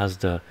 Dinner has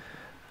the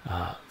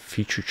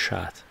feature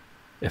chat,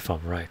 if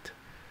I'm right.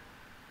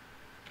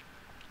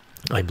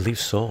 I believe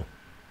so.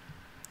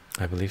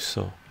 I believe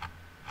so.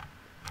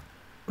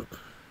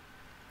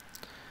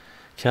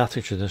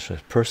 Catholic tradition.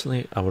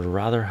 Personally, I would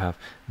rather have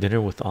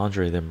dinner with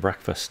Andre than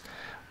breakfast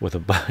with a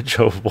bunch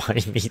of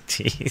whiny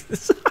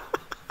teens.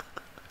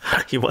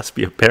 He must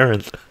be a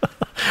parent.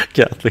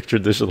 Catholic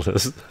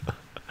traditionalist.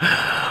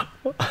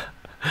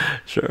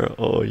 Sure.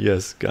 Oh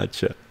yes,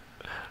 gotcha.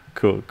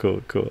 Cool,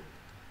 cool, cool.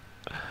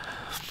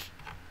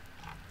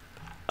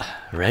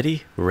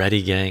 Ready,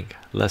 gang.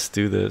 Let's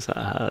do this.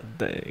 Ah,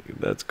 dang,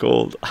 that's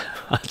cold.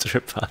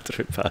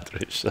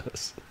 Padre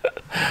says.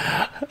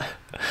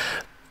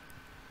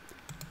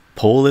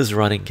 Poll is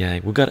running,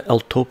 gang. We got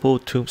El Topo,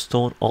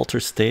 Tombstone, Alter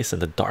States,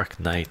 and The Dark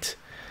Knight.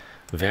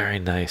 Very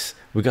nice.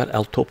 We got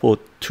El Topo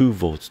 2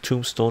 votes,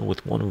 Tombstone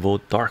with 1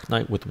 vote, Dark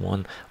Knight with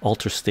 1,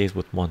 Alter States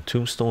with 1.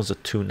 Tombstone's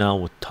at 2 now,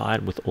 with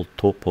tied with El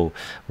Topo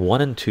 1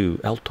 and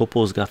 2. El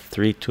Topo's got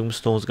 3,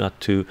 Tombstone's got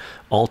 2,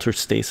 Alter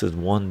States is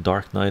 1,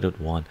 Dark Knight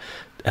at 1.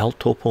 El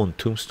Topo and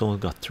Tombstone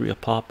got 3 a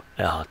pop.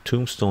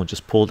 Tombstone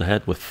just pulled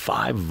ahead with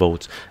 5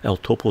 votes. El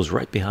Topo's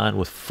right behind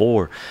with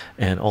 4,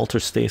 and Alter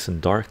States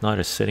and Dark Knight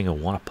are sitting at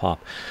 1 a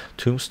pop.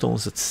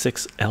 Tombstone's at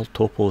 6, El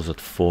Topo's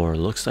at 4.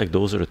 Looks like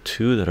those are the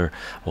two that are,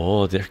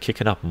 oh, they're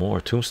kicking up more.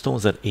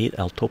 Tombstone's at 8,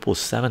 El Topo's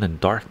 7, and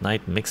Dark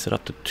Knight mix it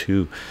up to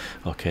 2.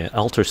 Okay,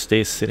 Alter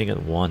States sitting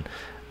at 1.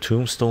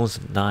 Tombstone's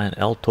at 9,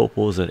 El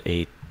Topo's at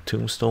 8.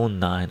 Tombstone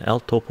 9, El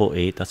Topo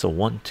 8, that's a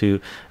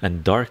 1-2,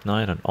 and Dark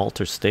Knight and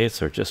Alter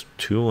States are just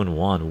 2 and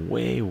 1,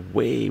 way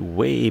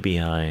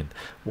behind,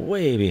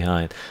 way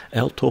behind.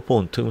 El Topo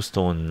and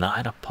Tombstone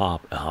 9 a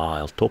pop.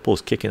 El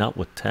Topo's kicking up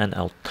with 10,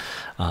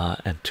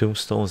 and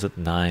Tombstone's at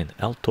 9.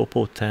 El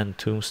Topo 10,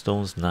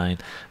 Tombstone's 9,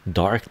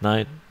 Dark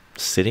Knight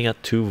sitting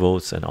at 2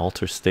 votes, and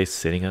Alter States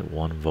sitting at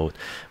 1 vote.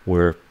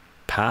 We're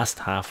past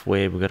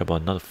halfway. We got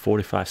about another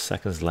 45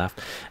 seconds left,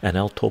 and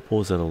El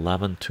Topo's at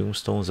 11,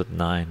 Tombstone's at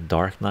 9,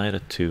 Dark Knight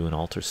at 2, and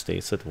Alter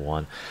States at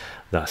 1.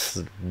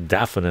 That's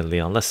definitely,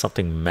 unless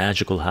something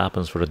magical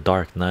happens for the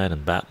Dark Knight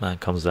and Batman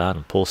comes out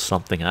and pulls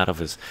something out of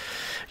his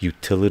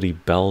utility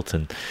belt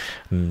and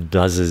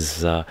does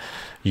his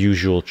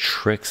usual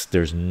tricks,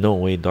 there's no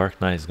way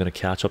Dark Knight is going to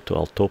catch up to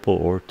El Topo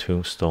or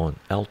Tombstone.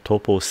 El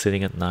Topo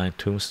sitting at 9,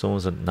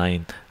 Tombstone's at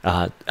 9,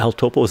 El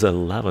Topo's at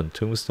 11,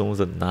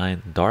 Tombstone's at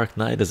 9, Dark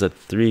Knight is at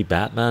 3.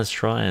 Batman's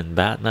trying.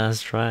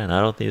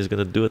 I don't think he's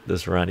going to do it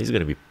this round. He's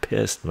going to be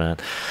pissed, man.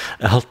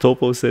 El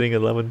Topo sitting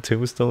at 11,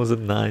 Tombstone's at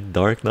 9,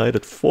 Dark Knight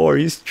at 4.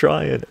 He's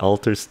trying.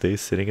 Alter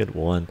Stays sitting at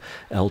 1.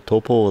 El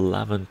Topo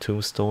 11,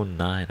 Tombstone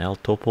 9, El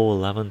Topo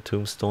 11,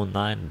 Tombstone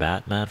 9,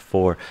 Batman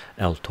 4,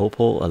 El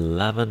Topo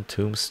 11,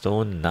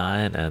 Tombstone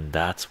 9, and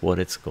that's what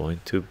it's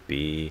going to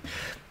be,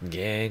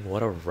 gang.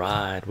 What a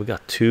ride. We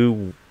got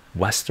 2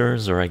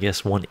 westerns, or I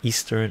guess 1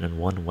 eastern and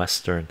 1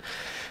 western.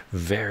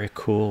 Very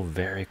cool,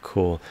 very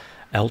cool.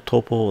 El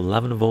Topo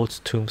 11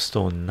 votes,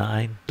 Tombstone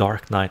 9,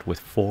 Dark Knight with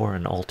 4,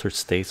 and Altered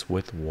States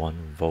with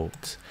 1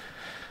 vote.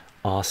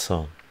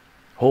 Awesome.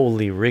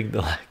 Holy rigged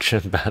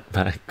election,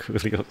 Batman.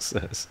 Coolio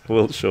says.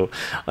 Will show.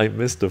 I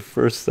missed the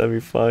first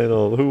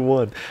semi-final. Who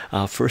won?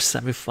 First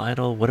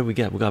semi-final. What do we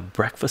get? We got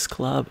Breakfast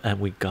Club, and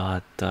we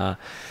got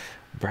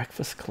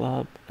Breakfast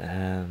Club,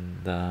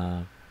 and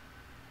oh,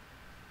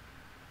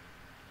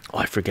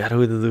 I forget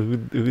who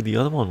the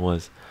other one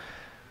was.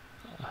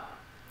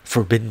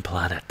 Forbidden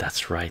Planet,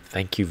 that's right.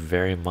 Thank you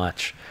very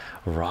much,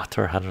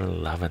 Rotter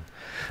 111.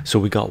 So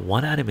we got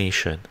one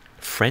animation,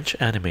 French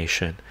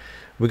animation.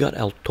 We got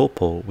El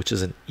Topo, which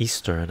is an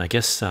Eastern, I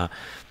guess.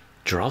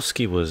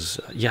 Jarowski was,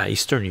 yeah,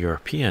 Eastern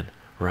European,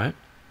 right?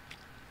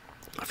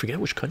 I forget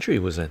which country he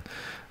was in.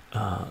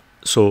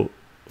 So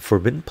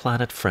Forbidden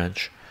Planet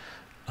French,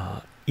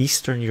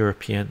 Eastern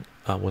European,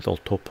 with El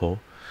Topo.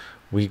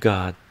 We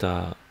got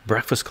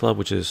Breakfast Club,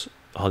 which is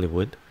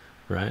Hollywood,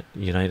 right?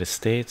 United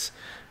States.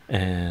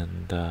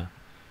 And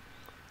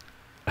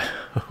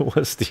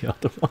what's the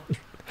other one?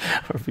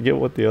 I forget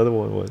what the other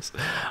one was.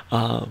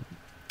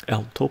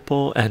 El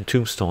Topo and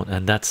Tombstone,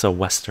 and that's a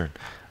Western,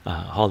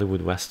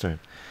 Hollywood Western.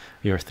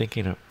 You're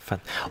thinking of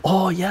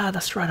oh yeah,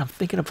 that's right. I'm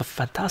thinking of a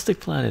Fantastic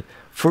Planet,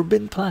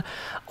 Forbidden Planet.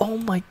 Oh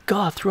my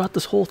God! Throughout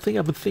this whole thing,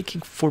 I've been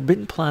thinking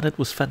Forbidden Planet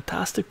was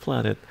Fantastic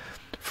Planet.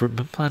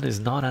 Forbidden Planet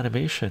is not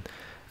animation.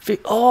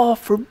 Oh,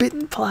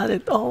 Forbidden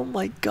Planet. Oh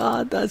my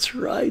God, that's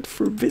right.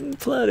 Forbidden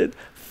Planet.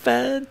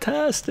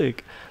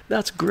 Fantastic.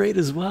 That's great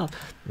as well.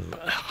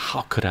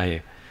 How could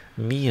I?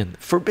 Me and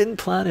Forbidden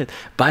Planet.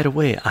 By the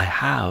way, I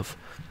have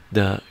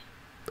the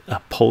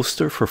a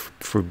poster for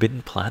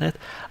Forbidden Planet.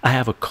 I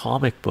have a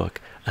comic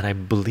book, and I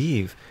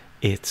believe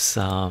it's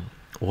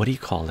what do you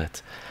call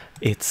it?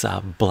 It's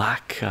a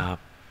Black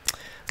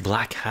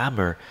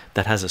Hammer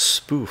that has a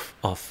spoof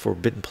of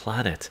Forbidden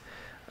Planet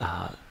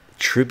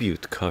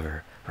tribute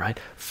cover, right?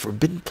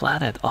 Forbidden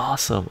Planet,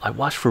 awesome. I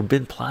watched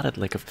Forbidden Planet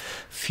like a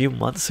few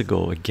months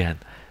ago again,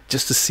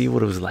 just to see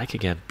what it was like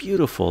again.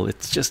 Beautiful.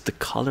 It's just the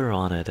color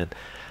on it, and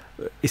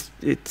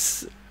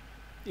it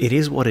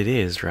is what it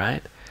is,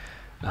 right?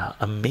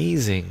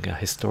 Amazing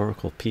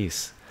historical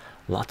piece.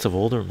 Lots of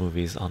older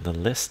movies on the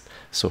list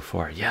so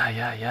far. Yeah,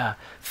 yeah, yeah.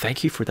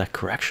 Thank you for that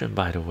correction,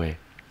 by the way.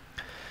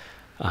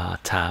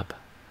 Tab,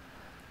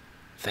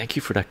 thank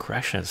you for that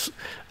correction.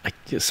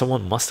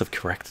 Someone must have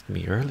corrected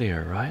me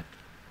earlier, right?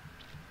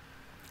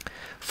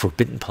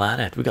 Forbidden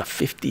Planet, we got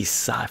 50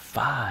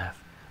 sci-fi.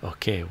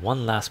 Okay,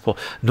 one last poll.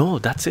 No,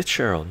 that's it,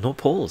 Cheryl. No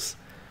polls.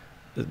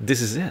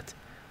 This is it.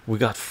 We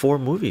got 4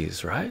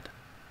 movies, right?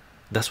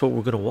 That's what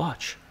we're gonna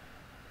watch,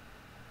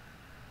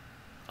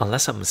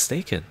 unless I'm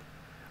mistaken.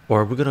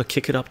 Or are we gonna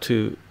kick it up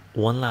to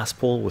one last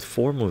poll with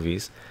 4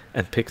 movies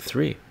and pick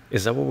 3?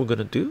 Is that what we're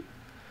gonna do?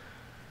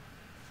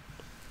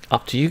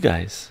 Up to you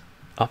guys.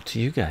 Up to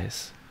you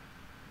guys.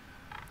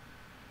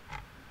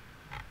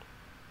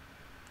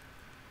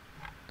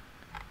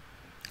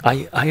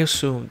 I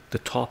assume the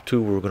top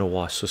 2 we're gonna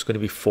watch, so it's gonna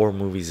be 4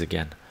 movies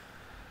again.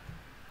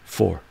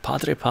 4.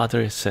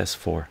 Padre says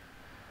 4.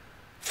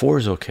 4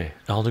 is okay.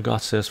 Elder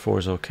God says 4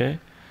 is okay.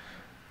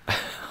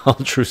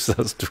 Ultra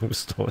says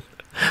Tombstone.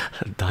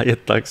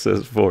 Diet Duck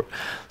says 4.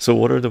 So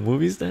what are the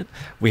movies then?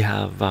 We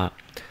have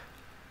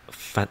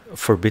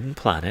Forbidden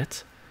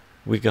Planet,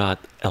 we got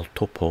El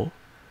Topo,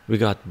 we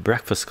got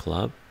Breakfast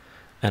Club,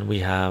 and we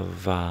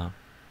have don't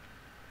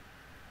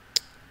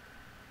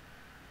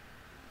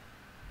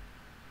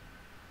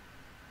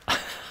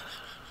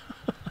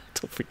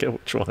forget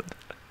which one.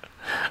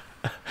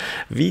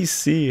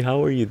 VC,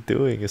 how are you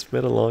doing? It's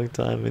been a long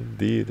time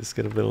indeed. It's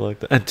gonna be a long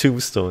time. And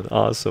Tombstone,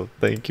 awesome.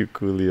 Thank you,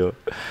 Coolio.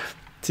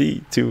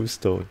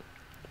 Tombstone.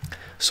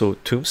 So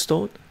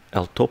Tombstone,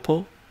 El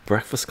Topo,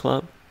 Breakfast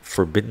Club,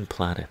 Forbidden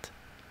Planet.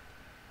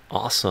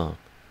 Awesome.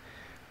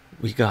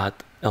 We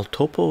got El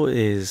Topo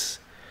is,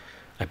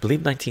 I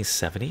believe,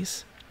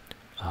 1970s.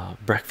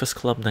 Breakfast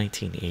Club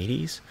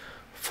 1980s.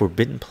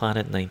 Forbidden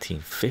Planet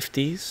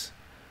 1950s,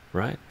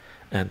 right?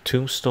 And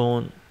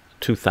Tombstone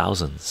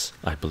 2000s,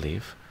 I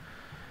believe.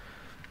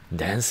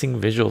 Dancing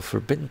visual,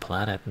 Forbidden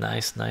Planet,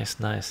 nice, nice,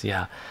 nice.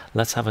 Yeah,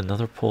 let's have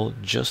another poll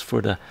just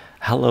for the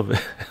hell of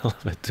it.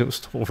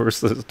 Tombstone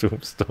versus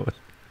Tombstone.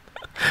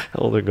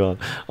 Elder God,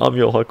 I'm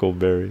your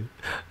Huckleberry.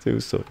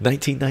 Tombstone,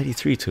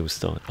 1993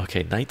 Tombstone.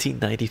 Okay,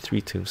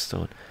 1993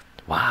 Tombstone.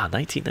 Wow,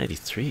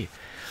 1993.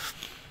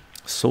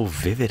 So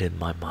vivid in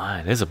my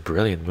mind. It's a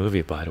brilliant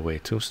movie, by the way.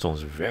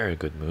 Tombstone's a very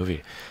good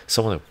movie.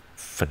 Some of the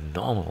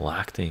phenomenal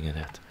acting in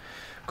it.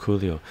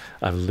 Coolio,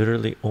 I've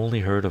literally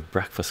only heard of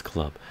Breakfast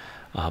Club,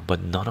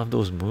 but none of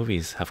those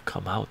movies have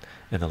come out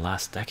in the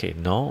last decade.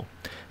 No,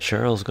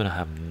 Cheryl's gonna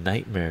have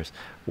nightmares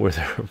where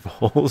there are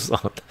polls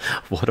on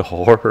what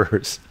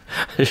horrors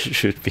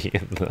should be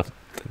in them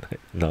tonight.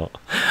 No,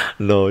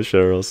 no,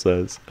 Cheryl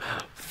says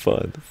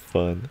fun,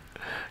 fun.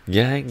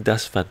 Gang,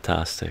 that's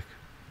fantastic.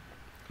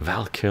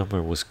 Val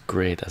Kilmer was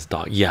great as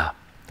Doc. Yeah,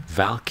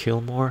 Val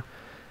Kilmer,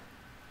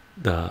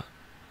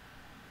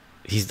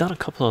 he's done a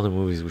couple other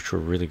movies which were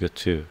really good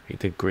too. He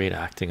did great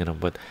acting in them,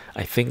 but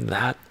I think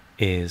that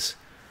is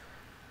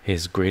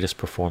his greatest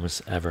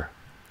performance ever.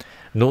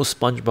 No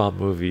SpongeBob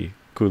movie,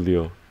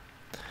 Coolio.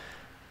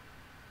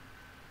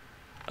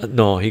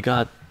 No, he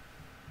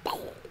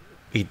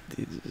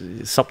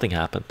something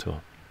happened to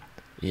him.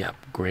 Yep,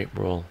 great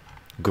role,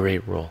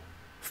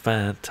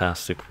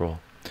 fantastic role.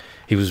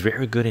 He was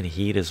very good in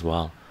Heat as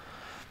well.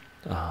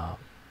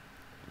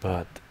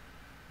 But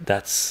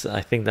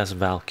I think that's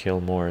Val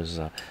Kilmer's,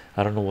 I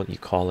don't know what you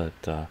call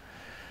it,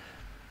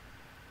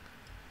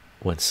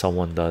 when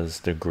someone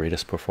does their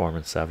greatest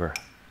performance ever.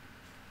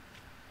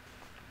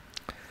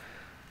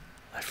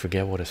 I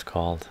forget what it's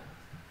called.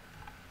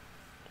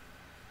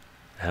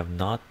 I have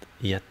not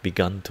yet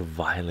begun to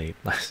violate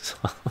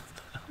myself.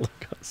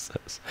 Lucas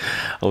says,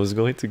 I was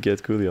going to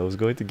get Coolio. I was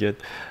going to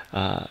get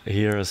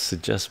here and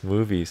suggest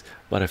movies,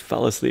 but I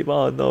fell asleep.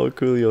 Oh no,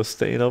 Coolio,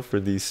 staying up for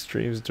these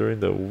streams during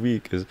the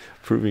week is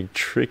proving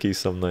tricky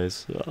some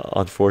nights.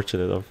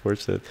 Unfortunate,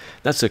 unfortunate.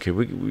 That's okay.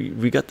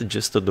 We got the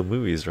gist of the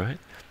movies, right?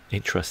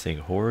 Interesting.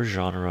 Horror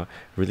genre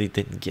really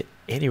didn't get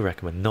any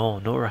recommend. No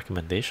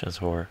recommendations.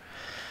 Horror.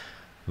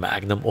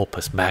 Magnum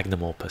opus,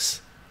 magnum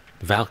opus.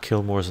 Val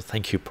Kilmer's,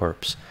 thank you,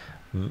 perps.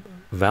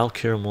 Val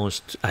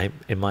Kilmer's,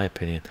 in my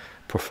opinion,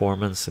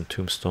 performance in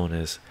Tombstone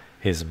is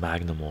his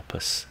magnum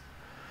opus.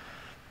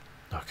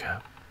 Okay,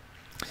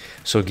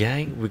 so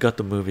gang, we got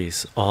the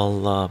movies.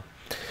 I'll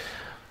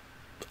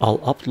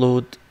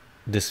upload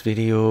this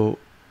video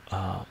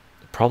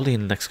probably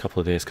in the next couple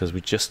of days because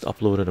we just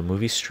uploaded a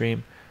movie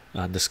stream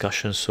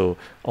discussion. So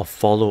I'll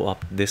follow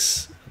up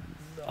this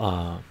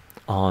on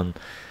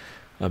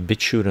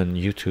BitChute and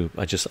YouTube.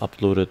 I just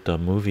uploaded the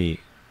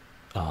movie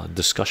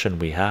discussion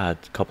we had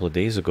a couple of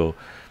days ago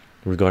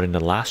regarding the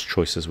last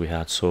choices we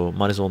had, so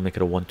might as well make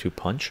it a 1-2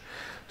 punch.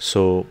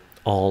 So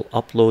I'll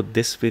upload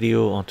this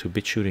video onto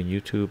BitChute and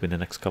YouTube in the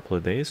next couple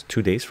of days,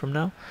 2 days from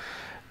now,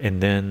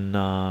 and then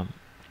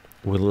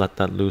we'll let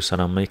that loose, and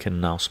I'll make an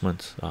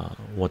announcement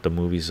what the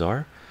movies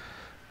are.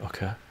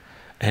 Okay,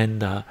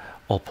 and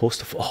I'll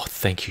post oh,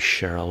 thank you,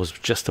 Cheryl. I was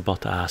just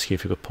about to ask you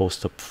if you could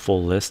post a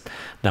full list,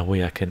 that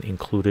way I can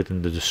include it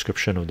in the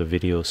description of the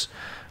videos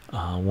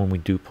when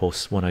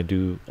I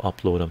do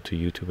upload them to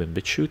YouTube and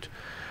BitChute.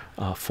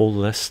 Full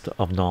list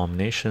of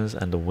nominations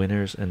and the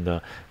winners in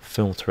the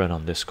film thread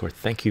on Discord.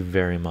 Thank you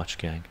very much,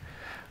 gang.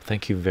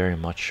 Thank you very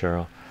much,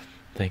 Cheryl.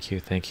 Thank you.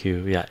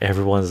 Yeah,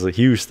 everyone's a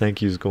huge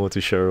thank yous going to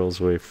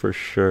Cheryl's way for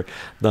sure.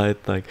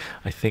 Like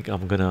I think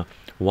I'm gonna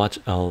watch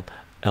El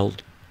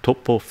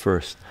Topo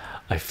first.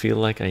 I feel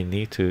like I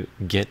need to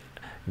get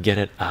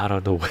it out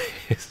of the way,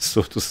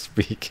 so to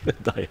speak.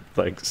 Diet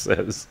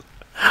says.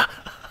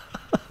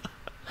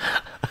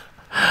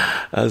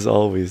 As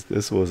always,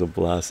 this was a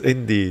blast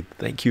indeed.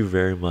 Thank you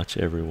very much,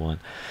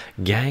 everyone.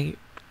 Gang,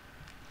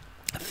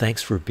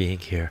 thanks for being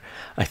here.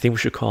 I think we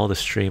should call the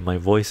stream. My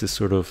voice is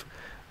sort of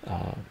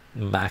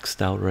maxed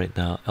out right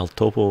now. El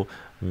Topo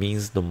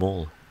means the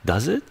mole.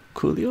 Does it,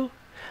 Julio?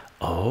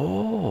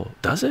 Oh,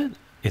 does it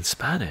in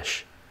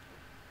Spanish?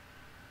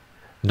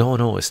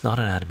 No, it's not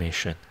an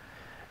animation.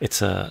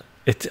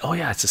 Oh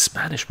yeah, it's a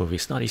Spanish movie.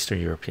 It's not Eastern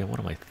European. What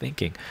am I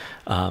thinking?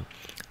 I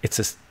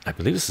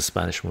believe it's a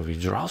Spanish movie.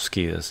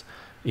 Jurowski is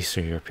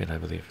Eastern European, I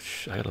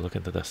believe. I gotta look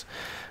into this.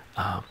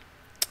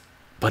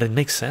 But it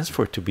makes sense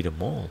for it to be the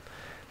mole.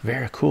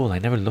 Very cool. I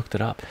never looked it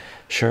up.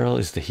 Cheryl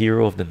is the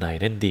hero of the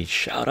night. Indeed.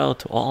 Shout out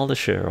to all the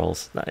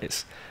Cheryls.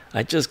 Nice.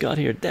 I just got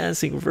here.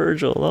 Dancing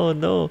Virgil. Oh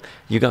no.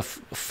 You got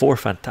 4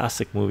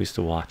 fantastic movies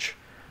to watch.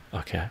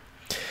 Okay.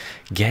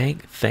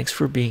 Gang, thanks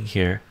for being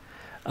here.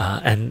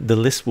 And the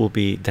list will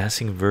be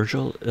Dancing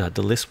Virgil.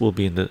 The list will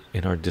be in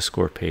our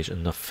Discord page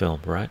in the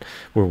film, right?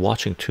 We're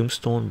watching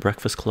Tombstone,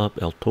 Breakfast Club,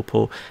 El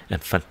Topo,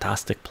 and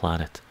Fantastic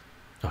Planet.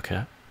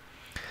 Okay,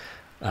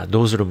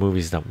 those are the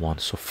movies that won.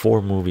 So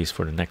 4 movies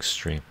for the next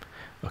stream.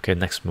 Okay,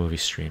 next movie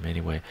stream.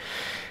 Anyway,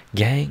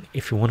 gang,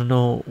 if you want to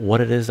know what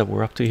it is that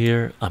we're up to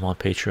here, I'm on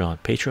Patreon.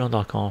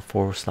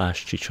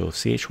 Patreon.com/chycho,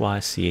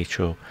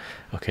 CHYCHO.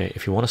 Okay,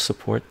 if you want to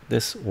support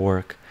this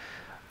work,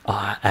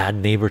 add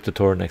Neighbor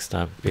Tutorial next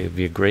time. It'd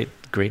be a great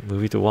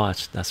movie to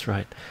watch. That's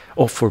right.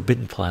 Oh,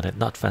 Forbidden Planet,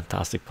 not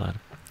Fantastic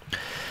Planet.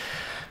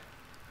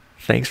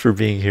 Thanks for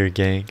being here,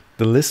 gang.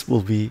 The list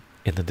will be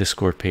in the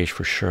Discord page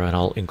for sure, and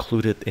I'll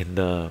include it in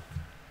the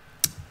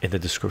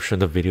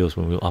description of the videos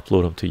when we'll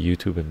upload them to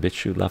YouTube and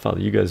BitChute. Laugh out,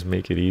 you guys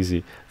make it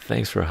easy.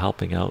 Thanks for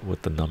helping out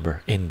with the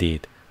number.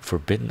 Indeed.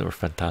 Forbidden or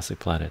Fantastic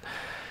Planet?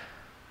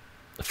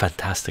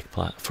 Fantastic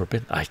Planet.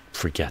 Forbidden, I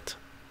forget.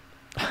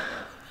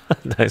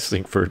 Nice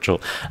thing,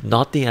 Virgil.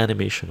 Not the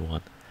animation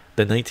one,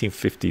 the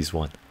 1950s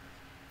one.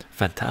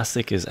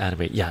 Fantastic is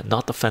anime. Yeah,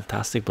 not the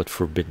Fantastic, but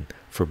Forbidden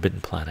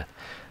Planet,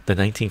 the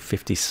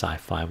 1950s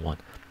sci-fi one.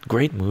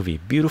 Great movie,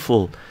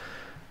 beautiful,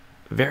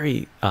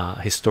 very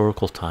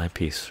historical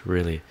timepiece,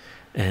 really,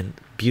 and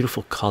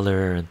beautiful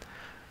color, and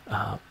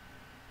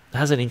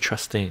has an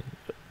interesting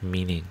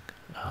meaning.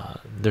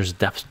 There's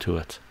depth to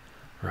it,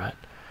 right?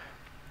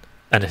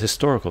 And a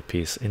historical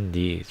piece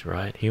indeed,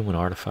 right? Human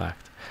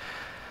artifact.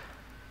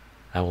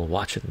 I will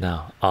watch it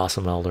now.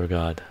 Awesome, Elder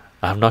God.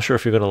 I'm not sure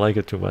if you're gonna like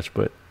it too much,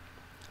 but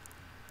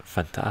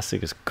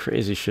Fantastic is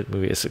crazy shit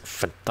movie. It's a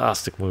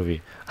fantastic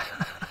movie.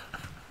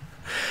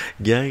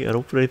 Gang, I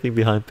don't put anything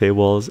behind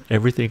paywalls.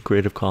 Everything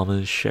Creative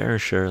Commons. Share,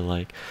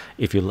 like.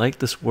 If you like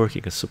this work,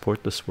 you can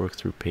support this work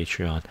through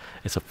Patreon.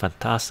 It's a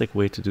fantastic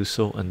way to do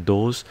so, and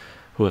those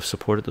who have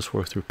supported this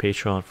work through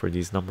Patreon for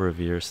these number of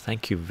years,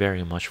 thank you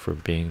very much for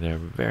being there.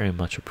 Very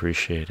much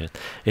appreciated.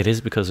 It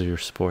is because of your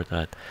support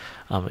that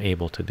I'm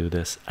able to do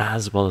this,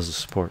 as well as the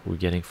support we're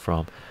getting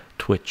from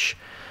Twitch,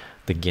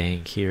 the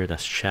gang here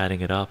that's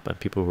chatting it up, and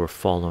people who are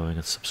following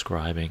and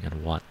subscribing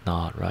and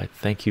whatnot, right?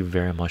 Thank you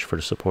very much for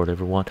the support,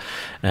 everyone.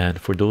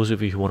 And for those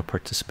of you who want to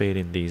participate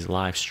in these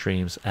live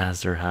streams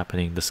as they're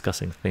happening,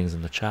 discussing things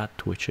in the chat,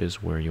 Twitch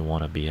is where you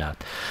want to be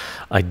at.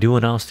 I do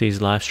announce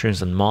these live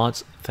streams, and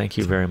mods, thank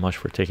you very much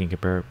for taking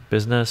care of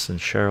business, and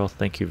Cheryl,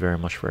 thank you very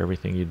much for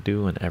everything you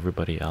do, and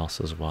everybody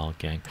else as well,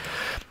 gang.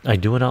 I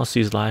do announce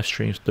these live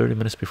streams 30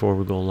 minutes before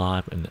we go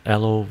live in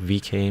LO,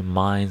 VK,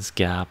 Minds,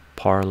 Gap,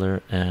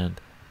 Parlor,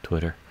 and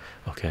Twitter.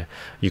 Okay,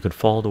 you can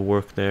follow the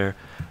work there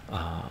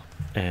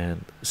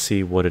and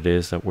see what it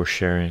is that we're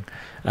sharing,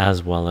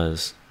 as well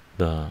as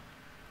the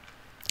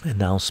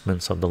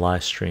announcements of the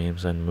live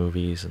streams and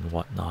movies and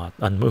whatnot,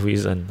 and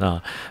movies and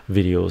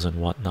videos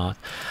and whatnot.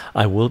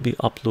 I will be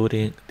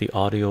uploading the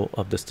audio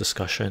of this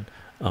discussion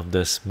of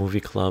this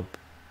movie club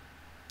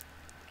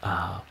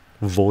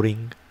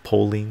voting,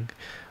 polling,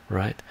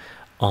 right,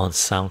 on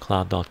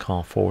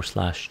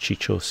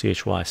soundcloud.com/chycho,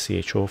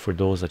 chycho, for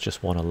those that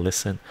just want to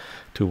listen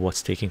to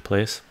what's taking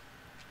place.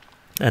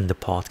 And the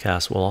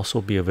podcast will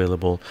also be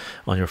available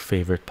on your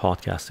favorite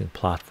podcasting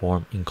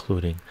platform,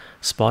 including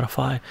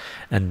Spotify.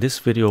 And this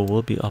video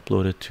will be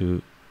uploaded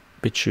to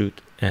BitChute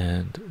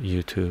and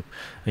YouTube,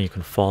 and you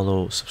can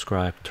follow,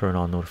 subscribe, turn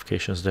on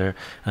notifications there.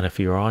 And if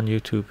you're on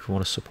YouTube, if you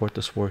want to support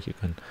this work, you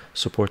can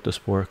support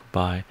this work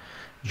by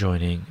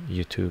joining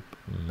YouTube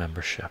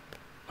membership.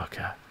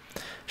 Okay,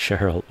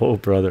 Cheryl, oh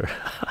brother.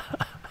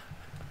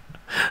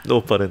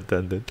 No pun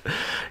intended.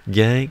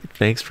 Gang,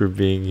 thanks for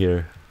being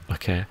here.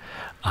 Okay,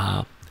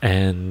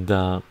 and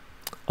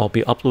I'll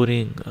be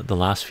uploading the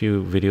last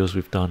few videos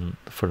we've done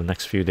for the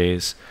next few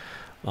days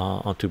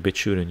onto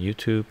BitChute and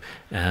YouTube,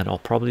 and I'll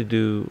probably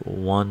do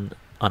one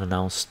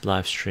unannounced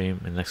live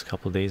stream in the next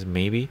couple of days,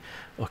 maybe.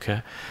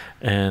 Okay,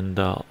 and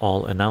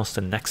I'll announce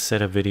the next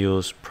set of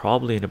videos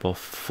probably in about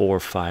 4 or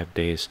 5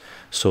 days.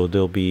 So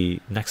there'll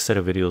be next set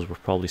of videos will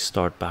probably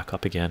start back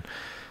up again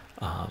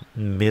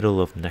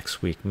middle of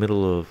next week,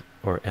 middle of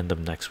or end of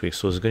next week.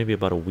 So it's going to be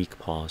about a week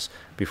pause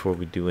before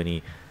we do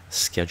any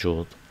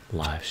scheduled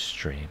live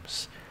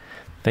streams.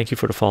 Thank you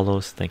for the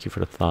follows, thank you for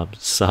the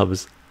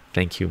subs,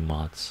 thank you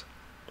mods.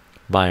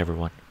 Bye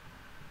everyone.